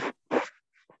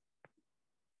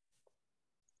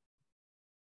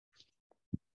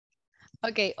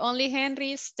 Okay, only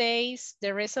Henry stays.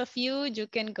 The rest of you, you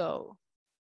can go.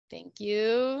 Thank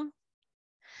you.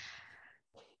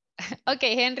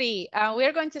 Okay, Henry,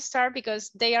 we're going to start because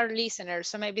they are listeners,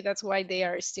 so maybe that's why they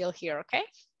are still here, okay?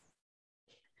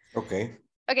 Okay.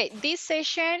 Okay, this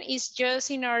session is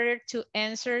just in order to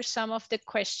answer some of the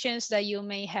questions that you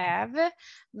may have.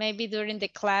 Maybe during the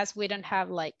class, we don't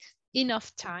have like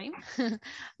enough time,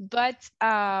 but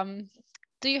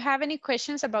do you have any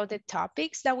questions about the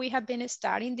topics that we have been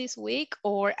studying this week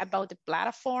or about the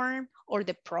platform or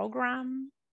the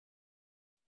program?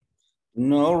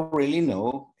 No, really,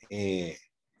 no.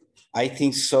 I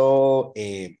think so.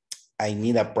 I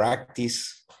need a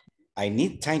practice. I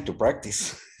need time to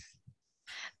practice.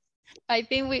 I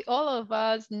think we all of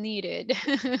us need it.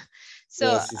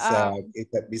 So yes,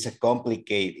 it's a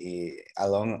complicated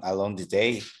along the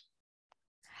day.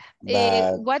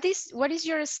 But what is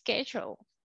your schedule?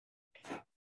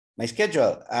 My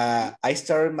schedule. I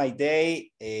start my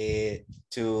day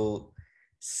to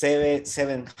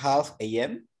 7:30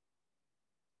 a.m.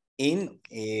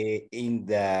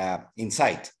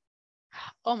 inside.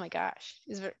 Oh my gosh,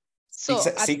 it's very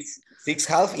six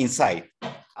half inside.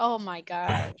 Oh my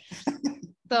god.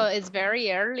 So it's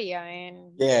very early. I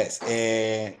mean. Yes,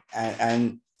 and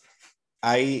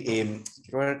I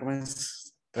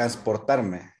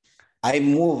transportarme. I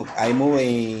move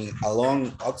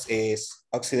along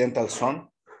Occidental Zone.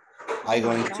 I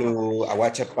going to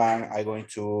Ahuachapan. I going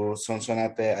to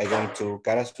Sonsonate. I going to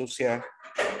Cara Sucia.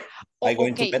 I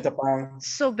going to Metapan.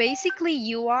 So basically,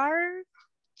 you are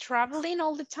traveling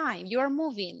all the time. You are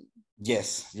moving.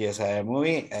 Yes, I am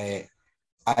moving.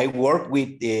 I work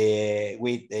with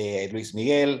Luis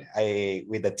Miguel,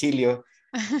 with Atilio.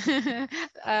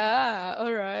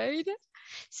 All right.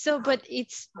 So, but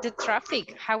it's the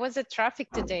traffic. How was the traffic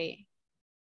today?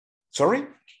 Sorry?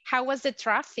 How was the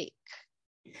traffic?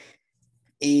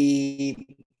 In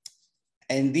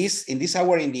this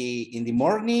hour in the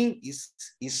morning is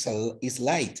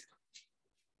light.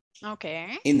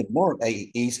 Okay. In the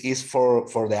morning is for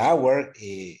the hour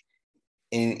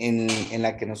en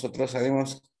la que nosotros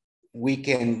sabemos we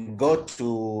can go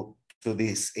to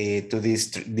these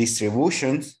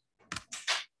distributions.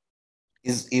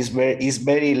 Is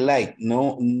very light.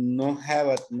 No have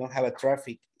a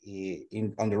traffic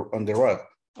on the road.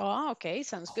 Oh, okay,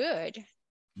 sounds good.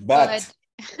 But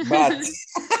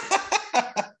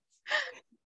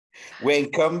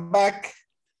when come back,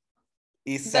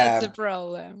 that's the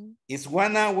problem. It's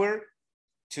 1 hour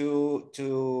to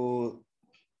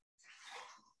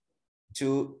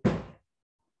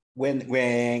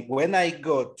when I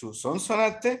go to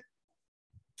Sonsonate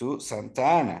to Santa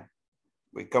Ana.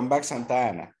 We come back Santa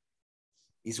Ana.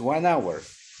 It's 1 hour.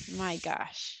 My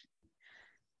gosh.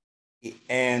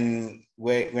 And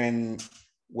when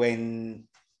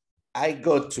I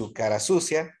go to Cara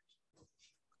Sucia,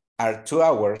 are 2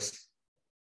 hours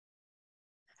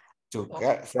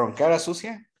from Cara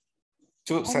Sucia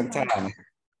to Santa Ana.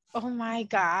 Oh my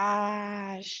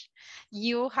gosh.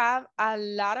 You have a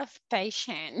lot of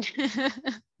patience.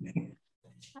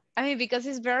 I mean, because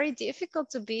it's very difficult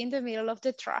to be in the middle of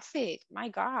the traffic. My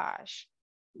gosh.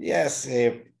 Yes,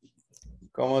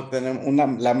 como tenemos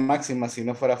la máxima, si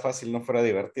no fuera fácil, no fuera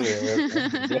divertido.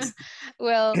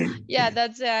 Well, yeah,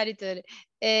 that's the attitude.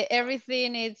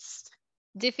 Everything is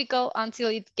difficult until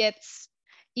it gets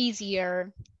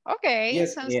easier. Okay,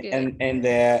 Yes, sounds good. and in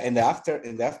the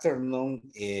afternoon,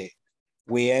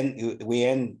 we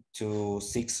end to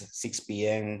 6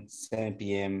 p.m., 7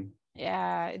 p.m.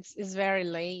 Yeah, it's very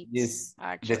late. Yes,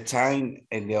 actually. the time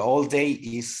and the all day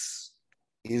is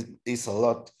a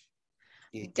lot.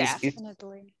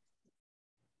 Definitely.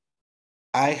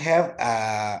 I have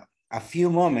a few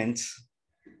moments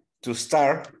to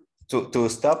start, to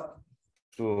stop,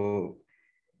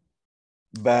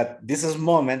 but this is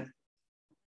moment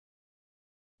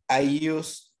I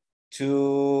use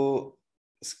to,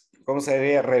 ¿cómo se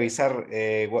diría? Revisar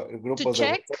grupos to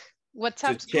check de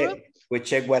WhatsApp group? We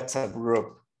check WhatsApp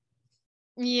group.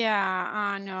 Yeah,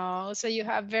 I know. So you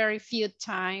have very few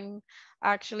time,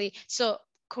 actually. So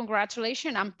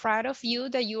congratulations. I'm proud of you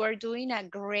that you are doing a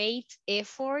great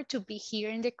effort to be here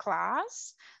in the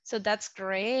class. So that's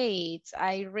great.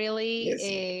 I really,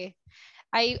 Yes.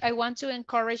 I want to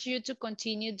encourage you to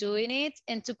continue doing it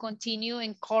and to continue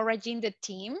encouraging the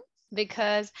team,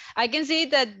 because I can see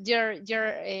that your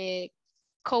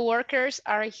coworkers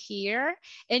are here,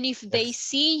 and if they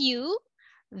see you,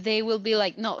 they will be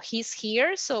like, no, he's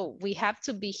here, so we have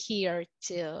to be here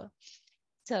to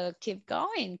keep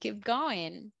going, keep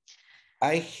going.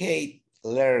 I hate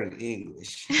learn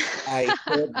English. I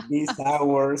hate these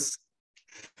hours,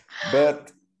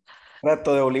 but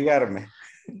trato de obligarme.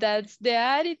 That's the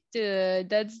attitude.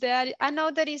 That's the attitude. I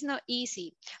know that is not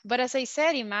easy, but as I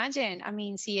said, imagine, I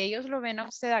mean, si ellos lo ven a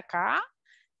usted acá,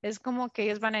 es como que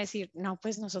ellos van a decir, no,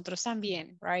 pues nosotros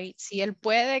también, right? Si él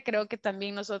puede, creo que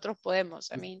también nosotros podemos.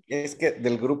 I mean. Es que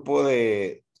del grupo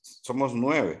somos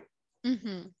 9.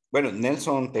 Bueno,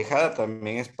 Nelson Tejada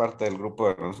también es parte del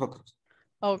grupo de nosotros.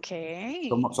 Ok.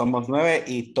 Somos 9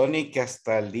 y Tony, que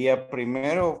hasta el día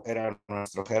primero era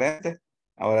nuestro gerente.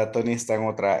 Ahora Tony está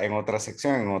en otra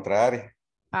sección, en otra área.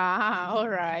 Ah, all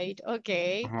right.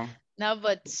 Okay. No,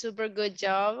 but super good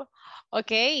job.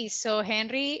 Okay, so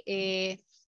Henry,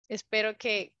 espero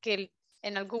que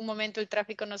en algún momento el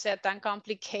tráfico no sea tan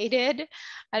complicated,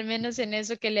 al menos en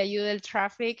eso que le ayude el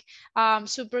traffic.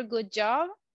 Super good job.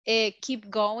 Keep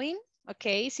going.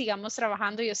 Ok, sigamos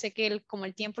trabajando. Yo sé que como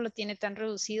el tiempo lo tiene tan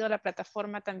reducido, la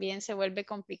plataforma también se vuelve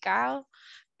complicado,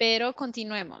 pero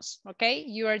continuemos. Ok,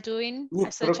 you are doing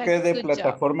creo que de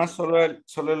plataforma solo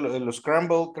el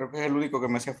Scramble, creo que es el único que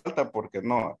me hace falta, porque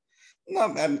no,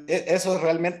 eso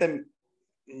realmente,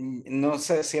 no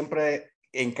sé, siempre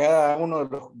en cada uno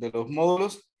de los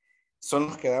módulos son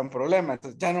los que dan problemas,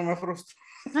 entonces ya no me frustro.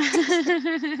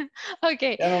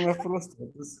 Ok. Ya no me frustro.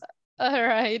 Entonces, all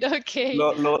right,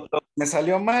 ok. Me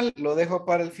salió mal, lo dejo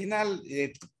para el final,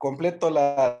 completo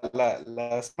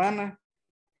la semana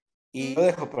y lo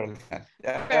dejo para el final.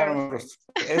 Ya no me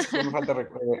frustro. Eso me falta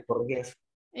corregir eso.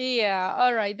 Yeah,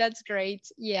 all right, that's great.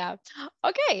 Yeah.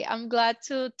 Okay, I'm glad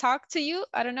to talk to you.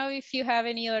 I don't know if you have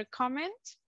any other comment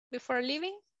before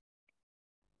leaving.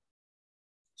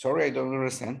 Sorry, I don't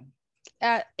understand.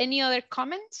 Any other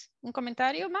comment? ¿Un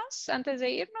comentario más antes de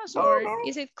irnos? No, or no.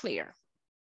 Is it clear?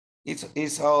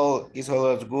 It's all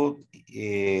good.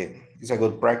 It's a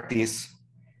good practice.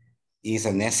 It's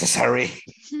a necessary.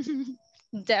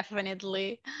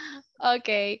 Definitely.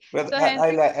 Okay. But so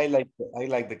I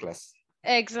like the class.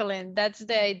 Excellent. That's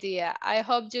the idea. I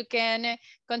hope you can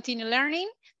continue learning.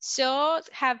 So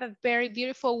have a very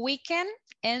beautiful weekend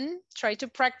and try to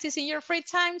practice in your free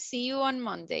time. See you on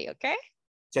Monday, okay?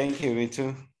 Thank you, me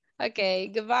too. Okay,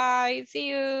 goodbye. See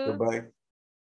you. Goodbye.